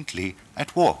constantly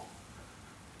at war.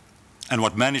 And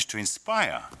what managed to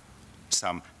inspire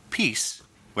some peace,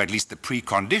 or at least the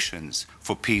preconditions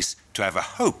for peace to have a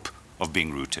hope of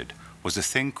being rooted, was a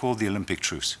thing called the Olympic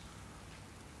Truce.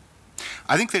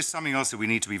 I think there's something else that we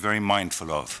need to be very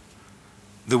mindful of.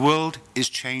 The world is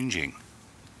changing,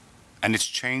 and it's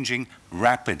changing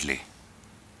rapidly.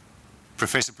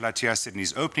 Professor Platias said in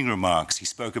his opening remarks, he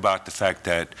spoke about the fact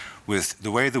that with the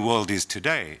way the world is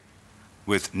today,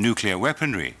 with nuclear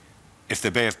weaponry, if the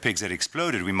Bay of Pigs had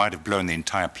exploded, we might have blown the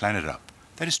entire planet up.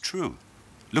 That is true.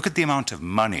 Look at the amount of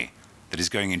money that is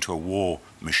going into a war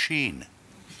machine.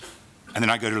 And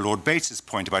then I go to Lord Bates's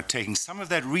point about taking some of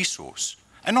that resource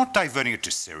and not diverting it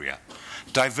to Syria,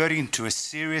 diverting it to a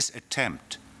serious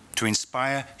attempt to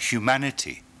inspire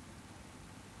humanity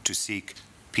to seek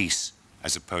peace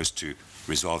as opposed to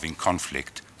resolving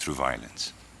conflict through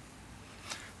violence.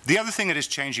 The other thing that is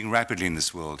changing rapidly in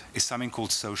this world is something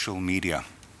called social media.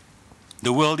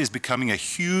 The world is becoming a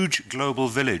huge global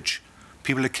village.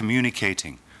 People are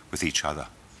communicating with each other.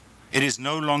 It is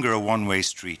no longer a one-way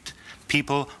street.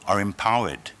 People are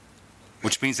empowered,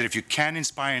 which means that if you can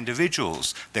inspire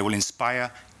individuals, they will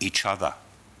inspire each other.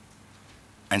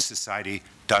 And society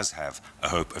does have a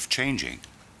hope of changing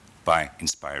by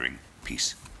inspiring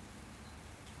peace.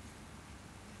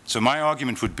 So my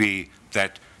argument would be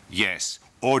that, yes,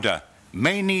 order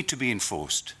may need to be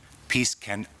enforced. Peace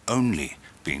can only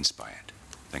be inspired.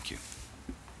 Thank you.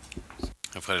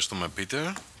 Ευχαριστούμε,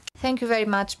 Peter. Thank you very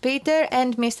much, Peter.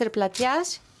 And Mr.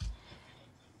 Platias,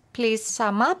 please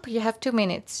sum up. You have 2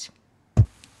 minutes.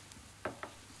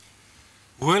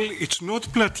 Well, it's not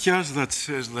Platias that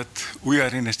says that we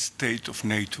are in a state of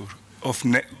nature,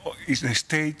 in a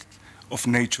state of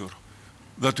nature,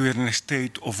 that we are in a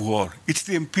state of war. It's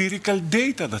the empirical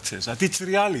data that says that. It's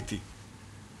reality.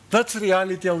 That's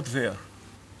reality out there.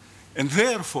 And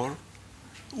therefore,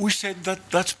 we said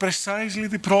that that's precisely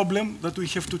the problem that we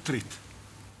have to treat.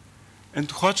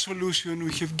 And what solution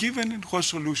we have given and what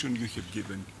solution you have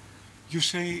given. You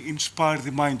say inspire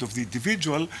the mind of the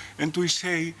individual, and we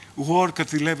say work at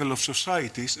the level of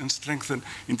societies and strengthen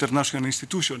international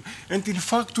institutions. And in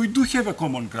fact, we do have a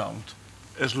common ground,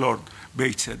 as Lord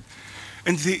Bates said.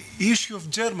 And the issue of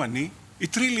Germany,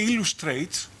 it really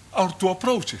illustrates our two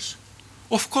approaches.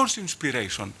 Of course,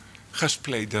 inspiration has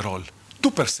played a role,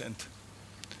 2%.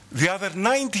 The other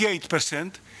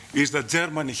 98% is that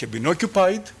Germany has been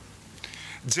occupied,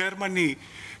 Germany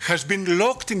has been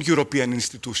locked in European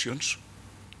institutions,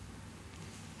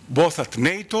 both at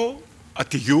NATO,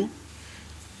 at EU.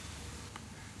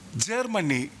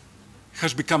 Germany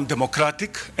has become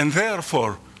democratic, and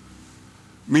therefore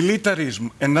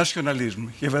militarism and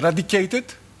nationalism have eradicated,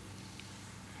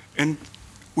 and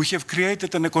we have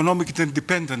created an economic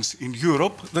independence in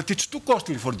Europe that it's too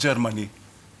costly for Germany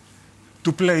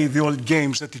to play the old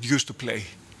games that it used to play.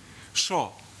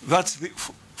 So that's the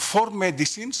four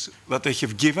medicines that I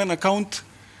have given account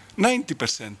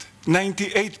 90%,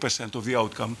 98% of the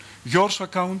outcome. Yours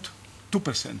account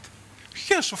 2%.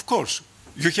 Yes, of course,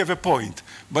 you have a point,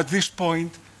 but this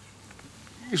point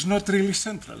is not really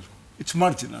central. It's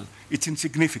marginal, it's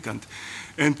insignificant.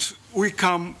 And we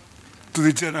come to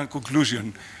the general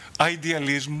conclusion.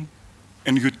 Idealism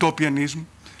and utopianism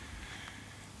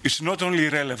is not only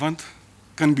irrelevant,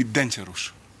 can be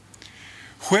dangerous.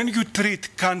 When you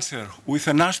treat cancer with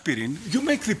an aspirin, you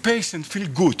make the patient feel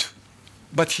good,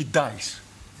 but he dies.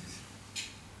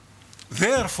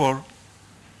 Therefore,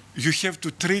 you have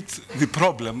to treat the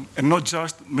problem and not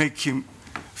just make him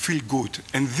feel good.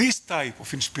 And this type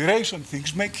of inspiration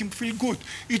things make him feel good.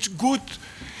 It's good,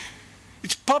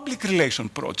 it's public relation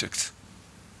projects.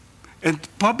 And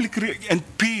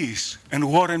peace and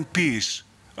war and peace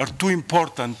are too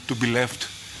important to be left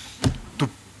to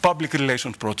public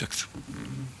relations projects.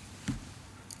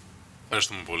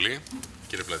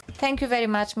 Thank you very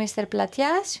much, Mr.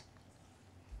 Platias.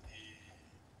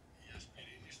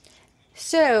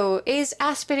 So, is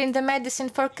aspirin the medicine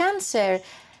for cancer?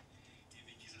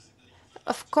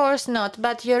 Of course not,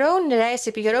 but your own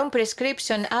recipe, your own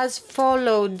prescription as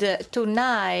followed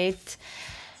tonight,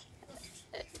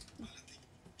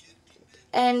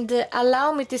 and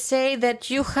allow me to say that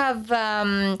you have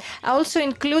also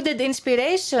included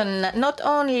inspiration, not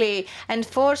only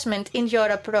enforcement in your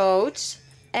approach,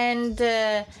 and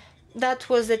that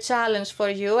was the challenge for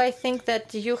you. I think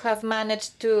that you have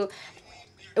managed to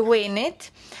win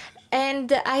it.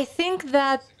 And I think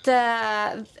that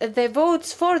the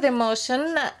votes for the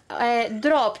motion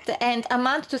dropped and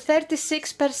amount to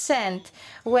 36%,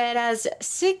 whereas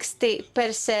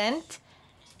 60%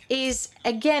 is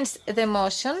against the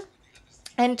motion,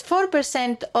 and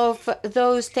 4% of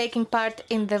those taking part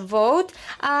in the vote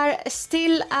are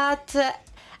still at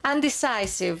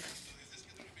undecisive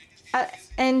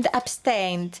and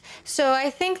abstained. So I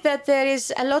think that there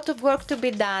is a lot of work to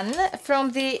be done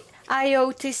from the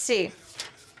IOTC.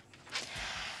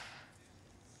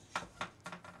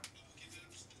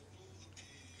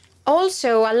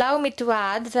 Also, allow me to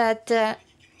add that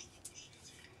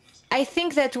I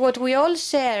think that what we all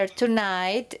share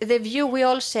tonight, the view we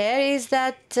all share, is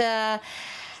that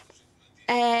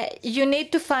you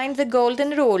need to find the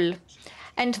golden rule.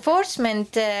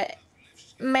 Enforcement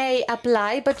may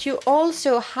apply, but you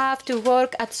also have to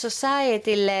work at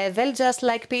society level, just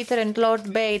like Peter and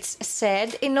Lord Bates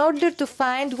said, in order to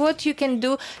find what you can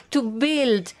do to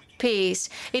build peace.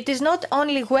 It is not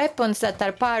only weapons that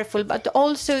are powerful, but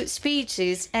also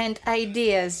speeches and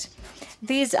ideas.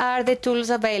 These are the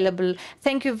tools available.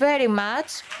 Thank you very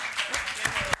much.